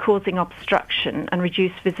 causing obstruction and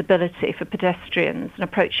reduced visibility for pedestrians and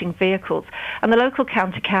approaching vehicles. And the local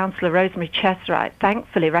county councillor, Rosemary Cheswright,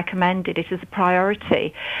 thankfully recommended it as a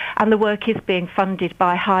priority, and the work is being funded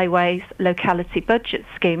by Highways Locality Budget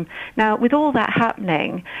Scheme. Now, with all that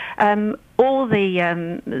happening, all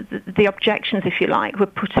the objections, if you like, were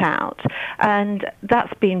put out, and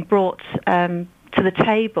that's been brought to the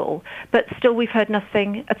table. But still, we've heard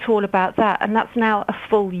nothing at all about that, and that's now a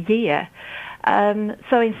full year.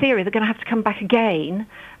 So in theory, they're going to have to come back again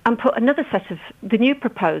and put another set of the new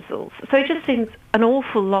proposals. So it just seems an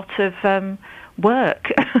awful lot of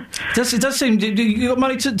work. It does seem you got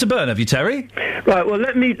money to burn, have you, Terry? Right. Well,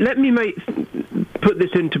 let me put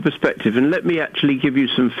this into perspective and let me actually give you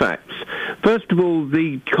some facts. First of all,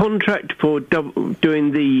 the contract for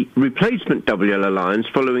doing the replacement double yellow lines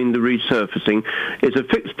following the resurfacing is a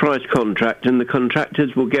fixed price contract, and the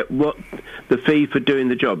contractors will get the fee for doing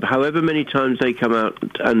the job, however many times they come out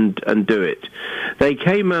and do it. They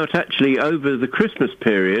came out actually over the Christmas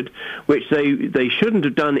period, which they shouldn't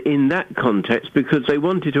have done in that context, because they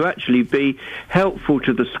wanted to actually be helpful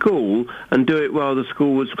to the school and do it while the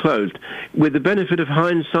school was closed. With the benefit of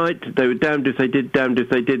hindsight, they were damned if they did, damned if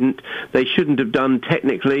they didn't. They shouldn't have done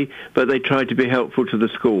technically, but they tried to be helpful to the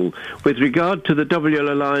school. With regard to the double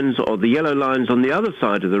yellow lines or the yellow lines on the other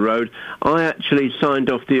side of the road, I actually signed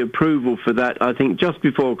off the approval for that, I think, just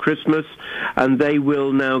before Christmas, and they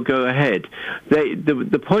will now go ahead.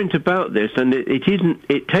 the point about this, and it isn't.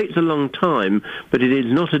 It takes a long time, but it is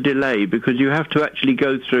not a delay because you have to actually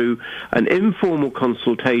go through an informal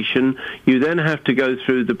consultation. You then have to go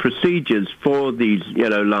through the procedures for these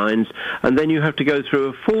yellow lines, and then you have to go through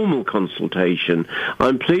a formal consultation.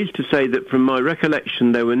 I'm pleased to say that from my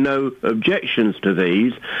recollection, there were no objections to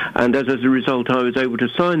these, and as a result, I was able to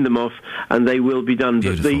sign them off, and they will be done.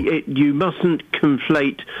 Beautiful. But you mustn't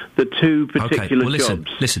conflate the two particular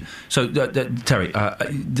jobs. Listen. So, Terry,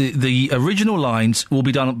 the original lines will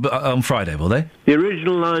be done on Friday, will they? The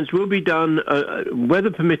original lines will be done,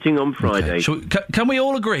 weather permitting, on Friday. Okay. Can we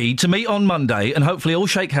all agree to meet on Monday and hopefully all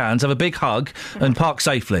shake hands, have a big hug, and park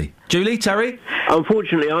safely? Julie, Terry?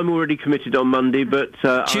 Unfortunately, I'm already committed on Monday, but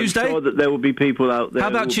Tuesday? I'm sure that there will be people out there. How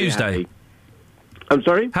about who will be Tuesday? happy. I'm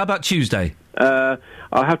sorry? How about Tuesday? I'll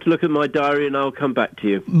have to look at my diary and I'll come back to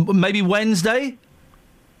you. Maybe Wednesday?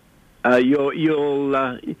 I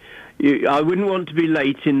wouldn't want to be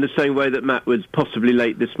late in the same way that Matt was possibly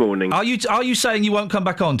late this morning. Are you saying you won't come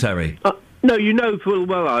back on, Terry? No, you know full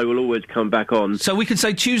well I will always come back on. So we can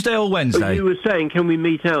say Tuesday or Wednesday? But you were saying, can we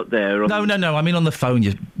meet out there? No, I mean on the phone,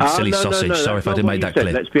 you silly sausage. No, sorry if I didn't make that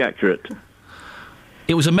clear. Let's be accurate.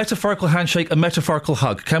 It was a metaphorical handshake, a metaphorical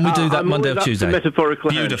hug. Can we do that Monday or Tuesday? Metaphorical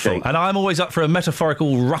Beautiful. handshake. And I'm always up for a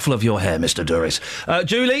metaphorical ruffle of your hair, Mr. Duris.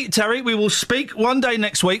 Julie, Terry, we will speak one day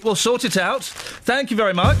next week. We'll sort it out. Thank you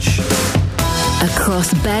very much.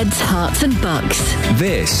 Across beds, hearts and bucks.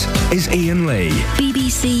 This is Iain Lee.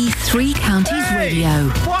 BBC Three Counties Radio.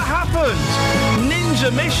 What happened?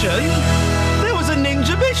 Ninja mission? There was a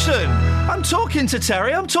ninja mission. I'm talking to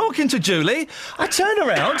Terry, I'm talking to Julie. I turn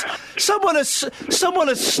around, someone has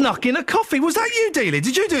snuck in a coffee. Was that you, Dealey?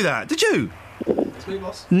 Did you do that? Did you? It's me,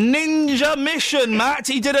 boss. Ninja mission, Matt.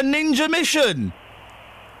 He did a ninja mission.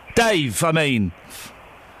 Dave, I mean.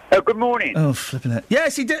 Good morning. Oh, flipping it.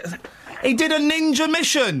 Yes, he did. He did a ninja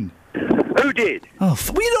mission. Who did? Oh,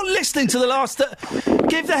 were you not listening to the last...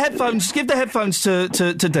 Give the headphones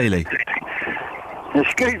to Daly.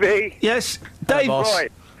 Excuse me. Yes, Dave.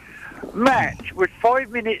 Right. Matt was 5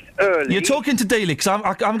 minutes early. You're talking to Daly, because I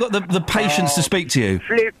haven't got the patience to speak to you.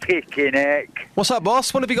 Flipping heck. What's up,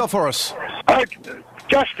 boss? What have you got for us?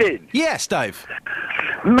 Justin. Yes, Dave.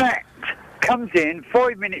 Matt comes in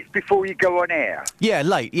 5 minutes before you go on air. Yeah,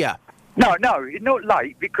 late, yeah. No, not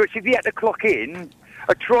late, because if he had to clock in,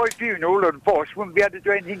 a tribunal and boss wouldn't be able to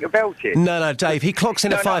do anything about it. No, Dave, he clocks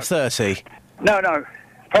in at 5:30. No.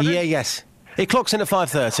 Pardon? Yeah, yes. He clocks in at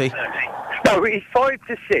 5:30. No, he's 5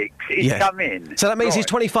 to 6. He's come in. So that means he's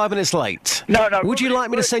 25 minutes late. No. Would you like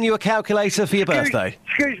me to send you a calculator for your birthday?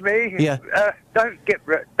 Excuse me. Yeah. Don't get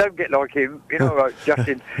like him. You know, right,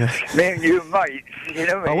 Justin. Me and you are mates. You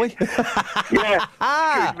know what I mean? Are we? Yeah.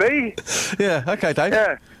 Excuse me. Yeah. Okay, Dave.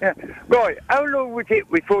 Yeah. Right. How long was it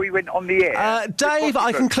before he went on the air? Dave,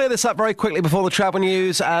 I can clear this up very quickly before the travel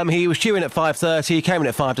news. He was due in at 5:30. He came in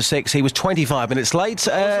at 5 to 6. He was 25 minutes late.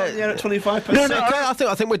 At 25 No. Okay,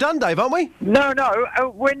 I think we're done, Dave, aren't we? No.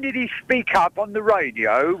 When did he speak up on the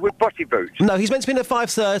radio with Bossy Boots? No, he's meant to be in at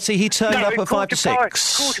 5:30. He turned up at 5 to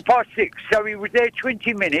 6. 6. So he was there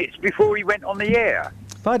 20 minutes before he went on the air.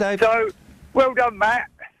 Bye, Dave. So, well done, Matt.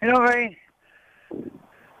 You know what I mean?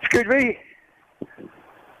 Excuse me.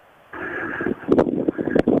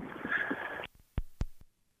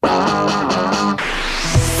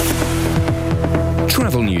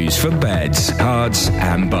 Travel news for beds, cards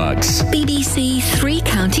and bugs. BBC Three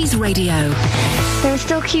Counties Radio. There are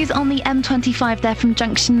still queues on the M25 there from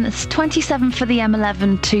junction 27 for the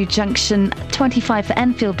M11 to junction 25 for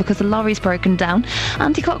Enfield because the lorry's broken down.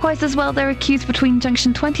 Anti-clockwise as well, there are queues between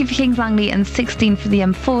junction 20 for Kings Langley and 16 for the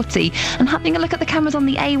M40. And having a look at the cameras on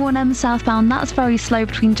the A1M southbound, that's very slow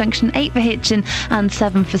between junction 8 for Hitchin and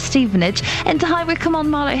 7 for Stevenage. Into High Wycombe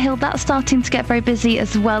on Marlow Hill, that's starting to get very busy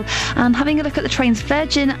as well. And having a look at the trains,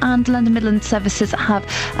 Virgin and London Midland services have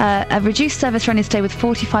a reduced service running today with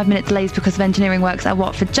 45-minute delays because of engineering works at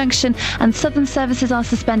Watford Junction, and Southern services are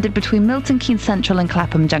suspended between Milton Keynes Central and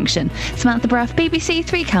Clapham Junction. Samantha Bruff, BBC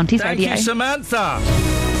Three Counties Radio. Thank you, Samantha.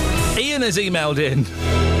 Ian has emailed in.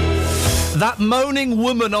 That moaning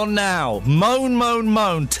woman on Now.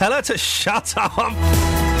 Moan. Tell her to shut up.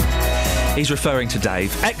 He's referring to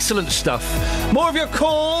Dave. Excellent stuff. More of your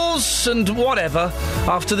calls and whatever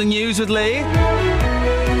after the news with Lee.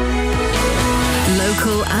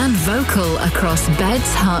 Local and vocal across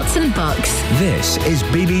beds, hearts and bucks. This is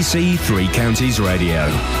BBC Three Counties Radio.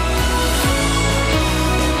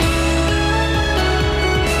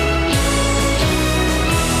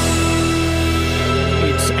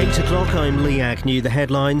 It's 8 o'clock, I'm Lee Agnew. The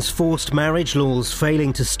headlines: forced marriage laws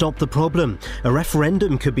failing to stop the problem. A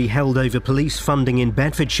referendum could be held over police funding in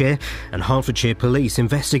Bedfordshire, and Hertfordshire Police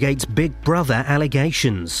investigates Big Brother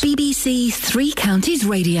allegations. BBC Three Counties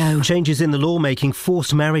Radio. Changes in the law making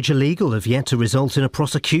forced marriage illegal have yet to result in a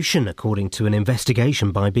prosecution, according to an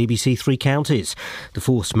investigation by BBC Three Counties. The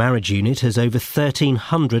Forced Marriage Unit has over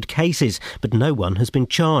 1,300 cases, but no one has been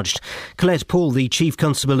charged. Colette Paul, the Chief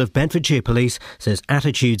Constable of Bedfordshire Police, says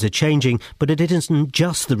attitudes are changing, but it isn't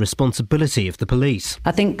just the responsibility of the police.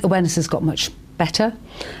 I think awareness has got much better.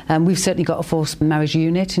 We've certainly got a forced marriage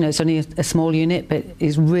unit. You know, it's only a small unit, but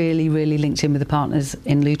is really, really linked in with the partners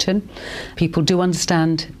in Luton. People do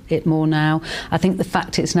understand it more now. I think the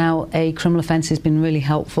fact it's now a criminal offence has been really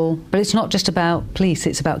helpful. But it's not just about police,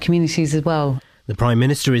 it's about communities as well. The Prime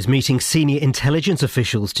Minister is meeting senior intelligence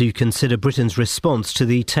officials to consider Britain's response to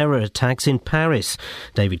the terror attacks in Paris.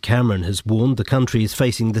 David Cameron has warned the country is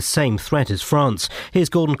facing the same threat as France. Here's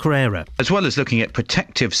Gordon Carrera. As well as looking at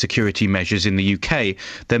protective security measures in the UK,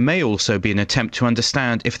 there may also be an attempt to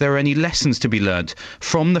understand if there are any lessons to be learnt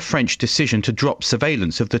from the French decision to drop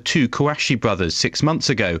surveillance of the two Kouachi brothers 6 months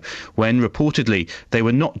ago, when reportedly they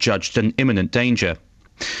were not judged an imminent danger.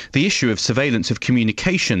 The issue of surveillance of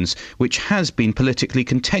communications, which has been politically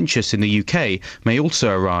contentious in the UK, may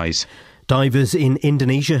also arise. Divers in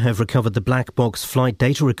Indonesia have recovered the black box flight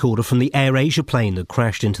data recorder from the AirAsia plane that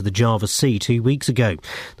crashed into the Java Sea 2 weeks ago.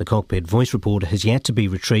 The cockpit voice recorder has yet to be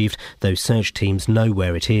retrieved, though search teams know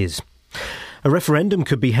where it is. A referendum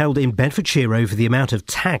could be held in Bedfordshire over the amount of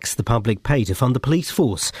tax the public pay to fund the police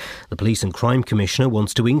force. The Police and Crime Commissioner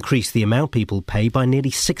wants to increase the amount people pay by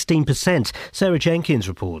nearly 16%. Sarah Jenkins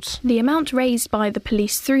reports. The amount raised by the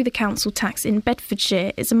police through the council tax in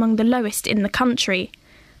Bedfordshire is among the lowest in the country.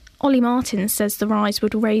 Ollie Martin says the rise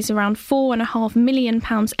would raise around £4.5 million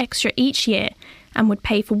extra each year and would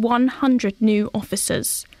pay for 100 new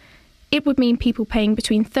officers. It would mean people paying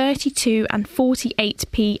between 32 and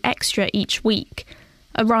 48p extra each week.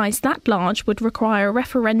 A rise that large would require a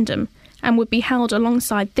referendum and would be held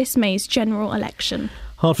alongside this May's general election.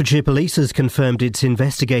 Hertfordshire Police has confirmed it's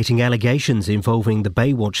investigating allegations involving the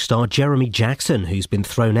Baywatch star Jeremy Jackson, who's been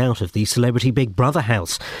thrown out of the celebrity Big Brother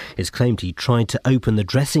house. It's claimed he tried to open the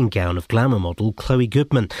dressing gown of glamour model Chloe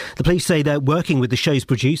Goodman. The police say they're working with the show's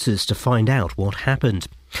producers to find out what happened.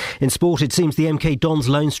 In sport, it seems the MK Dons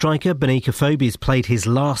lone striker Benika Fobi's played his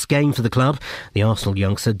last game for the club. The Arsenal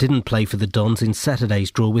youngster didn't play for the Dons in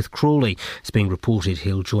Saturday's draw with Crawley. It's being reported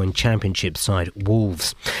he'll join Championship side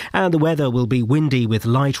Wolves. And the weather will be windy with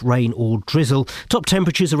light rain or drizzle. Top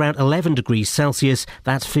temperatures around 11 degrees Celsius.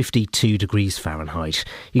 That's 52 degrees Fahrenheit.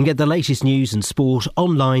 You can get the latest news and sport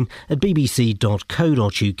online at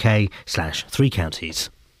bbc.co.uk/Three Counties.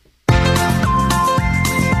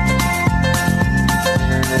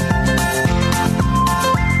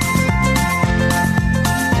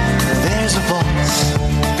 There's a voice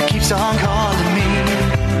that keeps on calling me.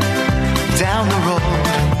 Down the road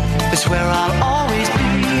is where I'll always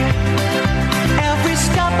be. Every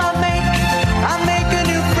stop I make a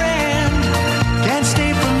new friend. Can't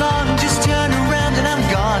stay for long, just turn around and I'm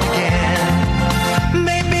gone again.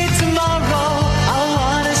 Maybe tomorrow I'll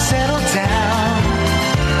wanna settle down.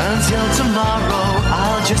 Until tomorrow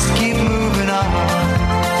I'll just keep moving on.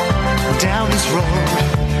 Down this road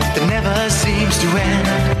that never seems to end.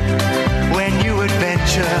 When new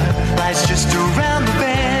adventure lies just around the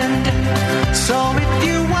bend. So if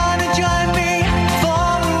you wanna join me for a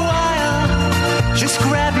while, just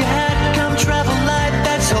grab your hat, come travel light,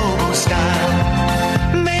 that's hobo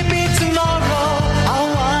style. Maybe tomorrow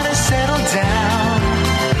I'll wanna settle down.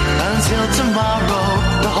 Until tomorrow,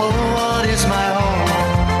 the whole world is my home.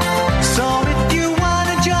 So if you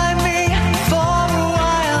wanna join me for a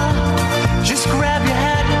while, just grab your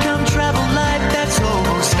hat, come travel light, that's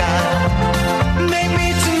hobo style.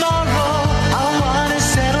 Maybe tomorrow I'll wanna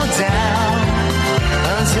settle down.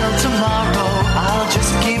 Until tomorrow I'll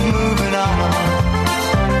just keep moving on.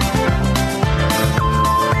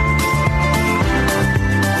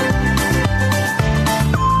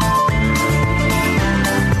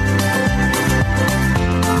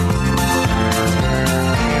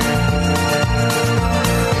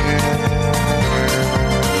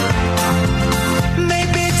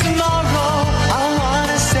 Maybe tomorrow I'll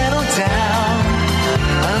wanna settle down.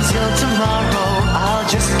 Until tomorrow I'll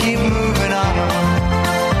just keep moving on.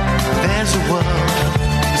 There's a world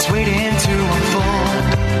that's waiting to unfold.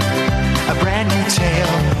 A brand new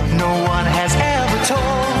tale no one has ever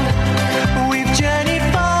told. We've journeyed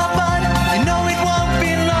far, but you know it won't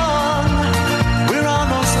be long. We're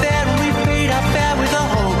almost there and we've paid our fare with a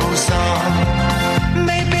hobo song.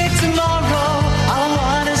 Maybe tomorrow I'll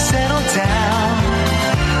wanna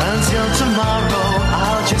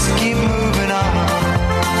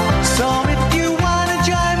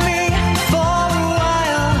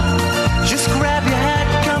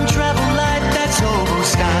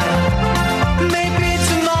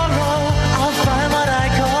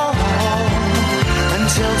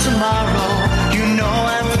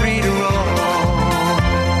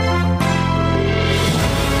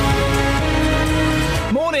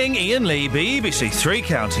Iain Lee, BBC Three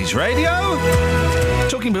Counties Radio.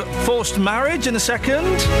 Talking about forced marriage in a second.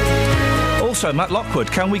 Also, Matt Lockwood,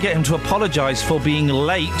 can we get him to apologise for being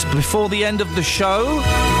late before the end of the show?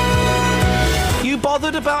 You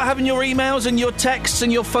bothered about having your emails and your texts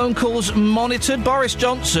and your phone calls monitored? Boris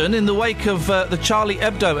Johnson, in the wake of the Charlie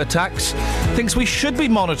Hebdo attacks, thinks we should be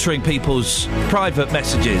monitoring people's private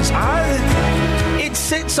messages. It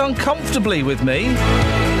sits uncomfortably with me.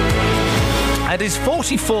 And is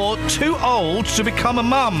 44 too old to become a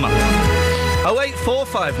mum?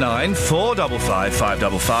 08459 455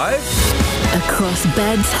 555. Across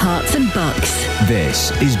beds, hearts and bucks.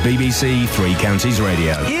 This is BBC Three Counties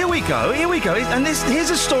Radio. Here we go. And here's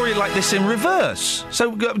a story like this in reverse.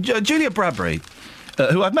 So, Julia Bradbury,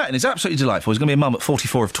 who I've met and is absolutely delightful, is going to be a mum at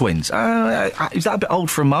 44 of twins. Is that a bit old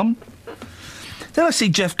for a mum? Then I see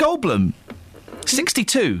Jeff Goldblum,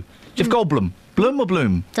 62. Jeff Goldblum. Blum or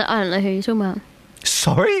Bloom? I don't know who you're talking about.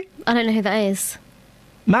 Sorry? I don't know who that is.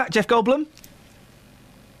 Matt, Jeff Goldblum?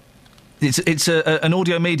 It's an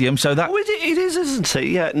audio medium, so that... Oh, it is, isn't it?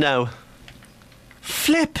 Yeah, no.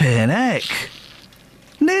 Flippin' heck.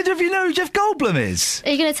 Neither of you know who Jeff Goldblum is?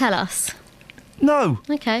 Are you going to tell us? No.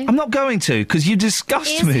 Okay. I'm not going to, because you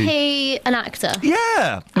disgust me. Is he an actor?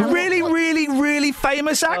 Yeah. A really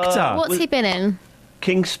famous actor. What's he been in?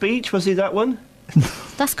 King's Speech, was he that one?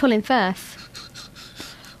 That's Colin Firth.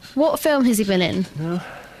 What film has he been in? No.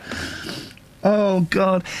 Oh,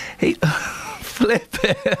 God. Flip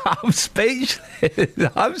it.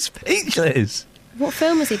 I'm speechless. What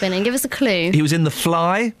film has he been in? Give us a clue. He was in The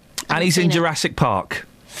Fly, and he's in Jurassic Park.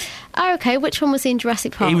 Oh, OK. Which one was he in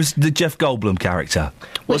Jurassic Park? He was the Jeff Goldblum character.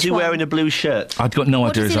 Was he wearing a blue shirt? I've got no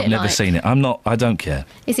idea, as I've never seen it. I don't care.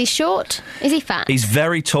 Is he short? Is he fat? He's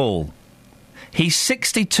very tall. He's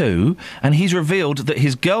 62, and he's revealed that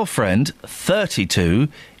his girlfriend, 32,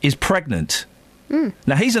 is pregnant.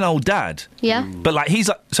 Now, he's an old dad. Yeah. But,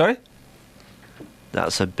 sorry?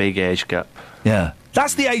 That's a big age gap. Yeah.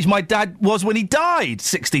 That's the age my dad was when he died,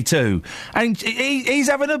 62. And he's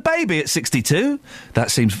having a baby at 62. That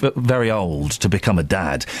seems very old to become a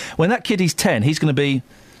dad. When that kid is 10, he's going to be...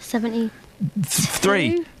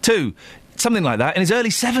 73? 2. Something like that, in his early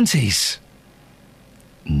 70s.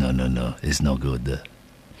 No. It's no good.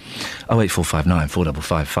 08459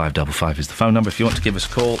 455 555 is the phone number if you want to give us a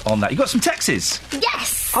call on that. You got some texts?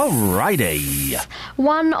 Yes! Alrighty.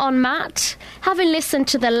 One on Matt. Having listened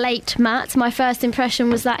to the late Matt, my first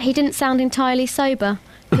impression was that he didn't sound entirely sober.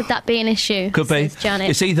 Could that be an issue? Could be.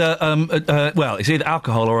 Janet. It's either it's either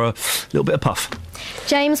alcohol or a little bit of puff.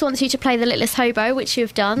 James wants you to play The Littlest Hobo, which you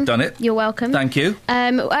have done. Done it. You're welcome. Thank you.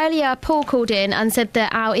 Earlier, Paul called in and said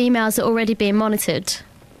that our emails are already being monitored.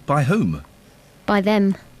 By whom? By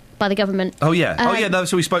them. By the government. Oh, yeah. That's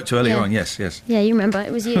who we spoke to earlier on. Yes. Yeah, you remember.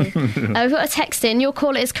 It was you. We've got a text in. Your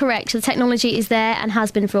caller is correct. The technology is there and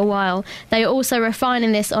has been for a while. They are also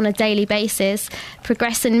refining this on a daily basis,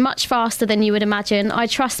 progressing much faster than you would imagine. I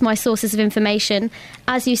trust my sources of information.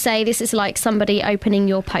 As you say, this is like somebody opening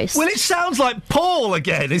your post. Well, it sounds like Paul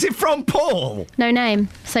again. Is it from Paul? No name,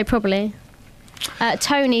 so probably.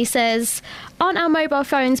 Tony says, aren't our mobile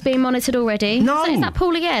phones being monitored already? No. So is that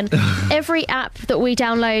Paul again? Every app that we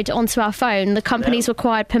download onto our phone, the company's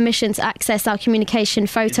required permission to access our communication,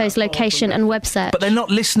 photos, location and web search. But they're not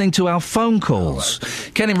listening to our phone calls.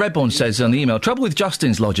 Ken in Redbourne says on the email, trouble with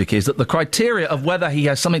Justin's logic is that the criteria of whether he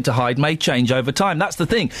has something to hide may change over time. That's the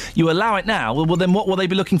thing. You allow it now, well then what will they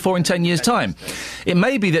be looking for in 10 years' time? It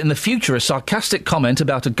may be that in the future a sarcastic comment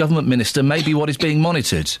about a government minister may be what is being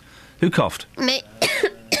monitored. Who coughed? Me.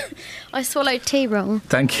 I swallowed tea wrong.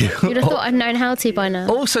 Thank you. You'd have thought I'd known how to by now.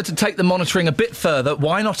 Also, to take the monitoring a bit further,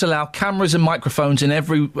 why not allow cameras and microphones in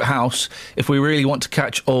every house if we really want to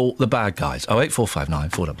catch all the bad guys? 08459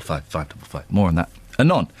 455 555. More on that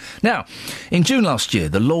anon. Now, in June last year,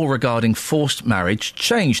 the law regarding forced marriage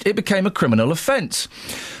changed. It became a criminal offence.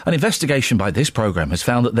 An investigation by this programme has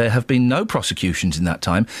found that there have been no prosecutions in that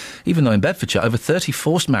time, even though in Bedfordshire over 30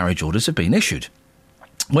 forced marriage orders have been issued.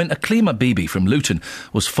 When Aklima Bibi from Luton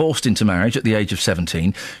was forced into marriage at the age of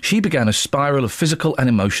 17, she began a spiral of physical and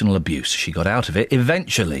emotional abuse. She got out of it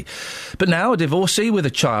eventually. But now, a divorcee with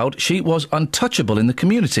a child, she was untouchable in the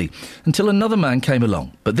community until another man came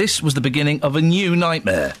along. But this was the beginning of a new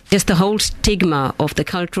nightmare. Just the whole stigma of the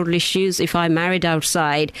cultural issues. If I married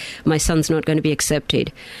outside, my son's not going to be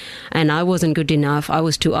accepted. And I wasn't good enough. I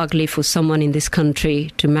was too ugly for someone in this country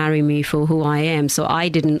to marry me for who I am. So I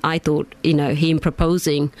thought, him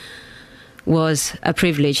proposing was a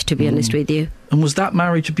privilege, to be honest with you. And was that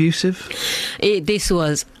marriage abusive? This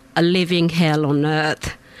was a living hell on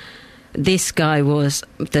earth. This guy was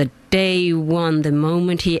the day one, the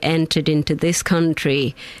moment he entered into this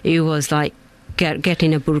country, it was like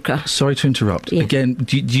getting a burqa. Sorry to interrupt. Yeah. Again,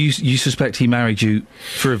 do you suspect he married you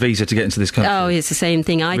for a visa to get into this country? Oh, it's the same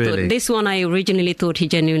thing. I thought this one, I originally thought he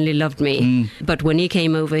genuinely loved me. But when he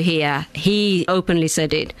came over here, he openly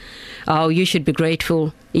said it. Oh, you should be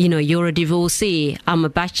grateful. You know, you're a divorcee. I'm a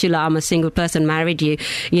bachelor. I'm a single person, married you.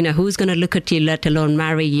 You know, who's going to look at you, let alone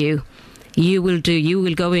marry you? You will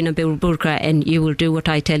go in a burqa and you will do what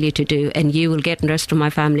I tell you to do, and you will get the rest of my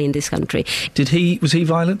family in this country. Was he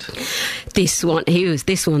violent? This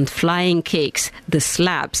one, flying kicks, the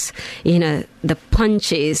slaps, you know, the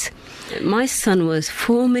punches. My son was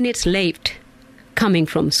 4 minutes late coming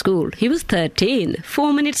from school. He was 13,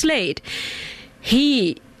 4 minutes late.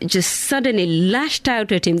 He just suddenly lashed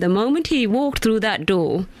out at him the moment he walked through that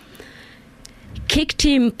door. Kicked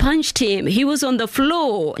him, punched him. He was on the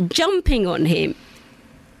floor, jumping on him,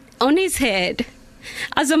 on his head.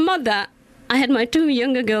 As a mother, I had my 2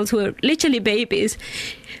 younger girls who were literally babies.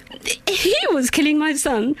 He was killing my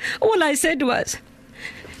son. All I said was,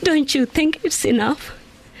 don't you think it's enough?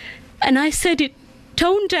 And I said it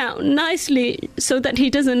toned down nicely so that he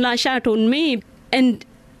doesn't lash out on me. And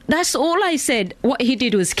that's all I said. What he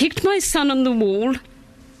did was kicked my son on the wall.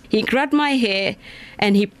 He grabbed my hair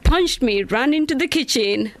and he punched me, ran into the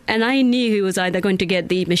kitchen, and I knew he was either going to get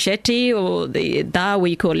the machete or the da,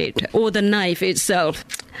 we call it, or the knife itself.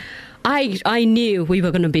 I knew we were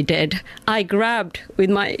going to be dead. I grabbed, with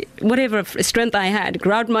my whatever strength I had,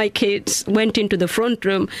 grabbed my kids, went into the front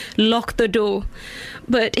room, locked the door.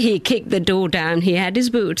 But he kicked the door down. He had his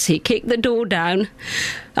boots. He kicked the door down.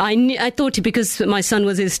 I thought because my son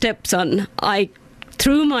was his stepson, I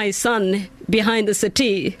threw my son behind the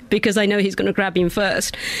settee because I know he's going to grab him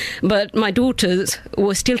first. But my daughters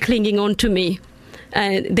were still clinging on to me.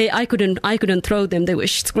 And I couldn't throw them. They were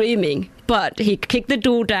screaming. But he kicked the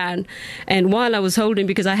door down, and while I was holding,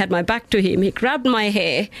 because I had my back to him, he grabbed my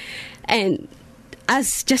hair, and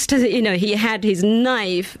as he had his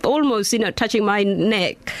knife almost touching my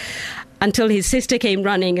neck, until his sister came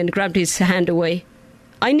running and grabbed his hand away.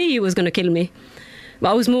 I knew he was going to kill me,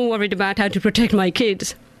 but I was more worried about how to protect my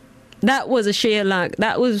kids. That was a sheer luck.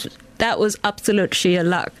 That was absolute sheer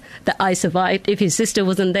luck that I survived. If his sister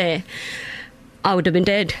wasn't there, I would have been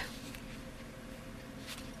dead.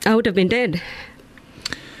 I would have been dead.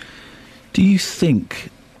 Do you think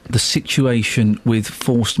the situation with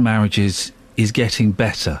forced marriages is getting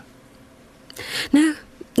better?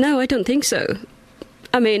 No, I don't think so.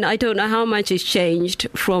 I mean, I don't know how much has changed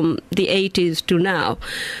from the 80s to now,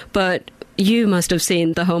 but you must have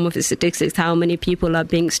seen the Home Office statistics, how many people are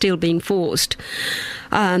still being forced.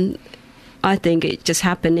 I think it's just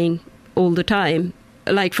happening all the time.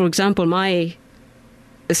 Like, for example, my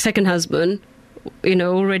second husband,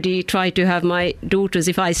 already tried to have my daughters.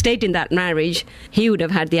 If I stayed in that marriage, he would have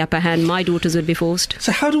had the upper hand. My daughters would be forced.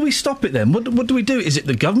 So how do we stop it then? What do we do? Is it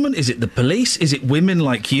the government? Is it the police? Is it women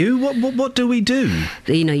like you? What do we do?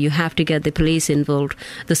 You have to get the police involved,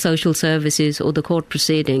 the social services or the court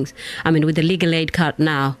proceedings. I mean, with the legal aid cut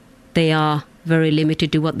now, they are very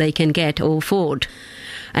limited to what they can get or afford.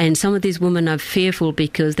 And some of these women are fearful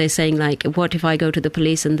because they're saying, like, what if I go to the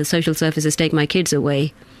police and the social services take my kids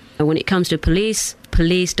away? When it comes to police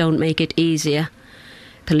don't make it easier.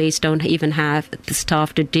 Police don't even have the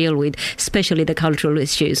staff to deal with, especially the cultural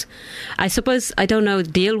issues. I suppose, I don't know,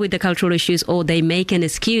 deal with the cultural issues, or they make an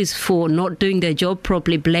excuse for not doing their job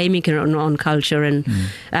properly, blaming it on culture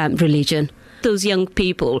and religion. Those young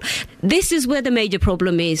people, this is where the major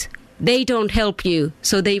problem is. They don't help you,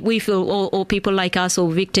 so we feel, or people like us or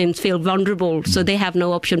victims feel vulnerable, so they have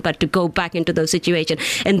no option but to go back into those situations.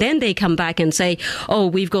 And then they come back and say, oh,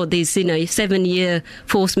 we've got this, 7-year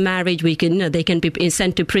forced marriage, they can be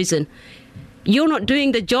sent to prison. You're not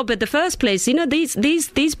doing the job at the first place.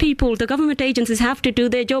 These people, the government agencies have to do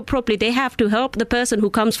their job properly. They have to help the person who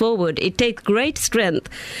comes forward. It takes great strength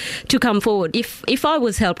to come forward. If I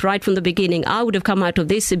was helped right from the beginning, I would have come out of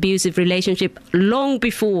this abusive relationship long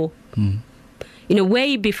before.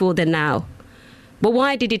 Way before than now. But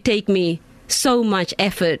why did it take me so much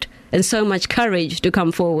effort and so much courage to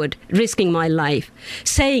come forward, risking my life,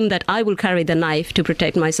 saying that I will carry the knife to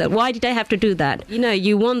protect myself? Why did I have to do that?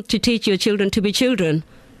 You want to teach your children to be children,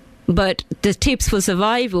 but the tips for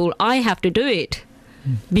survival, I have to do it.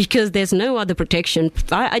 Because there's no other protection.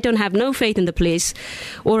 I don't have no faith in the police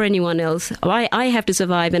or anyone else. I have to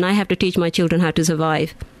survive, and I have to teach my children how to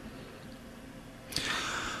survive.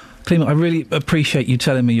 Klima, I really appreciate you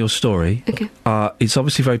telling me your story. Okay. It's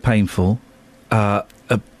obviously very painful, but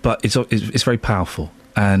it's very powerful,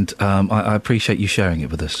 and I appreciate you sharing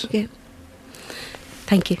it with us. Yeah.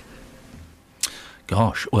 Thank you.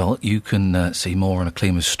 Gosh, well, you can see more on a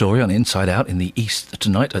Klima's story on Inside Out in the East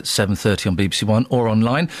tonight at 7:30 on BBC One or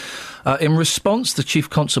online. In response, the Chief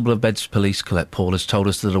Constable of Beds Police, Colette Paul, has told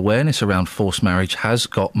us that awareness around forced marriage has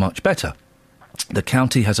got much better. The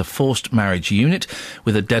county has a forced marriage unit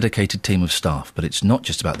with a dedicated team of staff, but it's not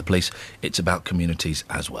just about the police, it's about communities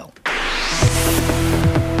as well.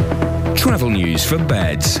 Travel news for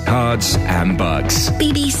beds, cards and bugs.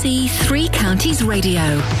 BBC Three Counties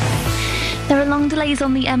Radio. There are long delays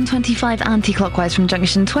on the M25 anti-clockwise from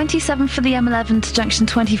junction 27 for the M11 to junction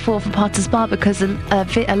 24 for Potters Bar because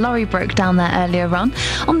a lorry broke down there earlier on.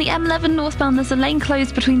 On the M11 northbound, there's a lane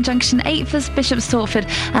closed between junction 8 for Bishop Stortford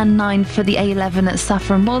and 9 for the A11 at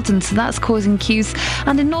Saffron Walden, so that's causing queues.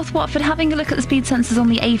 And in North Watford, having a look at the speed sensors on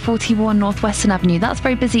the A41 North Western Avenue, that's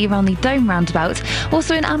very busy around the Dome roundabout.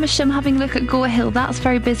 Also in Amersham, having a look at Gore Hill, that's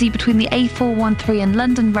very busy between the A413 and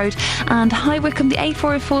London Road, and High Wycombe, the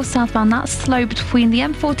A404 southbound, that's slow between the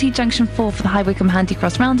M40 junction 4 for the High Wycombe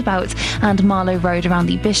Handycross roundabout and Marlow Road around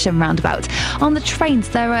the Bisham roundabout. On the trains,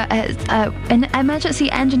 there are an emergency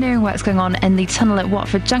engineering works going on in the tunnel at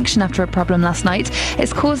Watford Junction after a problem last night.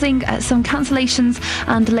 It's causing some cancellations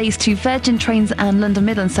and delays to Virgin Trains and London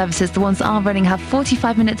Midland services. The ones that are running have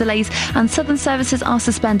 45-minute delays, and Southern services are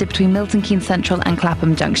suspended between Milton Keynes Central and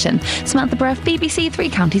Clapham Junction. Samantha Bruff, BBC Three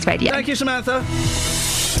Counties Radio. Thank you, Samantha.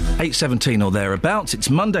 8:17 or thereabouts. It's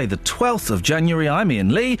Monday the 12th of January. I'm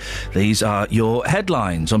Iain Lee. These are your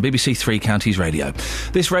headlines on BBC Three Counties Radio.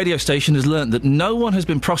 This radio station has learnt that no one has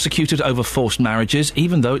been prosecuted over forced marriages,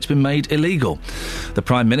 even though it's been made illegal. The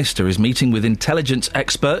Prime Minister is meeting with intelligence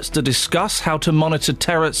experts to discuss how to monitor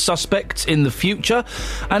terror suspects in the future,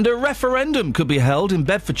 and a referendum could be held in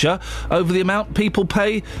Bedfordshire over the amount people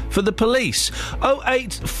pay for the police.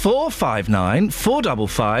 08459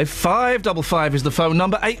 455 555 is the phone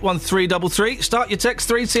number. 81333. Start your text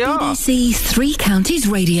 3CR. BBC Three Counties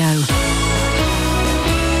Radio.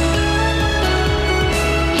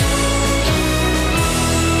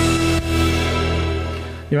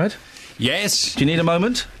 You right? Yes. Do you need a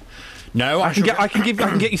moment? No, I can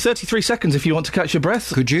get you 33 seconds if you want to catch your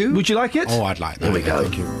breath. Could you? Would you like it? Oh, I'd like that. Here we go.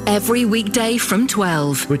 Thank you. Every weekday from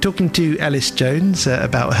 12. We're talking to Alice Jones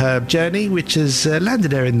about her journey, which has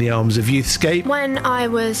landed her in the arms of Youthscape. When I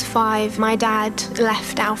was 5, my dad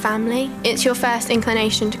left our family. It's your first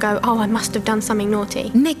inclination to go, oh, I must have done something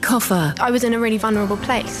naughty. Nick Coffer. I was in a really vulnerable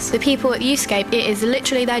place. The people at Youthscape, it is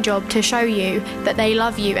literally their job to show you that they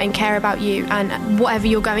love you and care about you and whatever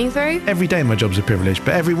you're going through. Every day my job's a privilege,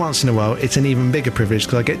 but every once in a while it's an even bigger privilege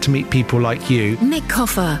because I get to meet people like you. Nick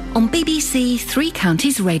Coffer on BBC Three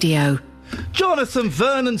Counties Radio. Jonathan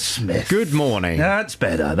Vernon Smith. Good morning. That's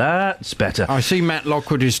better. I see Matt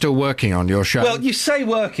Lockwood is still working on your show. Well, you say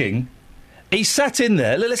working. He sat in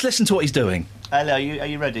there. Let's listen to what he's doing. Hello, are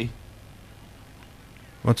you ready?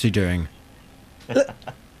 What's he doing?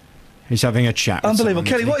 He's having a chat. Unbelievable.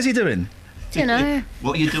 Kelly, what is he doing? Don't know.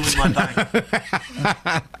 What are you doing with my bag?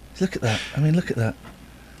 Look at that. I mean, look at that.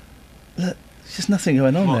 Look, there's just nothing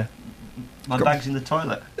going on there. My bag's in the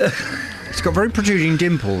toilet. He's got very protruding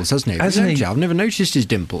dimples, hasn't he? Hasn't he? I've never noticed his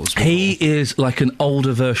dimples before. He is like an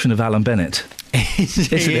older version of Alan Bennett. He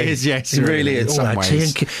is, yes. He really is. In some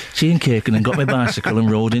ways. Tea and cake, and then got my bicycle and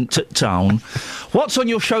rode into town. What's on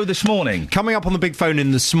your show this morning? Coming up on the big phone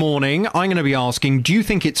in this morning, I'm going to be asking, do you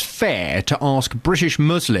think it's fair to ask British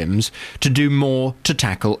Muslims to do more to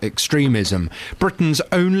tackle extremism? Britain's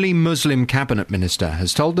only Muslim cabinet minister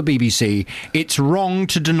has told the BBC it's wrong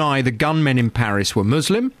to deny the gunmen in Paris were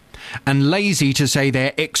Muslim and lazy to say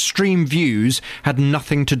their extreme views had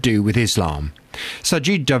nothing to do with Islam.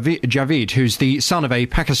 Sajid Javid, who's the son of a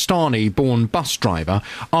Pakistani-born bus driver,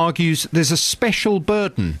 argues there's a special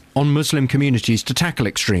burden on Muslim communities to tackle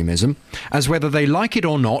extremism, as whether they like it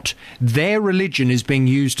or not, their religion is being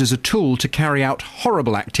used as a tool to carry out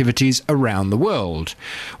horrible activities around the world.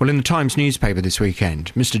 Well, in the Times newspaper this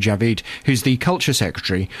weekend, Mr. Javid, who's the Culture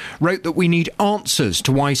Secretary, wrote that we need answers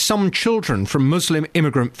to why some children from Muslim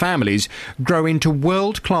immigrant families grow into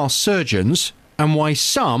world-class surgeons and why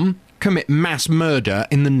some commit mass murder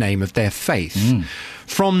in the name of their faith.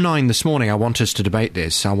 From 9 this morning, I want us to debate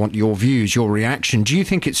this. I want your views, your reaction. Do you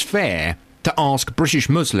think it's fair to ask British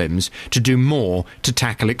Muslims to do more to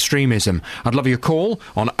tackle extremism? I'd love your call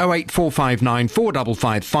on 08459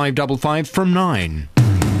 455 555 from 9.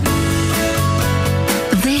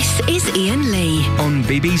 This is Iain Lee on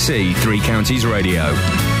BBC Three Counties Radio.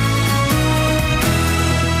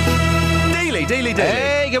 Dealy.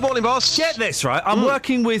 Hey, good morning, boss. Get this, right? I'm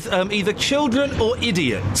working with either children or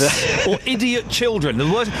idiots. or idiot children.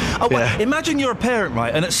 Imagine you're a parent,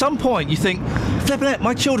 right, and at some point you think, flipping it,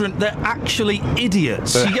 my children, they're actually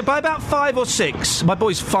idiots. You get by about 5 or 6, my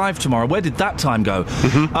boy's 5 tomorrow, where did that time go?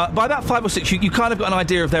 By about 5 or 6, you kind of got an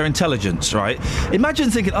idea of their intelligence, right? Imagine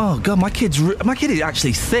thinking, oh, God, my kid is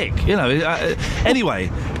actually thick, you know. Anyway,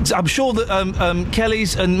 I'm sure that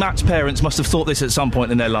Kelly's and Matt's parents must have thought this at some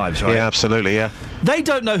point in their lives, right? Yeah, absolutely, yeah. They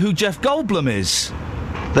don't know who Jeff Goldblum is.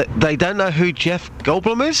 They don't know who Jeff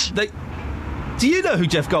Goldblum is? Do you know who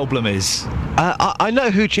Jeff Goldblum is? I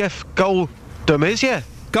know who Jeff Goldblum is, yeah.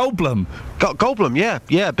 Goldblum? Goldblum, yeah.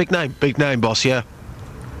 Yeah, big name, boss, yeah.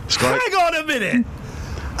 It's great. Hang on a minute!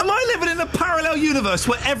 Am I living in a parallel universe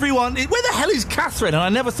where everyone... Where the hell is Catherine? And I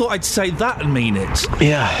never thought I'd say that and mean it.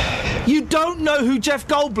 Yeah. You don't know who Jeff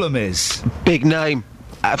Goldblum is? Big name.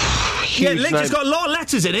 Yeah, it's got a lot of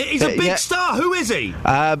letters in it. He's a big star. Who is he?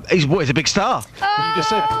 He's a big star.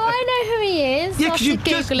 I know who he is. Yeah, because you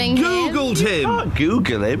just Googled him. You can't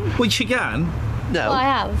Google him. Well, she can. No. Well, I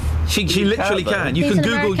have. She literally can. You He's can an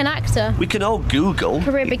Google. American actor. We can all Google.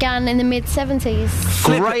 Career began in the mid-70s.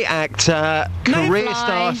 Great actor. Career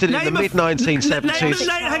started in the mid-1970s.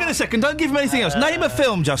 Hang on a second. Don't give him anything else. Name a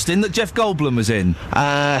film, Justin, that Jeff Goldblum was in.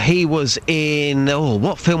 He was in... Oh,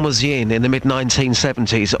 what film was he in the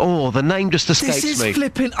mid-1970s? Oh, the name just escapes me. This is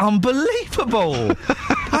flipping unbelievable.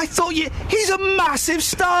 I thought he's a massive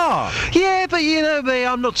star. Yeah, but you know me,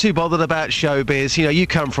 I'm not too bothered about showbiz. You know, you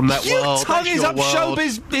come from that world. Your tongue is up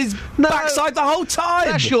showbiz backside the whole time.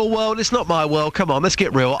 That's your world, it's not my world. Come on, let's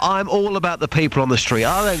get real. I'm all about the people on the street.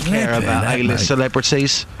 I don't care about A-list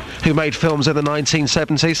celebrities who made films in the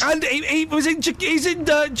 1970s. And he's in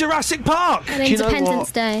Jurassic Park. And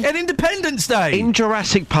Independence Day. And Independence Day. In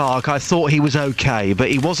Jurassic Park, I thought he was okay, but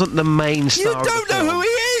he wasn't the main star. You don't know who he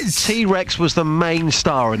is. T-Rex was the main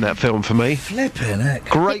star in that film for me. Flipping heck.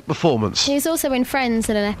 Great performance. He was also in Friends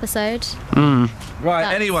in an episode.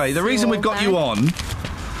 Right, anyway, the reason we've got you on...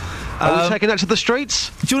 Are we taking that to the streets?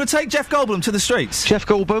 Do you want to take Jeff Goldblum to the streets? Jeff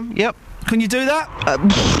Goldblum, yep. Can you do that?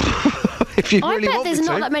 If you I really bet want there's me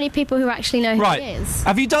not to. that many people who actually know who he is.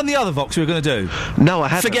 Have you done the other Vox we were going to do? No, I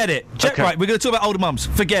haven't. Forget it. Okay. Right, we're going to talk about older mums.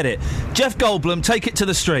 Forget it. Jeff Goldblum, take it to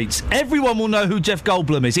the streets. Everyone will know who Jeff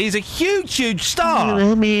Goldblum is. He's a huge, huge star.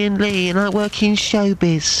 I'm Iain Lee and I work in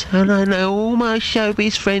showbiz. And I know all my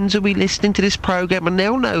showbiz friends will be listening to this programme and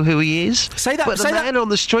they'll know who he is. Say that. But the man on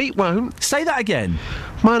the street won't. Say that again.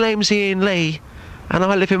 My name's Iain Lee. And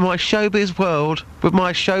I live in my showbiz world with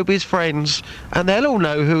my showbiz friends. And they'll all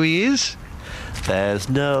know who he is. There's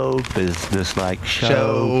no business like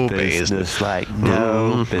show business like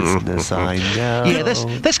no business I know. Yeah,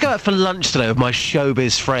 let's go out for lunch today with my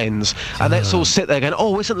showbiz friends, and let's all sit there going,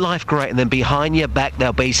 oh, isn't life great? And then behind your back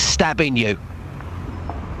they'll be stabbing you.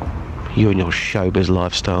 You and your showbiz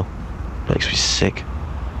lifestyle makes me sick.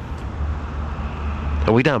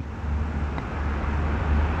 Are we done?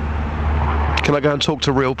 Can I go and talk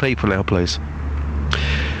to real people now, please?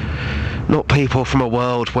 Not people from a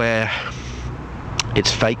world where it's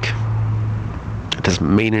fake, it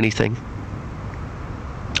doesn't mean anything,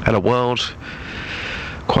 and a world,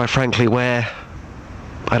 quite frankly, where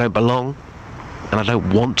I don't belong, and I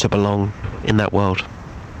don't want to belong in that world.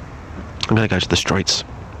 I'm going to go to the streets.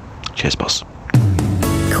 Cheers, boss.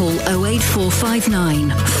 Call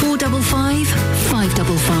 08459 455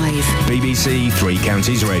 555. BBC Three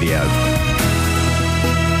Counties Radio.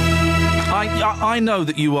 I know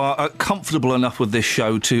that you are comfortable enough with this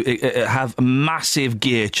show to have massive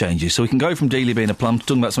gear changes, so we can go from Dealey being a plum to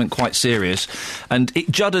talking about something quite serious, and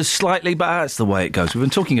it judders slightly, but that's the way it goes. We've been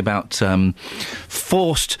talking about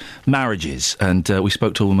forced marriages, and we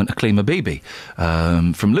spoke to a woman, Aklima Bibi,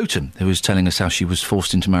 from Luton, who was telling us how she was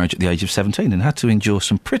forced into marriage at the age of 17 and had to endure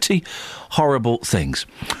some pretty horrible things.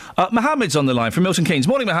 Mohammed's on the line from Milton Keynes.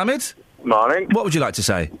 Morning, Mohammed. Morning. What would you like to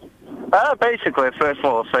say? Basically, first of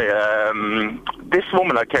all, I'll say, this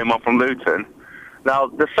woman that came up from Luton, now,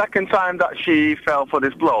 the second time that she fell for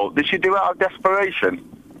this blow, did she do it out of desperation?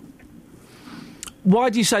 Why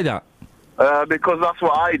do you say that? Because that's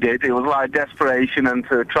what I did. It was like desperation and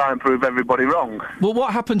to try and prove everybody wrong. Well,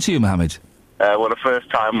 what happened to you, Mohammed? Well, the first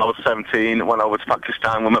time I was 17, when I was to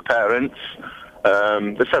Pakistan with my parents,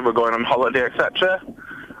 they said we're going on holiday, etc.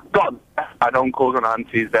 Got there, I had uncles and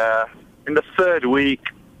aunties there. In the third week,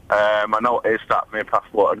 I noticed that my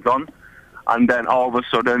passport had gone, and then all of a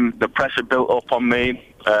sudden the pressure built up on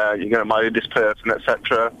me. You're going to marry this person,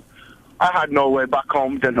 etc. I had no way back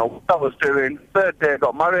home, didn't know what I was doing. Third day,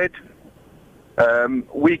 got married.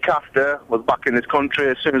 Week after, was back in this country.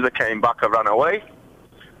 As soon as I came back, I ran away.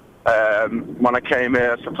 When I came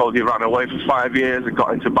here, as I told you, ran away for 5 years. I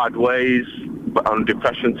got into bad ways, on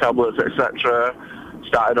depression tablets, etc.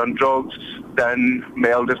 Started on drugs. Then my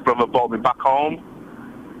eldest brother brought me back home.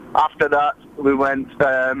 After that, we went.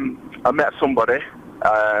 I met somebody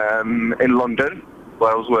in London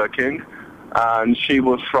where I was working, and she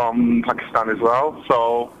was from Pakistan as well.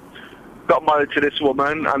 So got married to this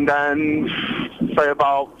woman, and then say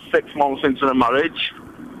about 6 months into the marriage,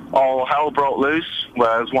 all hell broke loose,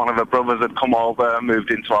 whereas one of her brothers had come over,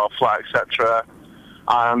 moved into our flat, etc.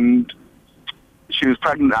 And she was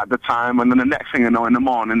pregnant at the time, and then the next thing I know, in the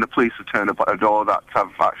morning, the police have turned up at her door that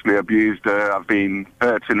I've actually abused her, I've been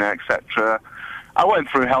hurting her, etc. I went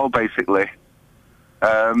through hell, basically.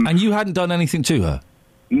 And you hadn't done anything to her?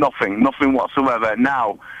 Nothing whatsoever.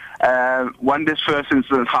 Now, when this first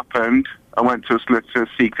incident happened, I went to a solicitor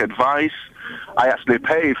to seek advice. I actually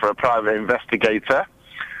paid for a private investigator.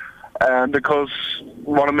 Because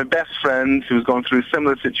one of my best friends who was going through a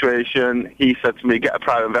similar situation, he said to me, get a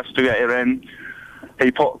private investigator in. He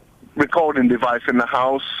put recording device in the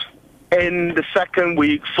house. In the second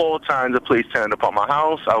week, 4 times the police turned up at my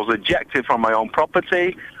house. I was ejected from my own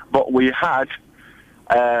property, but we had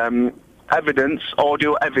evidence,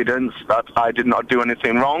 audio evidence, that I did not do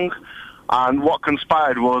anything wrong. And what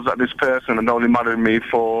conspired was that this person had only married me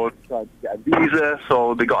for trying to get a visa,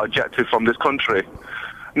 so they got ejected from this country.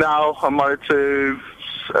 Now I'm married to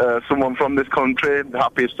someone from this country, the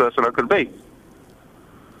happiest person I could be.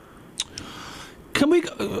 Can we...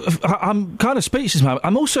 I'm kind of speechless, man.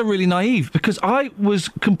 I'm also really naive, because I was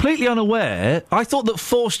completely unaware. I thought that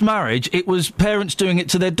forced marriage, it was parents doing it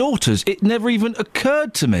to their daughters. It never even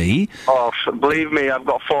occurred to me. Oh, believe me, I've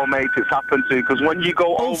got 4 mates it's happened to, because when you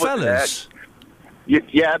go over fellas. there...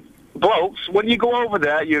 Yeah, blokes, when you go over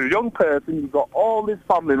there, you're a young person, you've got all this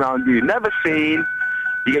family around you, never seen...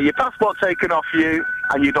 You get your passport taken off you,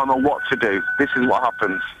 and you don't know what to do. This is what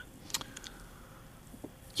happens.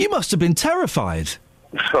 You must have been terrified.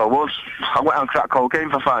 So I was. I went on crack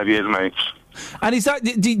cocaine for 5 years, mate. And is that...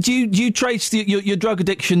 Do you trace your drug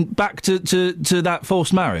addiction back to that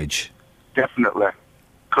forced marriage? Definitely.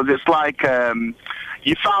 Because it's like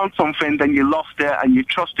you found something, then you lost it, and you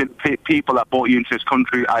trusted people that brought you into this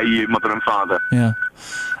country, i.e. your mother and father. Yeah.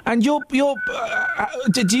 And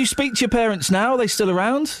did you speak to your parents now? Are they still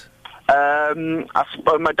around?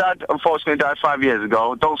 My dad, unfortunately, died 5 years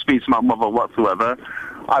ago. Don't speak to my mother whatsoever.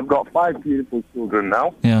 I've got 5 beautiful children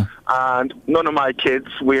now. Yeah. And none of my kids,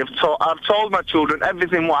 I've told my children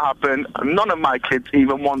everything what happened, and none of my kids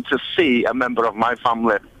even want to see a member of my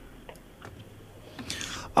family.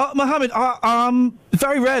 Mohammed,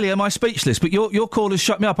 very rarely am I speechless, but your call has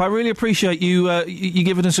shut me up. I really appreciate you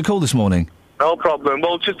giving us a call this morning. No problem.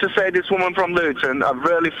 Well, just to say, this woman from Luton, I've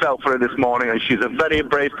really felt for her this morning, and she's a very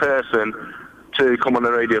brave person to come on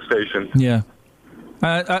the radio station. Yeah.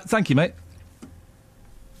 Thank you, mate.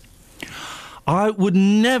 I would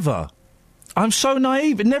never... I'm so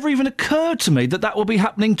naive. It never even occurred to me that would be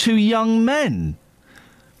happening to young men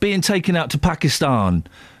being taken out to Pakistan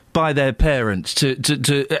by their parents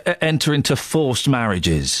to enter into forced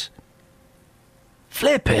marriages.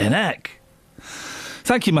 Flippin' heck.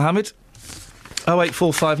 Thank you, Mohammed.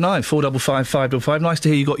 08459 455 555. Nice to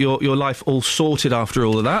hear you got your life all sorted after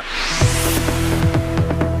all of that.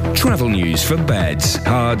 Travel news for beds,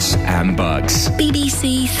 cards and bugs.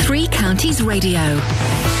 BBC Three Counties Radio.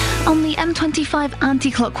 On the M25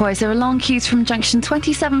 anti-clockwise, there are long queues from junction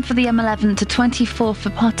 27 for the M11 to 24 for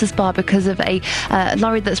Potters Bar because of a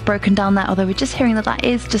lorry that's broken down there, although we're just hearing that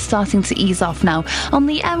is just starting to ease off now. On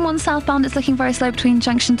the M1 southbound, it's looking very slow between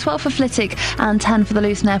junction 12 for Flitwick and 10 for the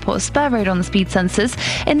Luton Airport Spur Road on the speed sensors.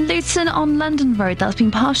 In Luton on London Road, that's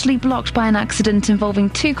been partially blocked by an accident involving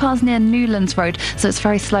 2 cars near Newlands Road, so it's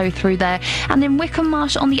very slow through there. And in Wickham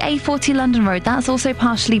Marsh on the A40 London Road, that's also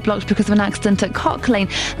partially blocked because of an accident at Cock Lane.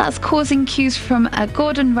 That's causing queues from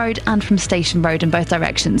Gordon Road and from Station Road in both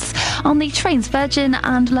directions. On the trains, Virgin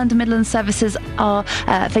and London Midland services are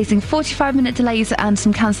facing 45-minute delays and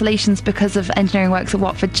some cancellations because of engineering works at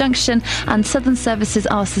Watford Junction, and Southern services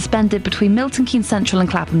are suspended between Milton Keynes Central and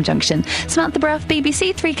Clapham Junction. Samantha Bruff,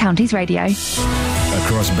 BBC Three Counties Radio.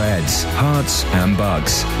 Across beds, hearts and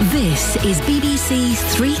bugs. This is BBC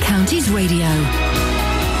Three Counties Radio.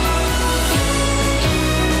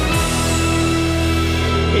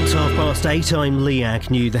 It's It's 8:30. I'm Lee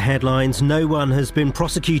Agnew. The headlines: no one has been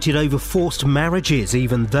prosecuted over forced marriages,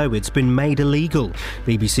 even though it's been made illegal.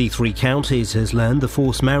 BBC Three Counties has learned the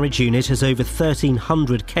forced marriage unit has over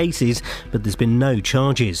 1,300 cases, but there's been no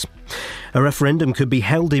charges. A referendum could be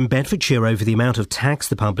held in Bedfordshire over the amount of tax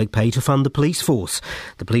the public pay to fund the police force.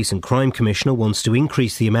 The Police and Crime Commissioner wants to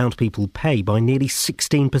increase the amount people pay by nearly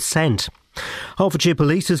 16%. Hertfordshire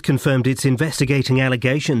Police has confirmed it's investigating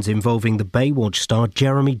allegations involving the Baywatch star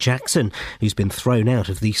Jeremy Jackson, who's been thrown out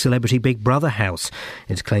of the Celebrity Big Brother house.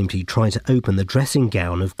 It's claimed he tried to open the dressing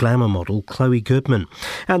gown of glamour model Chloe Goodman.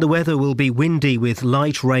 And the weather will be windy with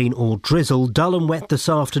light rain or drizzle, dull and wet this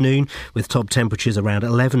afternoon, with top temperatures around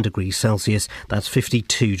 11 degrees Celsius. That's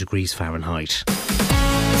 52 degrees Fahrenheit.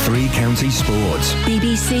 Three Counties Sports.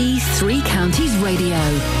 BBC Three Counties Radio.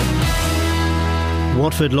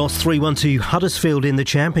 Watford lost 3-1 to Huddersfield in the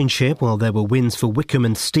Championship, while there were wins for Wickham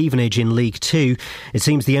and Stevenage in League Two. It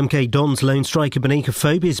seems the MK Dons lone striker Benika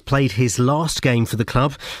Phobis played his last game for the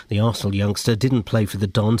club. The Arsenal youngster didn't play for the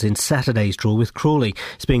Dons in Saturday's draw with Crawley.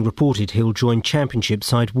 It's being reported he'll join Championship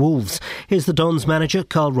side Wolves. Here's the Dons manager,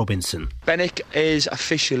 Carl Robinson. Benik is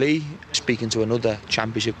officially speaking to another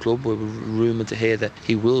Championship club. We're rumoured to hear that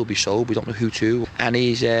he will be sold. We don't know who to. And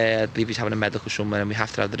I believe he's having a medical somewhere, and we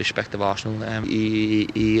have to have the respect of Arsenal.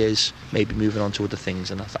 He is maybe moving on to other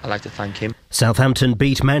things, and I'd like to thank him. Southampton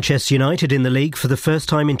beat Manchester United in the league for the first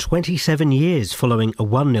time in 27 years following a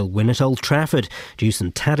 1-0 win at Old Trafford.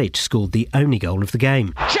 Dusan Tadic scored the only goal of the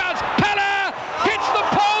game. Chance, Pella hits the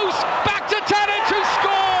post, back to Tadic who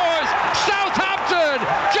scores! Southampton,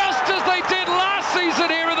 just as they did last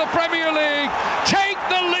season here in the Premier League, take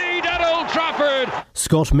the lead at Old Trafford.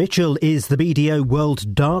 Scott Mitchell is the BDO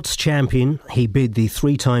World Darts Champion. He beat the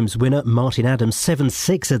 3-times winner Martin Adams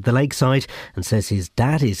 7-6 at the Lakeside and says his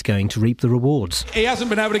dad is going to reap the rewards. He hasn't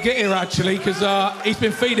been able to get here actually because he's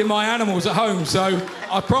been feeding my animals at home, so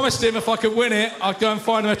I promised him if I could win it I'd go and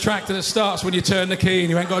find him a tractor that starts when you turn the key and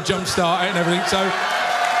you ain't got to jump start it and everything, so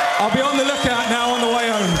I'll be on the lookout now on the way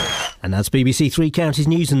home. And that's BBC Three Counties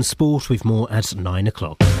News and Sport with more at 9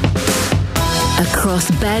 o'clock. Across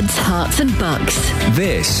beds, hearts and bucks.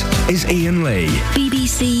 This is Iain Lee.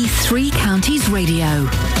 BBC Three Counties Radio.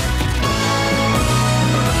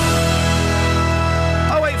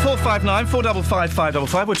 08459 455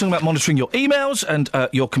 555. We're talking about monitoring your emails and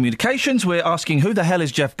your communications. We're asking who the hell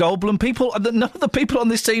is Jeff Goldblum. None of the people on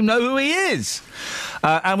this team know who he is.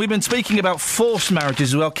 And we've been speaking about forced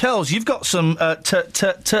marriages as well. Kels, you've got some texts.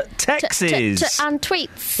 And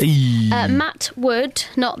tweets. Matt Wood,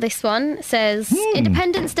 not this one, says,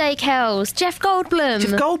 Independence Day, Kels, Jeff Goldblum.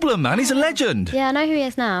 Jeff Goldblum, man, he's a legend. Yeah, I know who he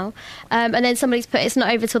is now. And then somebody's put, it's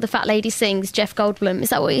not over till the fat lady sings, Jeff Goldblum. Is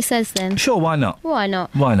that what he says then? Sure, why not? Why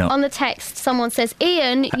not? Why not? On the text, someone says,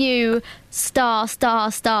 Iain, you... star.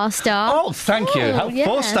 Oh, thank you. Yeah.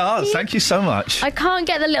 4 stars. Thank you so much. I can't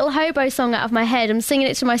get the Little Hobo song out of my head. I'm singing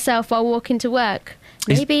it to myself while walking to work.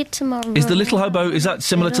 Maybe tomorrow. Is the Little Hobo, is that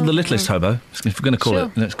similar to the Littlest Hobo? If we're going to call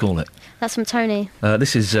it, let's call it. That's from Tony.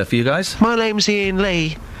 This is for you guys. My name's Iain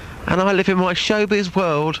Lee, and I live in my showbiz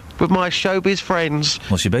world with my showbiz friends.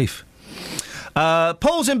 What's your beef?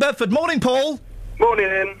 Paul's in Bedford. Morning, Paul.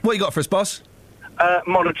 Morning. What you got for us, boss?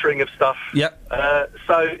 Monitoring of stuff. Yep.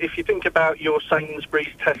 So if you think about your Sainsbury's,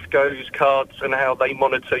 Tesco's cards and how they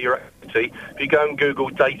monitor your activity, if you go and Google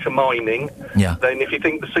data mining, then if you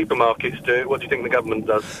think the supermarkets do it, what do you think the government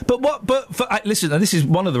does? Listen, this is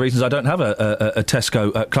one of the reasons I don't have a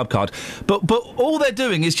Tesco club card. But all they're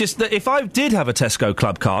doing is just that if I did have a Tesco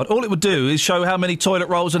club card, all it would do is show how many toilet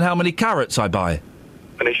rolls and how many carrots I buy.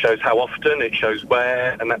 And it shows how often, it shows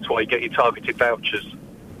where, and that's why you get your targeted vouchers.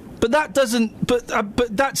 But that doesn't. But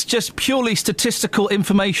that's just purely statistical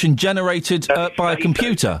information generated by a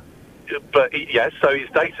computer. But yes, so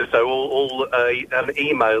it's data. So an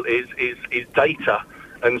email is data,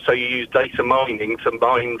 and so you use data mining to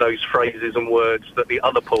mine those phrases and words that the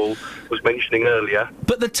other Paul was mentioning earlier.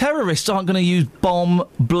 But the terrorists aren't going to use bomb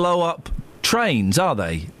blow up trains, are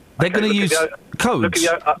they? They're going to use codes.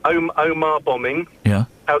 Look at the Omar bombing. Yeah.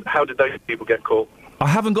 How did those people get caught? I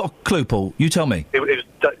haven't got a clue, Paul. You tell me. It was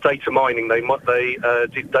data mining. They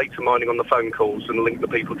did data mining on the phone calls and linked the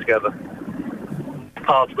people together.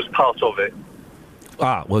 Was part of it.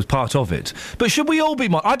 Was part of it. But should we all be...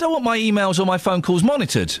 I don't want my emails or my phone calls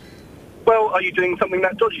monitored. Well, are you doing something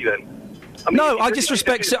that dodgy then? I just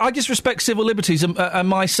respect civil liberties and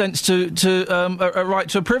my sense to a right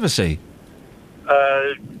to privacy.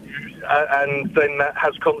 And then that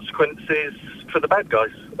has consequences for the bad guys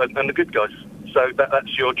and the good guys. So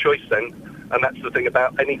that's your choice then, and that's the thing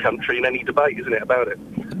about any country and any debate, isn't it, about it?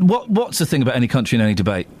 What's the thing about any country and any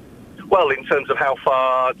debate? Well, in terms of how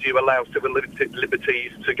far do you allow civil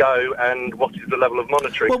liberties to go, and what is the level of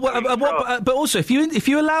monitoring? But also, if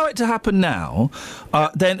you allow it to happen now,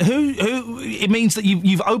 then who it means that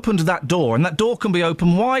you've opened that door, and that door can be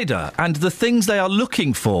opened wider, and the things they are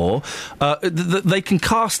looking for, they can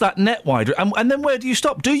cast that net wider. And then where do you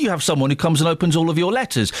stop? Do you have someone who comes and opens all of your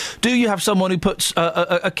letters? Do you have someone who puts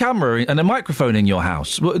a camera and a microphone in your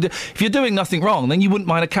house? If you're doing nothing wrong, then you wouldn't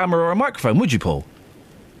mind a camera or a microphone, would you, Paul?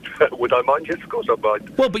 Would I mind? Yes, of course I'd mind.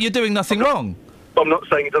 Well, but you're doing nothing wrong. I'm not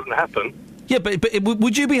saying it doesn't happen. Yeah, but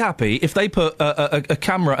would you be happy if they put a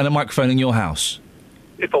camera and a microphone in your house?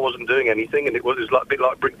 If I wasn't doing anything and it was like, a bit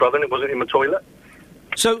like Brick Brother and it wasn't in my toilet.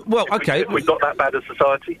 So, well, okay. If we got that bad as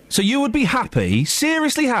society. So you would be happy,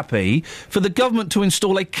 seriously happy, for the government to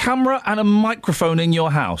install a camera and a microphone in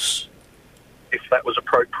your house? If that was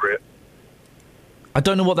appropriate. I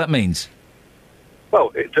don't know what that means.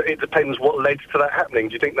 Well, it depends what led to that happening.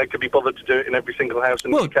 Do you think they could be bothered to do it in every single house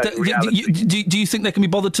in the UK? Do you think they can be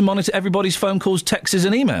bothered to monitor everybody's phone calls, texts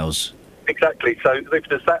and emails? Exactly. So if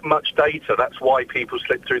there's that much data, that's why people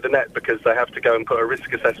slip through the net, because they have to go and put a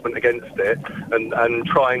risk assessment against it and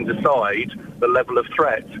try and decide the level of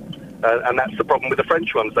threat. And that's the problem with the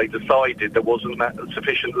French ones. They decided there wasn't that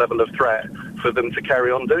sufficient level of threat for them to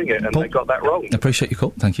carry on doing it, and Paul, they got that wrong. I appreciate your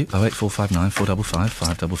call. Thank you. 08459 455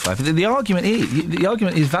 555. The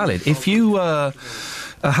argument is valid. If you are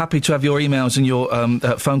happy to have your emails and your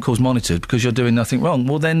phone calls monitored because you're doing nothing wrong,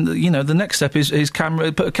 well then, the next step is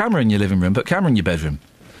put a camera in your living room, put a camera in your bedroom.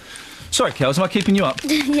 Sorry, Kels, am I keeping you up?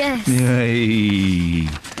 Yes. Yay.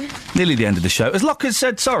 Nearly the end of the show. Has Lockers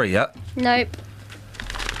said sorry yet? Nope.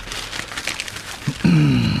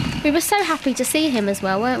 We were so happy to see him as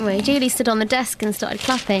well, weren't we? Julie stood on the desk and started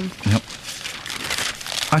clapping. Yep.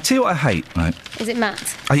 I tell you what I hate, right? Is it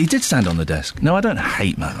Matt? He did stand on the desk. No, I don't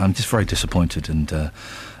hate Matt. I'm just very disappointed, and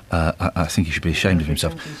I think he should be ashamed of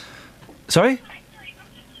himself. Sorry?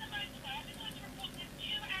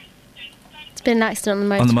 It's been an accident on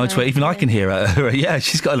the motorway. On the motorway. Even I can hear her. Yeah,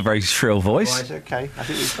 she's got a very shrill voice. Right, okay. I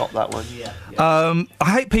think we've got that one. Yeah.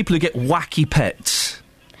 I hate people who get wacky pets.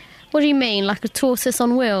 What do you mean, like a tortoise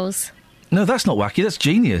on wheels? No, that's not wacky, that's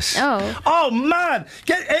genius. Oh. Oh, man!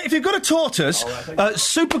 If you've got a tortoise,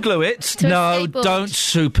 super glue it. No, don't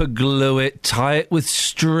super glue it. Tie it with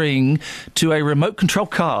string to a remote control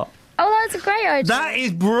car. Oh, that's a great idea. That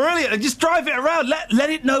is brilliant. Just drive it around. Let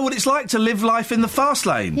it know what it's like to live life in the fast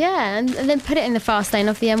lane. Yeah, and then put it in the fast lane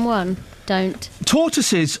of the M1. Don't.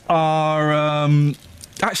 Tortoises are...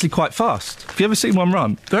 actually quite fast. Have you ever seen one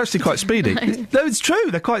run? They're actually quite speedy. No, it's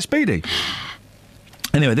true. They're quite speedy.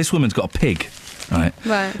 Anyway, this woman's got a pig, right?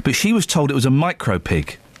 Right. But she was told it was a micro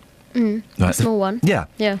pig. Right. A small one. Yeah.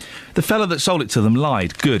 Yeah. The fella that sold it to them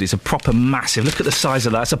lied. Good. It's a proper massive. Look at the size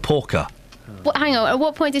of that. It's a porker. Hang on. At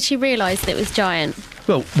what point did she realise that it was giant?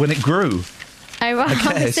 Well, when it grew. Oh, right.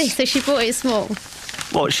 I see. So she bought it small.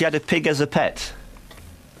 What, she had a pig as a pet?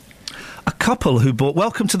 A couple who bought...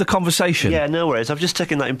 Welcome to the conversation. Yeah, no worries. I've just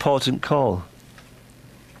taken that important call.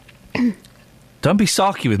 Don't be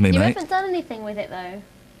sarky with me, You mate. haven't done anything with it, though.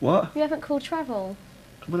 What? You haven't called travel.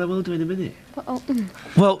 Well, I will do in a minute.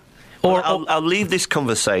 Well... I'll leave this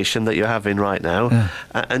conversation that you're having right now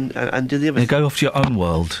and do the other... Go off to your own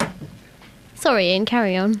world. Sorry, Ian,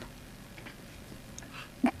 carry on.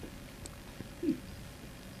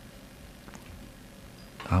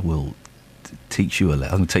 I will teach you I'm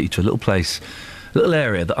going to take you to a little place, a little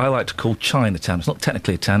area that I like to call Chinatown. It's not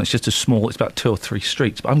technically a town, it's just a small, it's about 2 or 3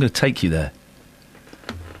 streets, but I'm going to take you there.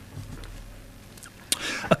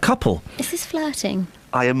 A couple. Is this flirting?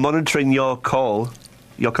 I am monitoring your call,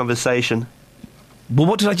 your conversation. Well,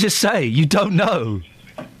 what did I just say? You don't know.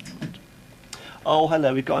 Oh,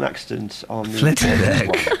 hello, we've got an accident on the... Flipping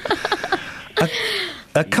heck.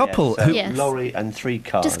 A couple who... Yes. Lorry and 3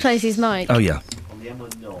 cars. Just close his mic. Oh, yeah. On the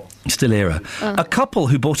M1 North. Still hear her. Oh. A couple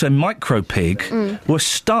who bought a micro pig were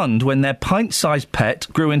stunned when their pint-sized pet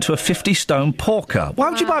grew into a 50-stone porker. Why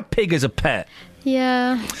would you buy a pig as a pet?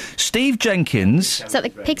 Yeah. Steve Jenkins... Is that the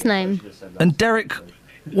pig's name? And Derek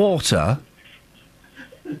Water...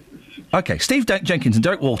 OK, Steve Jenkins and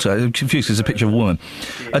Derek Walter, I'm confused because there's a picture of a woman,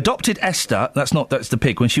 adopted Esther, that's the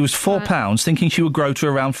pig, when she was 4 pounds, thinking she would grow to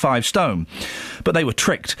around 5 stone. But they were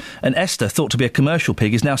tricked, and Esther, thought to be a commercial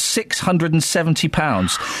pig, is now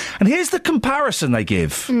 £670. And here's the comparison they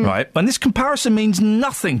give, right? And this comparison means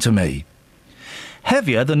nothing to me.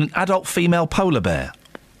 Heavier than an adult female polar bear.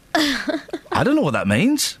 I don't know what that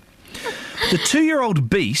means. The 2-year-old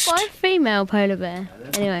beast... Why female polar bear?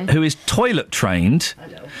 Anyway. Who is toilet trained,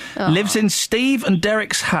 lives in Steve and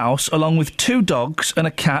Derek's house along with 2 dogs and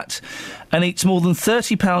a cat, and eats more than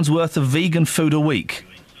 £30 worth of vegan food a week.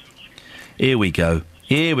 Here we go.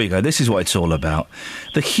 This is what it's all about.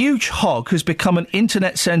 The huge hog has become an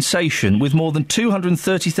internet sensation with more than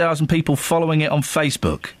 230,000 people following it on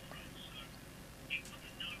Facebook.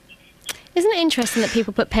 Isn't it interesting that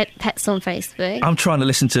people put pets on Facebook? I'm trying to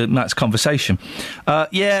listen to Matt's conversation. Why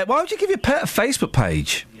would you give your pet a Facebook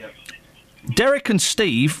page? Yep. Derek and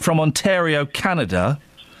Steve from Ontario, Canada,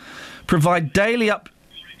 provide daily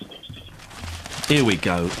Here we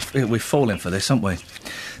go. We're falling for this, aren't we?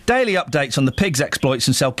 Daily updates on the pig's exploits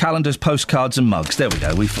and sell calendars, postcards and mugs. There we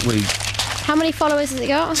go. We How many followers has it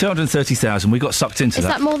got? 230,000. We got sucked into that.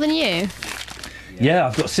 Is that more than you? Yeah,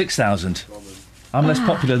 I've got 6,000. I'm less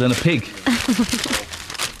popular than a pig.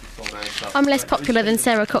 I'm less popular than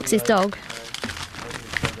Sarah Cox's dog.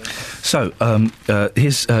 So,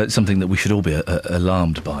 here's something that we should all be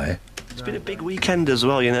alarmed by. It's been a big weekend as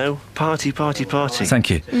well, you know. Party. Thank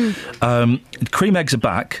you. Cream eggs are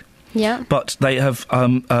back. Yeah. But they have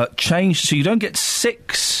changed, so you don't get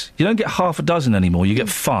 6, you don't get half a dozen anymore. You get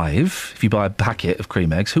 5 if you buy a packet of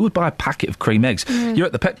cream eggs. Who would buy a packet of cream eggs? You're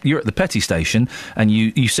at the petty station and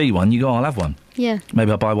you see one, you go, I'll have one. Yeah.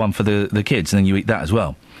 Maybe I'll buy one for the kids and then you eat that as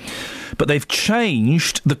well. But they've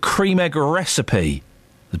changed the cream egg recipe.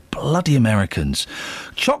 The bloody Americans.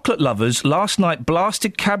 Chocolate lovers last night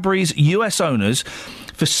blasted Cadbury's US owners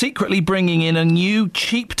for secretly bringing in a new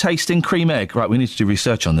cheap-tasting cream egg. Right, we need to do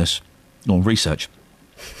research on this. Or research.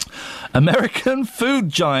 American food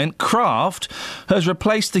giant Kraft has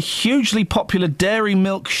replaced the hugely popular dairy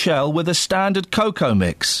milk shell with a standard cocoa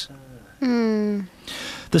mix. The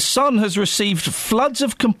Sun has received floods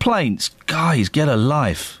of complaints. Guys, get a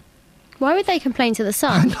life. Why would they complain to the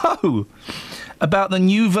Sun? I know. About the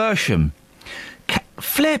new version.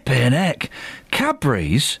 Flippin' heck.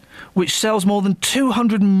 Cadbury's, which sells more than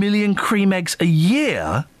 200 million cream eggs a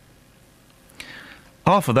year,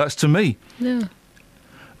 half of that's to me,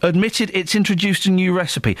 admitted it's introduced a new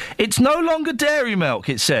recipe. It's no longer dairy milk,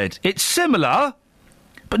 it said. It's similar,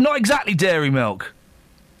 but not exactly dairy milk.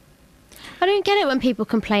 I don't get it when people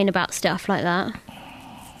complain about stuff like that.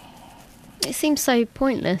 It seems so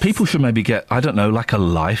pointless. People should maybe get, I don't know, like a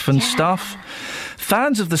life and stuff.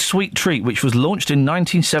 Fans of the sweet treat, which was launched in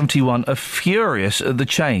 1971, are furious at the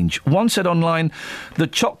change. One said online, the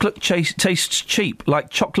chocolate tastes cheap, like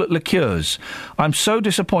chocolate liqueurs. I'm so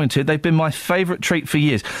disappointed. They've been my favourite treat for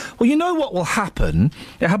years. Well, you know what will happen?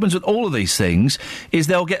 It happens with all of these things, is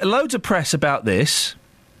they'll get loads of press about this.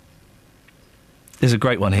 There's a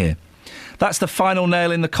great one here. That's the final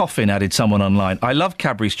nail in the coffin, added someone online. I love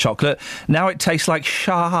Cadbury's chocolate. Now it tastes like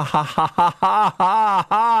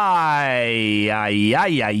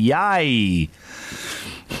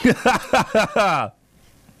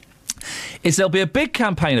There'll be a big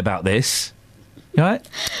campaign about this. You all right?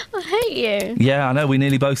 I hate you. Yeah, I know. We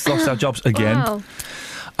nearly both lost our jobs again. Wow.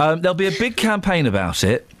 There'll be a big campaign about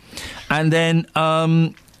it. And then...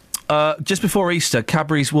 just before Easter,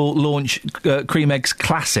 Cadbury's will launch Cream Eggs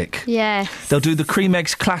Classic. Yeah. They'll do the Cream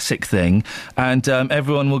Eggs Classic thing, and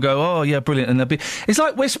everyone will go, oh, yeah, brilliant. And they'll be... It's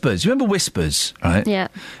like Whispers. You remember Whispers, right? Yeah.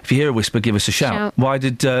 If you hear a whisper, give us a shout. Why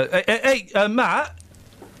did... Matt?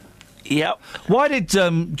 Yep. Why did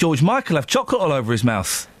George Michael have chocolate all over his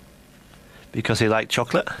mouth? Because he liked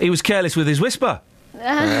chocolate? He was careless with his whisper.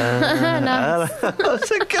 No.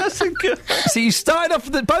 That's a good. So you started off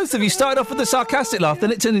with both of you started off with a sarcastic laugh,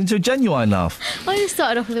 then it turned into a genuine laugh. I just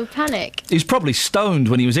started off with a panic. He was probably stoned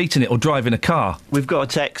when he was eating it or driving a car. We've got a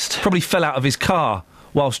text. Probably fell out of his car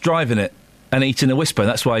whilst driving it and eating a whisper.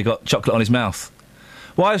 That's why he got chocolate on his mouth.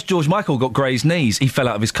 Why has George Michael got grazed knees? He fell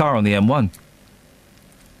out of his car on the M1.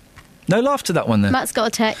 No laugh to that one then. Matt's got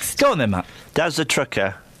a text. Go on then, Matt. Dad's the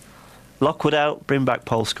trucker. Lockwood out, bring back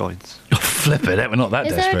Pulse coins. Flip it, we're not that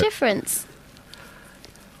desperate. Is there a difference?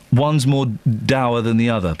 One's more dour than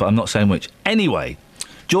the other, but I'm not saying which. Anyway,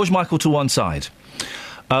 George Michael to one side.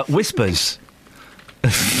 Whispers.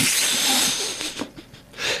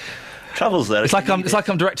 Travels there. It's like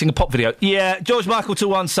I'm directing a pop video. Yeah, George Michael to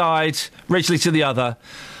one side, Ridgely to the other.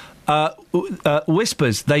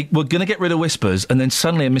 Whispers, they were going to get rid of Whispers, and then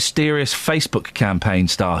suddenly a mysterious Facebook campaign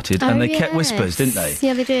started, and they kept Whispers, didn't they?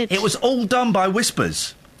 Yeah, they did. It was all done by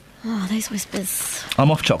Whispers. Oh, those Whispers.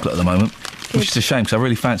 I'm off chocolate at the moment, which is a shame, because I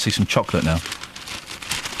really fancy some chocolate now.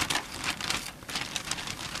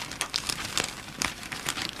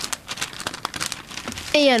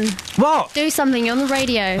 Iain. What? Do something, you're on the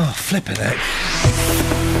radio. Oh, flippin' heck.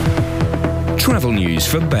 Travel news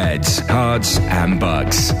for beds, cards and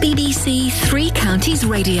bugs. BBC Three Counties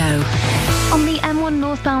Radio. On the M1 North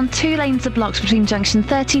northbound, 2 lanes are blocked between junction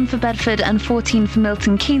 13 for Bedford and 14 for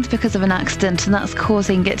Milton Keynes because of an accident, and that's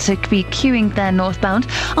causing it to be queuing there northbound.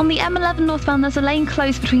 On the M11 northbound, there's a lane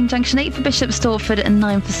closed between junction 8 for Bishop Stortford and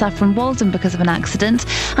 9 for Saffron Walden because of an accident.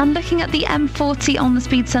 And looking at the M40 on the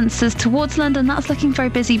speed sensors towards London, that's looking very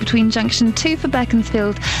busy between junction 2 for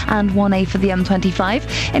Beaconsfield and 1A for the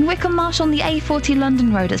M25. In Wickham Marsh on the A40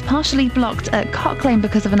 London Road, it's partially blocked at Cock Lane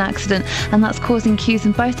because of an accident, and that's causing queues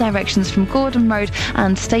in both directions from Gordon Road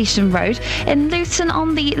and Station Road. In Luton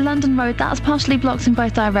on the London Road, that's partially blocked in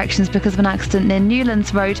both directions because of an accident near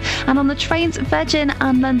Newlands Road. And on the trains, Virgin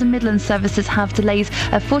and London Midland services have delays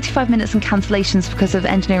of 45 minutes and cancellations because of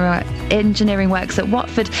engineering works at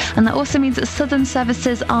Watford, and that also means that Southern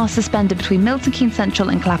services are suspended between Milton Keynes Central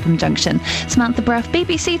and Clapham Junction. Samantha Bruff,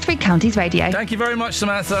 BBC Three Counties Radio. Thank you very much,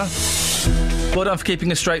 Samantha. Well done for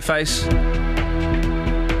keeping a straight face.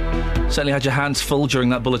 Certainly had your hands full during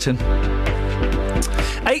that bulletin.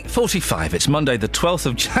 8:45, it's Monday the 12th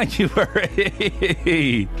of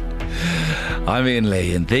January. I'm Iain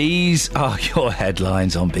Lee, and these are your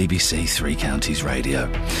headlines on BBC Three Counties Radio.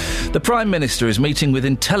 The Prime Minister is meeting with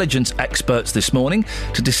intelligence experts this morning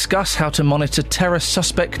to discuss how to monitor terror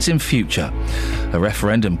suspects in future. A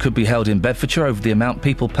referendum could be held in Bedfordshire over the amount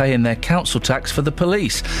people pay in their council tax for the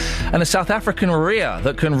police. And a South African rhea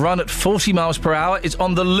that can run at 40 miles per hour is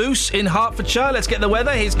on the loose in Hertfordshire. Let's get the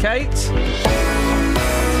weather. Here's Kate.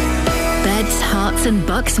 Beds, Herts and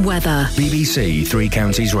Bucks weather. BBC Three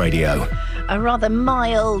Counties Radio. A rather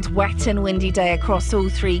mild, wet and windy day across all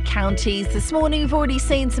 3 counties. This morning we've already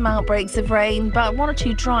seen some outbreaks of rain, but 1 or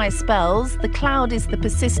 2 dry spells. The cloud is the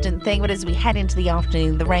persistent thing, but as we head into the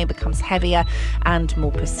afternoon, the rain becomes heavier and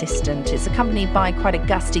more persistent. It's accompanied by quite a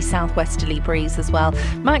gusty southwesterly breeze as well.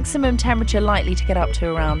 Maximum temperature likely to get up to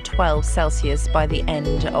around 12 Celsius by the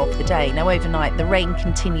end of the day. Now overnight, the rain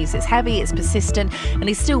continues. It's heavy, it's persistent, and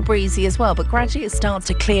it's still breezy as well, but gradually it starts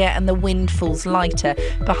to clear and the wind falls lighter.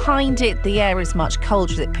 Behind it, the air is much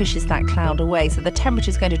colder as it pushes that cloud away, so the temperature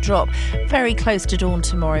is going to drop very close to dawn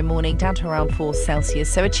tomorrow morning, down to around 4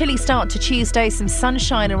 Celsius. So a chilly start to Tuesday, some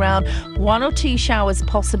sunshine around, 1 or 2 showers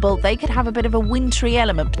possible. They could have a bit of a wintry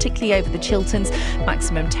element, particularly over the Chilterns.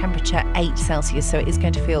 Maximum temperature 8 Celsius, so it is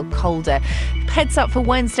going to feel colder. Heads up for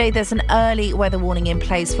Wednesday, there's an early weather warning in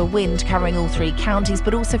place for wind covering all 3 counties,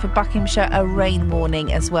 but also for Buckinghamshire, a rain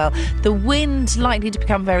warning as well. The wind likely to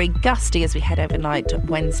become very gusty as we head overnight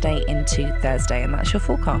Wednesday into Thursday, and that's your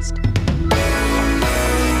forecast.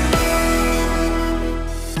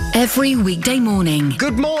 Every weekday morning.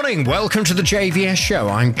 Good morning. Welcome to the JVS show.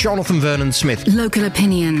 I'm Jonathan Vernon Smith. Local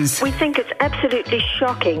opinions. We think it's absolutely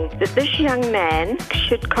shocking that this young man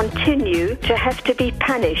should continue to have to be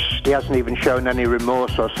punished. He hasn't even shown any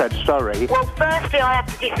remorse or said sorry. Well, firstly, I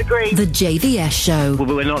have to disagree. The JVS show.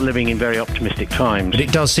 Well, we're not living in very optimistic times. But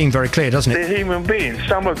it does seem very clear, doesn't it? They're human beings.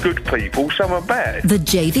 Some are good people, some are bad. The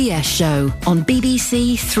JVS show on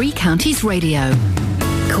BBC Three Counties Radio.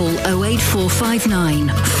 Call 08459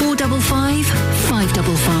 455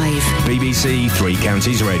 555. BBC Three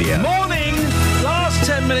Counties Radio. Morning! Last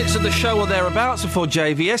 10 minutes of the show or thereabouts before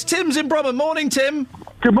JVS. Tim's in Bromham. Morning, Tim.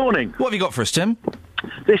 Good morning. What have you got for us, Tim?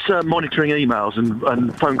 This monitoring emails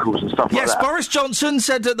and phone calls and stuff like that. Yes, Boris Johnson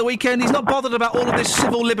said at the weekend he's not bothered about all of this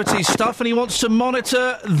civil liberties stuff and he wants to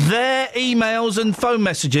monitor their emails and phone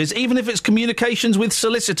messages, even if it's communications with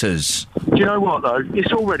solicitors. Do you know what, though?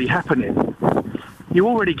 It's already happening. You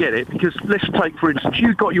already get it, because let's take, for instance,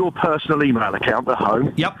 you've got your personal email account at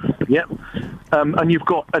home. Yep. And you've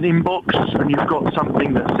got an inbox, and you've got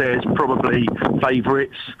something that says probably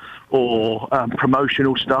favourites or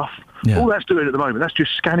promotional stuff. Yeah. All that's doing at the moment, that's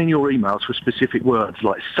just scanning your emails for specific words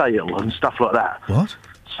like sale and stuff like that. What?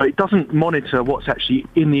 So it doesn't monitor what's actually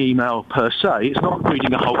in the email per se. It's not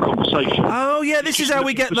reading a whole conversation. Oh yeah, this is how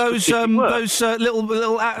we get those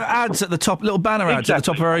little ads at the top, little banner ads at the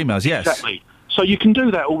top of our emails. Yes, exactly. So you can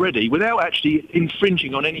do that already without actually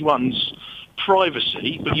infringing on anyone's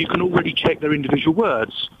privacy, but you can already check their individual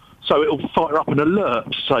words. So it'll fire up an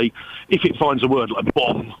alert to say if it finds a word like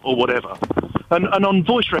bomb or whatever. And on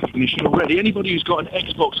voice recognition already, anybody who's got an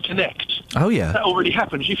Xbox Connect, that already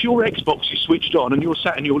happens. If your Xbox is switched on and you're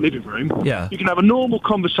sat in your living room, you can have a normal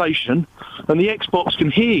conversation and the Xbox can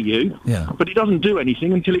hear you, but it doesn't do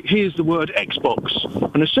anything until it hears the word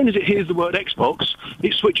Xbox. And as soon as it hears the word Xbox,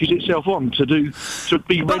 it switches itself on to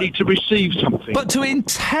be ready to receive something. But to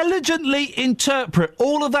intelligently interpret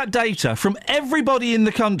all of that data from everybody in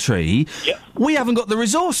the country, we haven't got the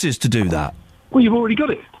resources to do that. Well, you've already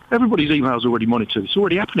got it. Everybody's email's already monitored. It's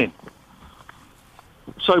already happening.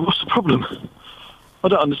 So what's the problem? I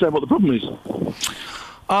don't understand what the problem is.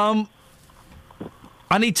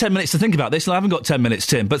 I need 10 minutes to think about this, and I haven't got 10 minutes,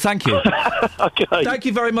 Tim, but thank you. OK. Thank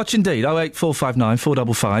you very much indeed. 08459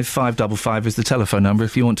 455 555 is the telephone number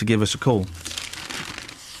if you want to give us a call.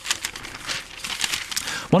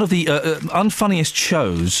 One of the unfunniest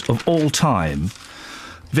shows of all time,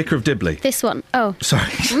 Vicar of Dibley. This one. Oh.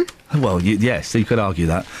 Sorry. Well, yes, you could argue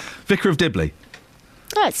that. Vicar of Dibley.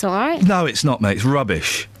 Oh, it's all right. No, it's not, mate. It's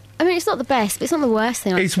rubbish. I mean, it's not the best, but it's not the worst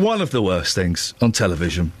thing. It's one of the worst things on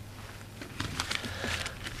television.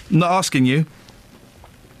 Not asking you.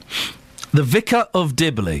 The Vicar of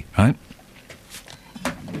Dibley, right?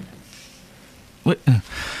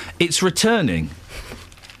 It's returning.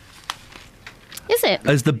 Is it?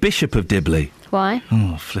 As the Bishop of Dibley. Why?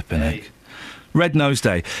 Oh, flippin' heck. Red Nose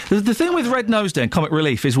Day. The thing with Red Nose Day and Comic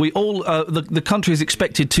Relief is we all, the country is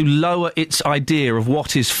expected to lower its idea of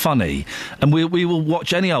what is funny, and we will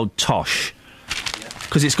watch any old tosh.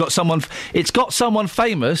 Because it's got someone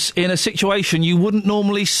famous in a situation you wouldn't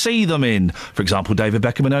normally see them in. For example, David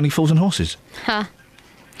Beckham in Only Fools and Horses. Huh.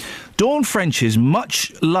 Dawn French's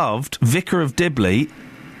much-loved Vicar of Dibley,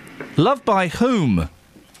 loved by whom,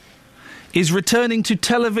 is returning to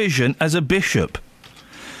television as a bishop.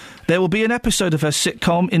 There will be an episode of her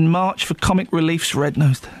sitcom in March for Comic Relief's Red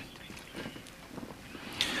Nose Day.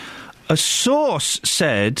 A source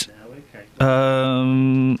said...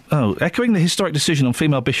 echoing the historic decision on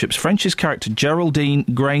female bishops, French's character Geraldine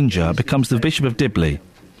Granger becomes the Bishop of Dibley.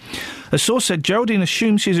 A source said Geraldine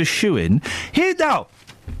assumes she's a shoo-in. Here now,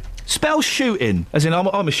 spell shoo-in, as in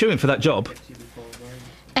I'm a shoo-in for that job.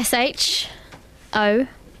 S-H-O-I-N-G.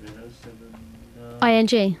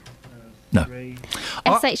 No.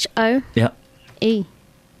 S-H-O. Yeah. E.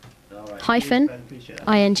 Hyphen.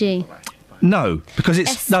 I-N-G. No, because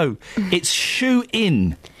it's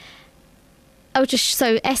shoe-in. Oh, just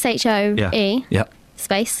so S-H-O-E. Yeah.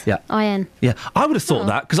 Space. Yeah. I-N. Yeah. I would have thought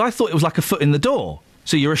that, because I thought it was like a foot in the door.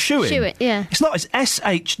 So you're a shoe-in. Shoe-in, yeah. It's not, it's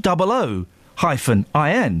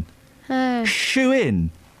S-H-O-O-hyphen-I-N. Oh.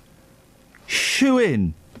 Shoe-in.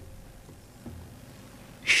 Shoe-in.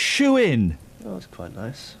 Shoe-in. Oh, that's quite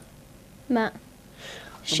nice. Matt.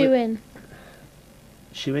 Shoe-in.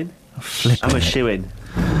 Shoe-in? Flippin' I'm a shoe-in.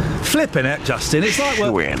 Flipping it, Justin. It's like...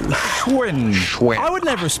 Schwinn. I would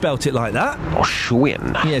never have spelt it like that. Or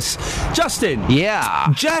Schwinn. Yes. Justin. Yeah.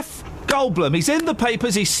 Jeff Goldblum. He's in the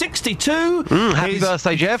papers. He's 62. Happy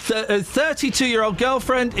birthday, Jeff. 32-year-old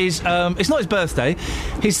girlfriend is... it's not his birthday.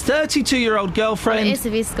 His 32-year-old girlfriend... Well, it is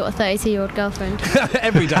if he's got a 32-year-old girlfriend.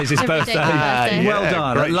 Every day's his Every birthday. day's his birthday. Well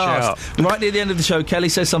done. At last. Shout. Right near the end of the show, Kelly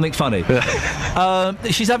says something funny.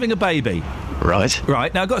 She's having a baby. Right.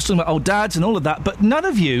 Right. Now, I've got to talk about old dads and all of that, but none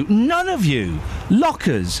of you,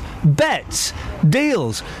 lockers, bets,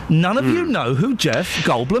 deals, none of you know who Jeff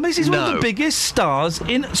Goldblum is. He's one of the biggest stars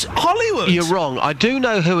in Hollywood. You're wrong. I do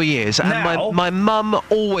know who he is, and my mum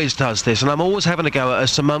always does this, and I'm always having a go at her.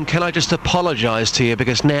 So, Mum, can I just apologise to you,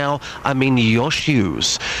 because now I'm in your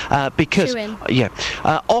shoes. Because,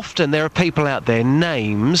 often there are people out there,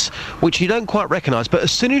 names, which you don't quite recognise, but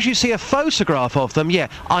as soon as you see a photograph of them,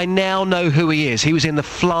 I now know who he is. He was in The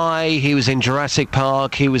Fly, he was in Jurassic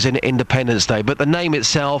Park, he was in Independence Day, but the name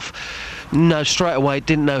itself, no, straight away,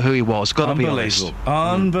 didn't know who he was. Got to be honest.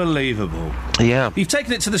 Unbelievable. Yeah. You've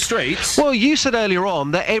taken it to the streets. Well, you said earlier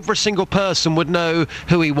on that every single person would know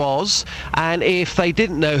who he was, and if they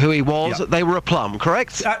didn't know who he was, they were a plum,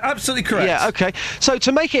 correct? Absolutely correct. Yeah, okay. So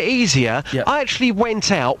to make it easier, I actually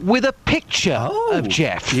went out with a picture of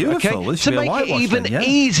Jeff. Beautiful. Okay? This To should be a make it whitewash even then,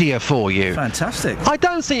 easier for you. Fantastic. I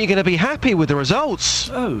don't think you're going to be happy with the results.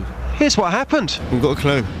 Oh. Here's what happened. I've got a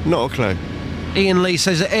clue. Not a clue. Iain Lee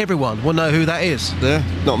says that everyone will know who that is. Yeah,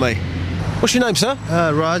 not me. What's your name, sir?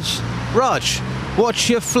 Raj. Raj. What's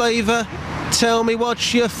your flavour? Tell me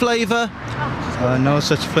what's your flavour? No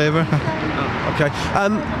such flavour. Okay.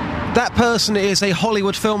 That person is a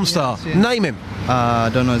Hollywood film star. Name him. I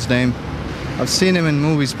don't know his name. I've seen him in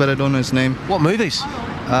movies, but I don't know his name. What movies?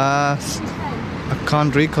 I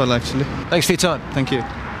can't recall, actually. Thanks for your time. Thank you.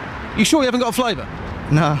 You sure you haven't got a flavour?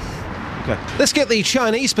 No. Okay. Let's get the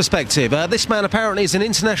Chinese perspective. This man apparently is an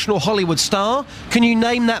international Hollywood star. Can you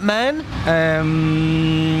name that man?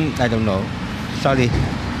 I don't know. Sorry.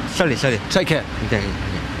 Take care.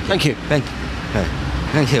 Thank you. Thank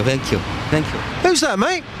you. Who's that,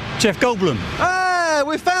 mate? Jeff Goldblum. Ah,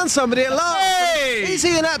 we found somebody at last. Hey! Is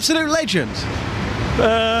he an absolute legend?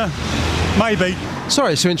 Maybe.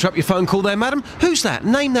 Sorry to interrupt your phone call there, madam. Who's that?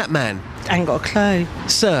 Name that man. Ain't got a clue.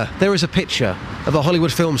 Sir, there is a picture of a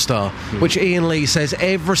Hollywood film star, which Iain Lee says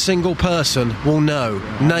every single person will know.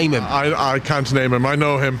 Name him. I can't name him. I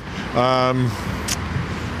know him.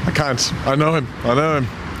 I can't. I know him.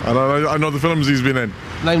 I know the films he's been in.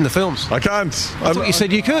 Name the films. I can't. I thought you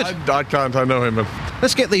said you could. I can't. I know him.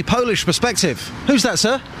 Let's get the Polish perspective. Who's that,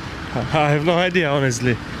 sir? I have no idea,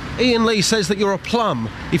 honestly. Iain Lee says that you're a plum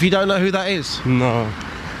if you don't know who that is. No,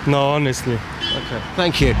 honestly. Okay,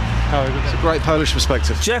 thank you. It's a great Polish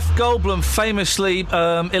perspective. Jeff Goldblum, famously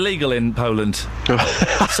illegal in Poland. So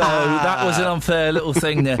that was an unfair little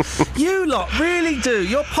thing there. You lot really do.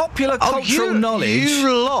 Your popular cultural knowledge.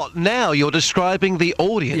 You lot, now you're describing the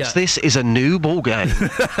audience. Yeah. This is a new ball game.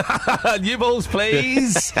 New balls,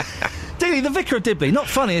 please. Dealey, the Vicar of Dibley, not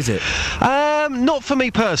funny, is it? Not for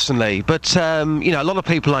me personally, but, a lot of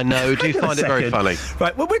people I know do find it very funny.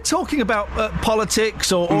 Right, when we're talking about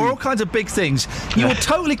politics or all kinds of big things, you will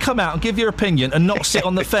totally come out and give your opinion and not sit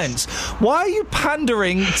on the fence. Why are you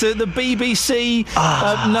pandering to the BBC,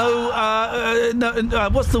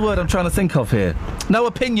 what's the word I'm trying to think of here? No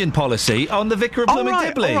opinion policy on the Vicar of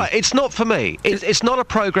Dibley? All right, it's not for me. It's not a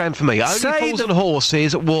programme for me. Only Fools and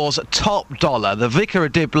Horses was top dollar. The Vicar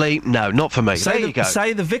of Dibley, no, not for me. There you go.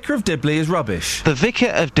 Say the Vicar of Dibley is rubbish. The Vicar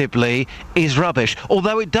of Dibley is rubbish,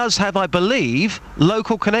 although it does have, I believe,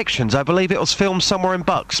 local connections. I believe it was filmed somewhere in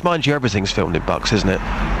Bucks. Mind you, everything's filmed in Bucks, isn't it?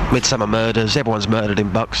 Midsummer Murders, everyone's murdered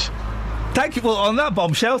in Bucks. Thank you. Well, on that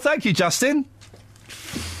bombshell, thank you, Justin.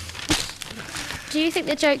 Do you think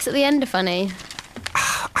the jokes at the end are funny?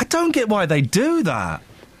 I don't get why they do that.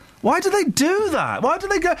 Why do they do that? Why do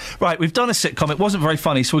they go... Right, we've done a sitcom. It wasn't very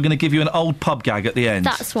funny, so we're going to give you an old pub gag at the end.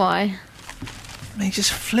 That's why. I mean,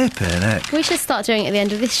 just flip it, heck. We should start doing it at the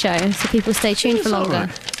end of this show so people stay tuned for longer.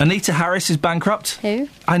 Right. Anita Harris is bankrupt. Who?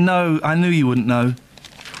 I knew you wouldn't know.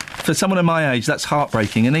 For someone of my age, that's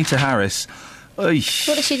heartbreaking. Anita Harris. Oish.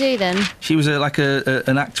 What did she do then? She was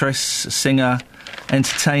an actress, a singer,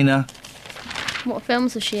 entertainer. What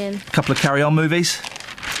films was she in? A couple of Carry On movies.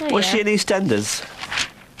 Was she in EastEnders?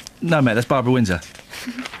 No, mate, that's Barbara Windsor.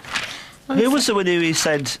 Who was the one who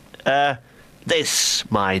said,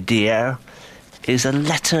 this, my dear, is a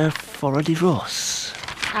letter for a divorce?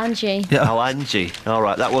 Angie. Yeah. Oh, Angie. All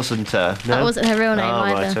right, that wasn't no? That wasn't her real name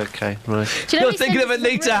either. Right, OK, right. Do you know You're thinking of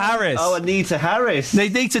Anita Harris. Oh, Anita Harris.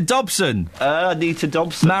 Anita Dobson. Anita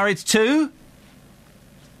Dobson. Married to...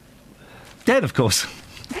 Dead, of course.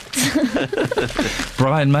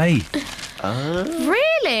 Brian May.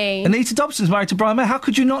 Really? Anita Dobson's married to Brian May. How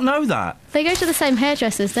could you not know that? They go to the same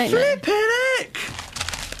hairdressers, don't they? Flippin' heck!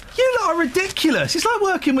 You lot are ridiculous. It's like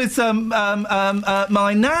working with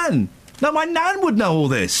my nan. No, my nan would know all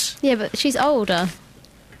this. Yeah, but she's older.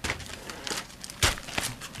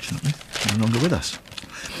 Unfortunately, no longer with us.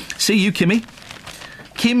 See you, Kimmy.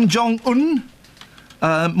 Kim Jong-un.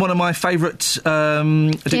 One of my favourite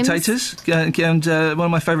dictators, and one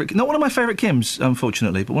of my favourite... Not one of my favourite Kims,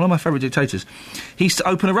 unfortunately, but one of my favourite dictators. He used to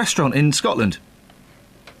open a restaurant in Scotland.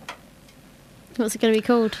 What's it going to be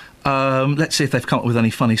called? Let's see if they've come up with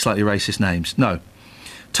any funny, slightly racist names. No.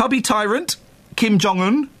 Tubby Tyrant, Kim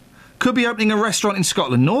Jong-un, could be opening a restaurant in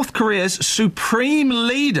Scotland. North Korea's supreme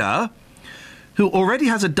leader, who already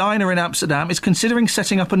has a diner in Amsterdam, is considering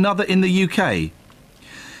setting up another in the UK.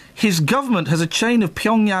 His government has a chain of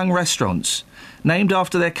Pyongyang restaurants named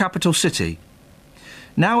after their capital city.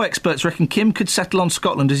 Now experts reckon Kim could settle on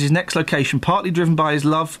Scotland as his next location, partly driven by his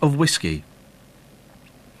love of whiskey.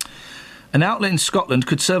 An outlet in Scotland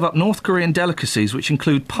could serve up North Korean delicacies which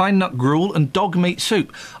include pine nut gruel and dog meat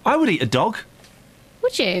soup. I would eat a dog.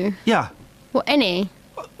 Would you? Yeah. What, any?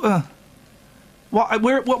 Why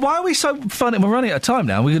are we so funny? We're running out of time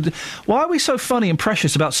now. Why are we so funny and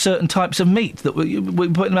precious about certain types of meat that we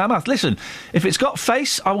put in our mouth? Listen, if it's got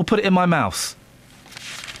face, I will put it in my mouth.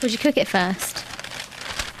 Would you cook it first?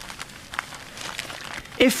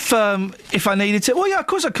 If I needed to, well, yeah, of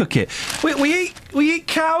course I cook it. We eat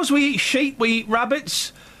cows, we eat sheep, we eat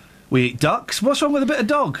rabbits, we eat ducks. What's wrong with a bit of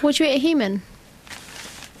dog? Would you eat a human?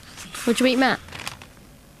 Would you eat Matt?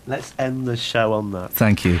 Let's end the show on that.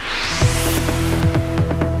 Thank you.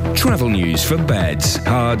 Travel news for beds,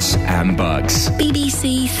 cards and bugs.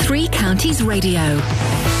 BBC Three Counties Radio.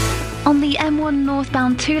 On the M1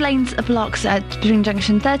 northbound, 2 lanes are blocked between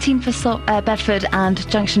junction 13 for Bedford and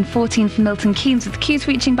junction 14 for Milton Keynes, with queues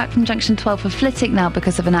reaching back from junction 12 for Flitwick now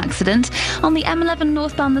because of an accident. On the M11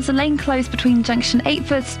 northbound, there's a lane closed between junction 8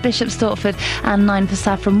 for Bishop Stortford and 9 for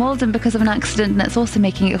Saffron Walden because of an accident, and it's also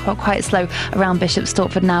making it quite slow around Bishop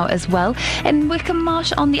Stortford now as well. In Wickham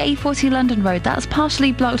Marsh on the A40 London Road, that's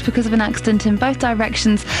partially blocked because of an accident in both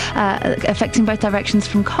directions, affecting both directions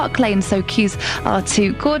from Cock Lane, so queues are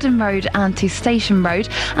to Gordon Road Road and to Station Road.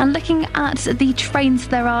 And looking at the trains,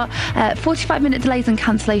 there are 45-minute delays and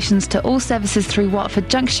cancellations to all services through Watford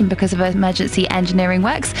Junction because of emergency engineering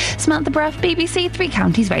works. Samantha Bruff, BBC Three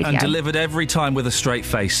Counties Radio. And delivered every time with a straight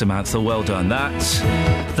face, Samantha. Well done.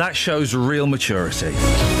 That shows real maturity.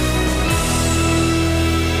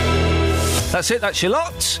 That's it. That's your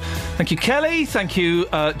lot. Thank you, Kelly. Thank you,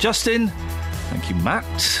 Justin. Thank you, Matt.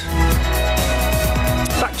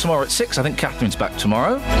 Back tomorrow at 6. I think Catherine's back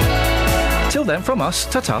tomorrow. Till then, from us,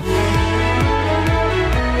 ta-ta.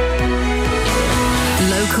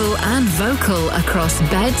 Local and vocal across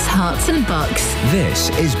beds, hearts and bucks. This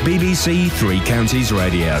is BBC Three Counties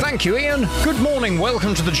Radio. Thank you, Ian. Good morning.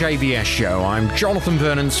 Welcome to the JVS show. I'm Jonathan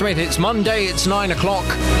Vernon-Smith. It's Monday, it's 9 o'clock.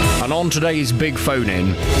 And on today's big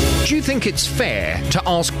phone-in, do you think it's fair to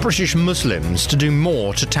ask British Muslims to do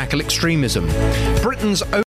more to tackle extremism? Britain's